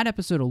that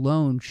episode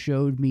alone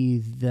showed me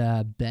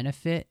the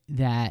benefit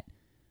that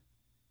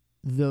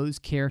those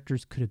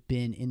characters could have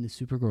been in the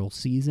Supergirl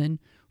season,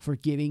 for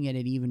giving it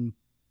an even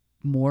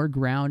more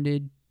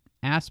grounded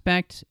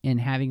aspect and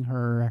having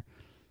her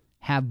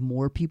have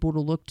more people to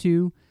look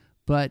to.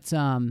 But,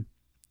 I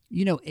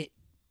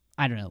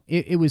don't know.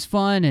 It was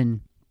fun, and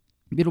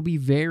it'll be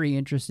very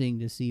interesting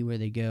to see where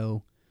they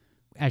go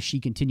as she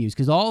continues,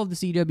 because all of the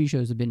CW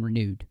shows have been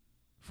renewed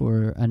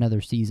for another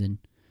season,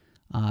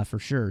 for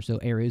sure. So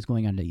Arrow's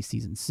going on to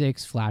season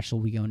 6, Flash will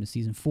be going to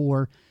season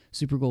 4,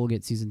 Supergirl will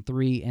get season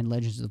 3, and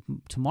Legends of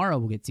Tomorrow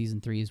will get season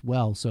 3 as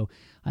well. So,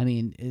 I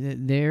mean,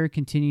 they're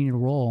continuing to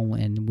roll,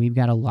 and we've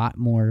got a lot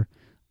more,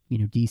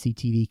 DC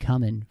TV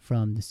coming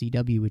from the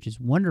CW, which is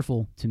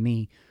wonderful to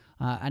me.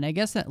 And I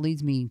guess that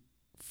leads me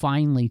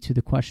finally to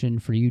the question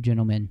for you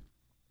gentlemen.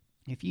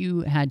 If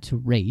you had to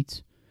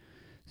rate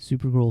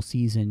Supergirl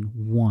season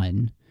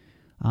 1,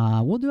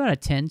 we'll do it out of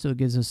 10, so it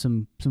gives us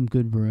some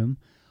good room.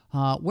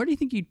 Where do you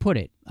think you'd put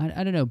it?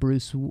 I don't know,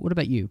 Bruce. What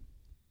about you?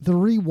 The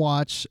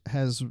rewatch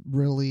has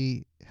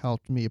really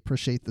helped me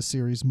appreciate the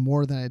series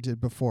more than I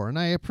did before. And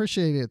I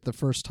appreciated it the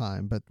first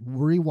time, but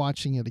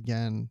rewatching it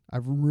again,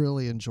 I've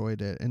really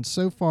enjoyed it. And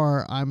so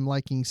far, I'm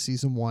liking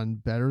season 1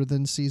 better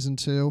than season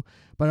 2,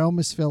 but I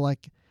almost feel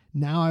like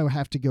now I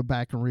have to go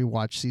back and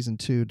rewatch season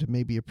 2 to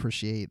maybe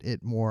appreciate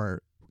it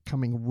more,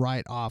 coming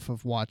right off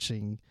of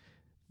rewatching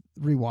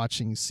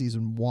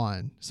season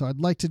 1. So I'd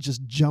like to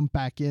just jump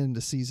back into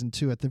season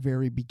 2 at the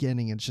very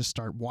beginning and just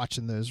start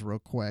watching those real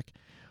quick.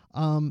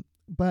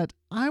 But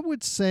I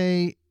would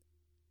say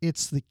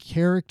it's the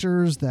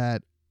characters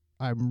that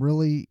I'm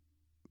really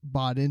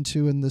bought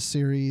into in the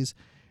series,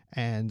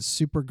 and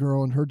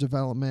Supergirl and her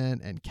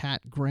development, and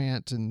Cat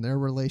Grant and their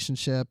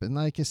relationship. And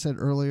like I said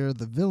earlier,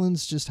 the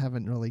villains just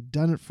haven't really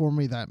done it for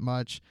me that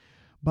much,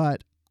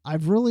 but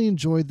I've really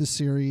enjoyed the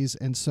series.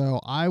 And so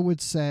I would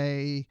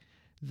say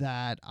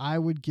that I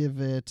would give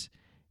it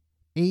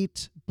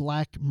 8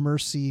 Black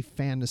Mercy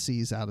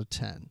fantasies out of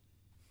 10.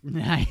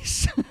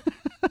 Nice.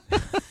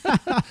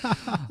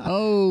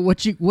 Oh, what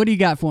do you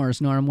got for us,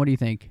 Norm? What do you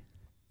think?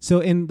 So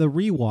in the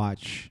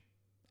rewatch,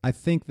 I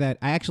think that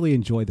I actually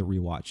enjoy the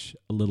rewatch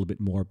a little bit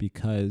more,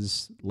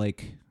 because,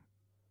 like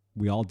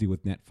we all do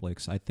with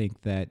Netflix, I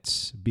think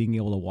that being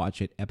able to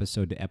watch it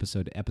episode to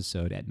episode to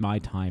episode at my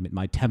time, at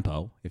my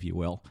tempo, if you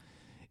will,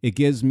 it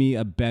gives me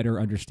a better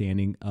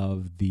understanding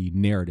of the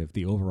narrative,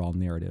 the overall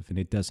narrative, and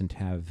it doesn't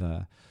have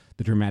the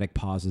dramatic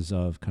pauses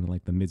of kind of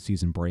like the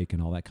mid-season break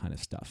and all that kind of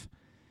stuff.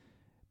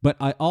 But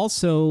I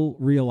also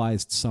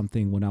realized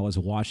something when I was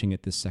watching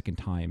it this second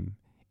time,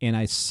 and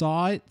I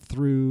saw it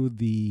through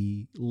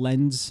the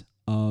lens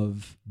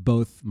of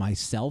both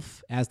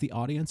myself as the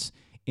audience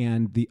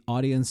and the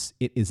audience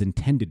it is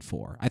intended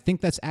for. I think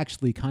that's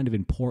actually kind of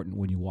important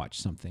when you watch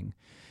something,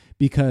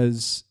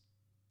 because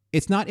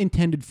it's not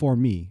intended for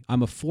me.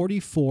 I'm a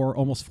 44,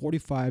 almost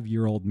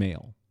 45-year-old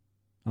male.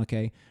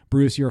 Okay?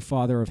 Bruce, you're a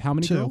father of how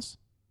many girls?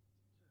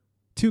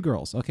 2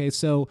 girls. Okay,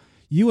 so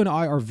you and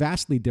I are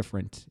vastly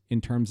different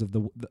in terms of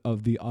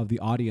the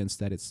audience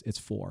that it's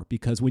for,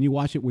 because when you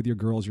watch it with your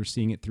girls, you're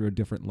seeing it through a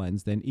different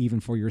lens than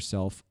even for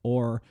yourself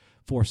or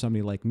for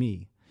somebody like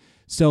me.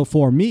 So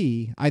for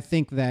me, I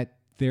think that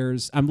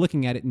I'm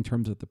looking at it in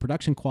terms of the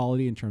production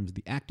quality, in terms of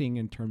the acting,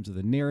 in terms of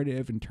the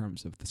narrative, in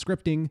terms of the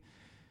scripting.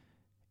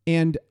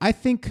 And I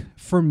think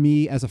for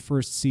me as a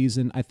first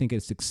season, I think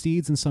it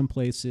succeeds in some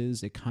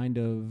places. It kind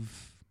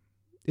of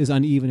is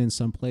uneven in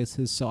some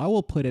places. So I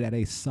will put it at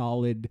a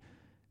solid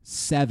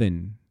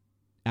 7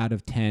 out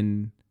of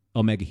 10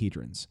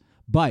 omegahedrons.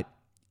 But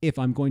if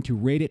I'm going to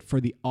rate it for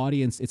the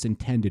audience it's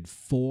intended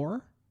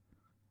for,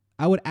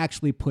 I would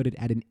actually put it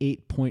at an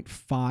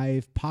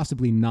 8.5,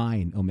 possibly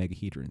 9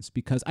 omegahedrons,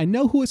 because I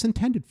know who it's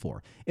intended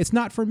for. It's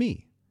not for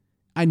me.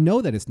 I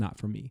know that it's not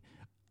for me.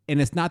 And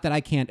it's not that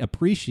I can't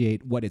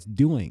appreciate what it's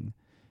doing,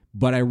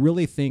 but I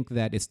really think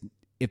that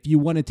if you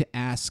wanted to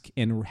ask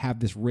and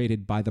have this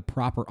rated by the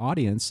proper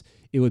audience,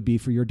 it would be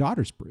for your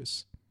daughters,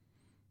 Bruce.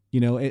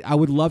 I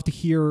would love to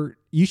hear,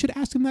 you should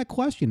ask them that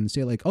question and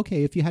say, like,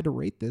 okay, if you had to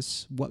rate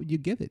this, what would you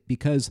give it?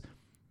 Because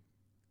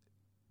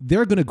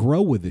they're going to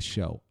grow with this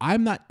show.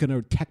 I'm not going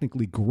to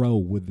technically grow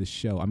with this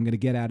show. I'm going to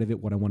get out of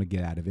it what I want to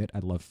get out of it. I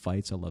love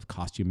fights. I love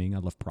costuming. I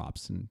love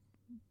props and,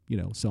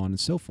 so on and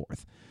so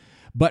forth.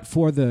 But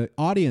for the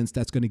audience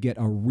that's going to get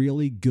a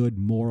really good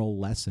moral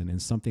lesson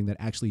and something that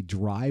actually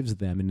drives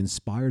them and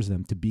inspires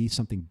them to be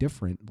something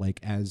different,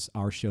 like as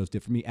our shows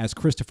did for me, as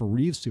Christopher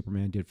Reeve's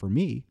Superman did for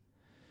me,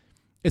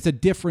 it's a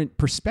different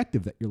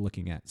perspective that you're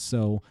looking at.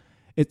 So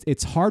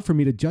it's hard for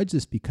me to judge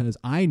this because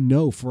I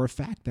know for a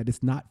fact that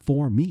it's not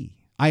for me.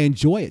 I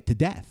enjoy it to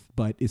death,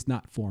 but it's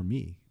not for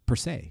me per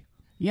se.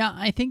 Yeah,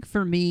 I think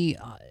for me,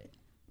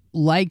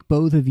 like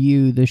both of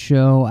you, the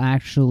show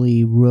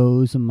actually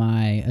rose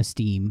my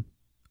esteem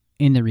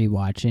in the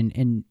rewatch.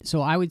 And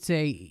so I would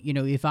say,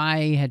 if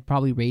I had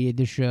probably rated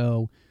the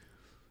show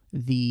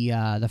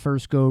the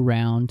first go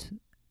round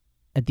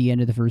at the end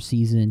of the first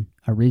season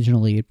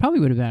originally, it probably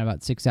would have been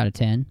about 6 out of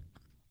 10.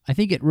 I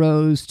think it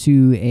rose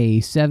to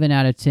a 7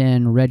 out of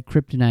 10 Red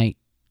Kryptonite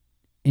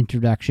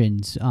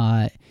introductions.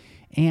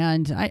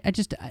 And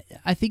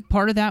I think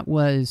part of that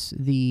was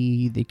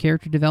the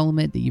character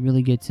development that you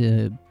really get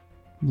to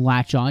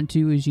latch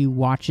onto as you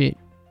watch it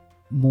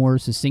more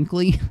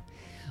succinctly,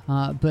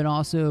 but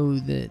also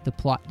the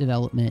plot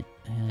development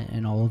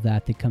and all of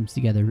that comes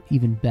together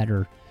even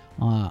better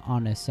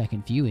on a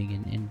second viewing.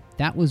 And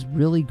that was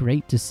really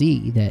great to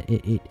see that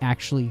it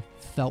actually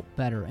felt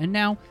better. And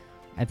now,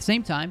 at the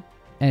same time,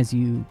 as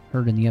you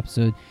heard in the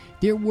episode,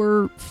 there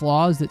were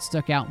flaws that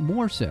stuck out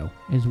more so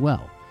as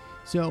well.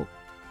 So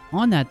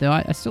on that, though,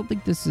 I still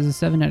think this is a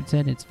 7 out of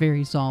 10. It's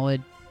very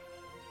solid,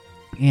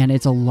 and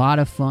it's a lot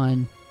of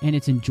fun, and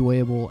it's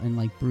enjoyable. And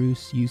like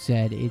Bruce, you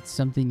said, it's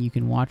something you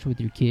can watch with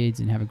your kids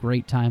and have a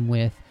great time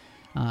with.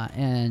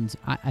 And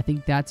I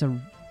think that's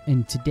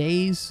in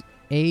today's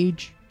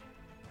age,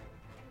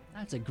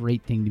 that's a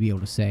great thing to be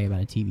able to say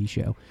about a TV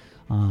show.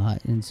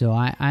 And so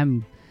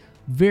I'm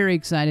very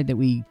excited that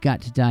we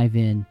got to dive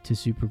into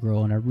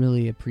Supergirl, and I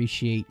really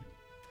appreciate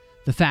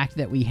the fact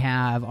that we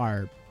have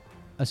our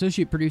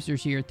associate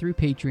producers here through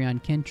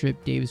Patreon, Ken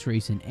Tripp, Davis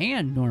Grayson,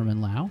 and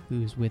Norman Lau,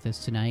 who's with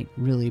us tonight.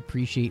 Really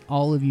appreciate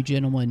all of you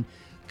gentlemen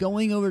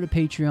going over to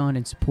Patreon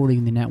and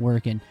supporting the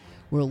network. And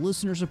we're a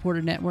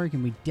listener-supported network,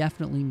 and we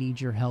definitely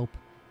need your help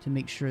to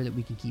make sure that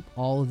we can keep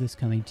all of this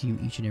coming to you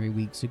each and every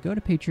week. So go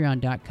to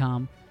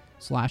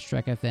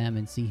patreon.com/TrekFM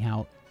and see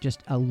how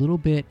just a little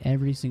bit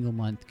every single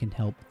month can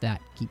help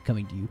that keep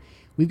coming to you.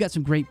 We've got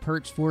some great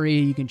perks for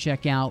you can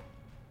check out.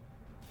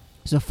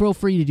 So feel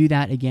free to do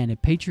that again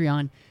at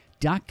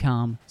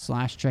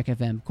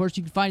patreon.com/TrekFM. Of course,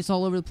 you can find us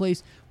all over the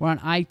place. We're on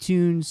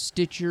iTunes,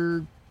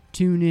 Stitcher,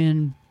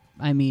 TuneIn,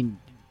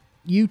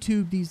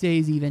 YouTube these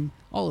days, even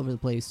all over the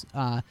place.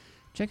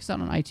 Check us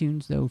out on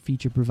iTunes, though,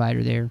 feature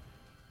provider there.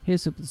 Hit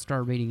us up with a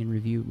star rating and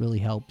review. It really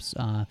helps.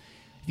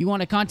 If you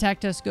want to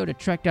contact us, go to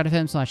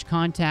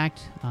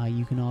trek.fm/contact.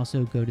 You can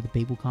also go to the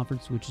Babel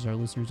Conference, which is our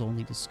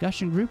listeners-only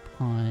discussion group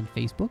on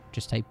Facebook.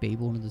 Just type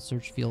Babel into the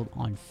search field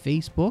on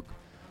Facebook,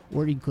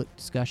 or you can click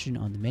discussion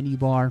on the menu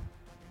bar.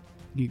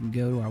 You can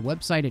go to our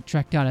website at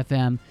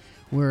trek.fm.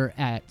 We're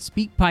at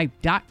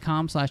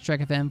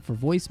speakpipe.com/trekfm for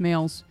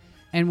voicemails,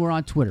 and we're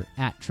on Twitter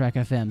at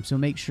trekfm. So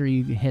make sure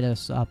you hit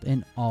us up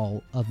in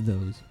all of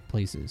those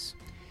places.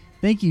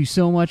 Thank you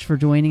so much for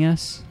joining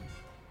us,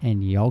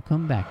 and y'all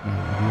come back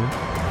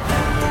now.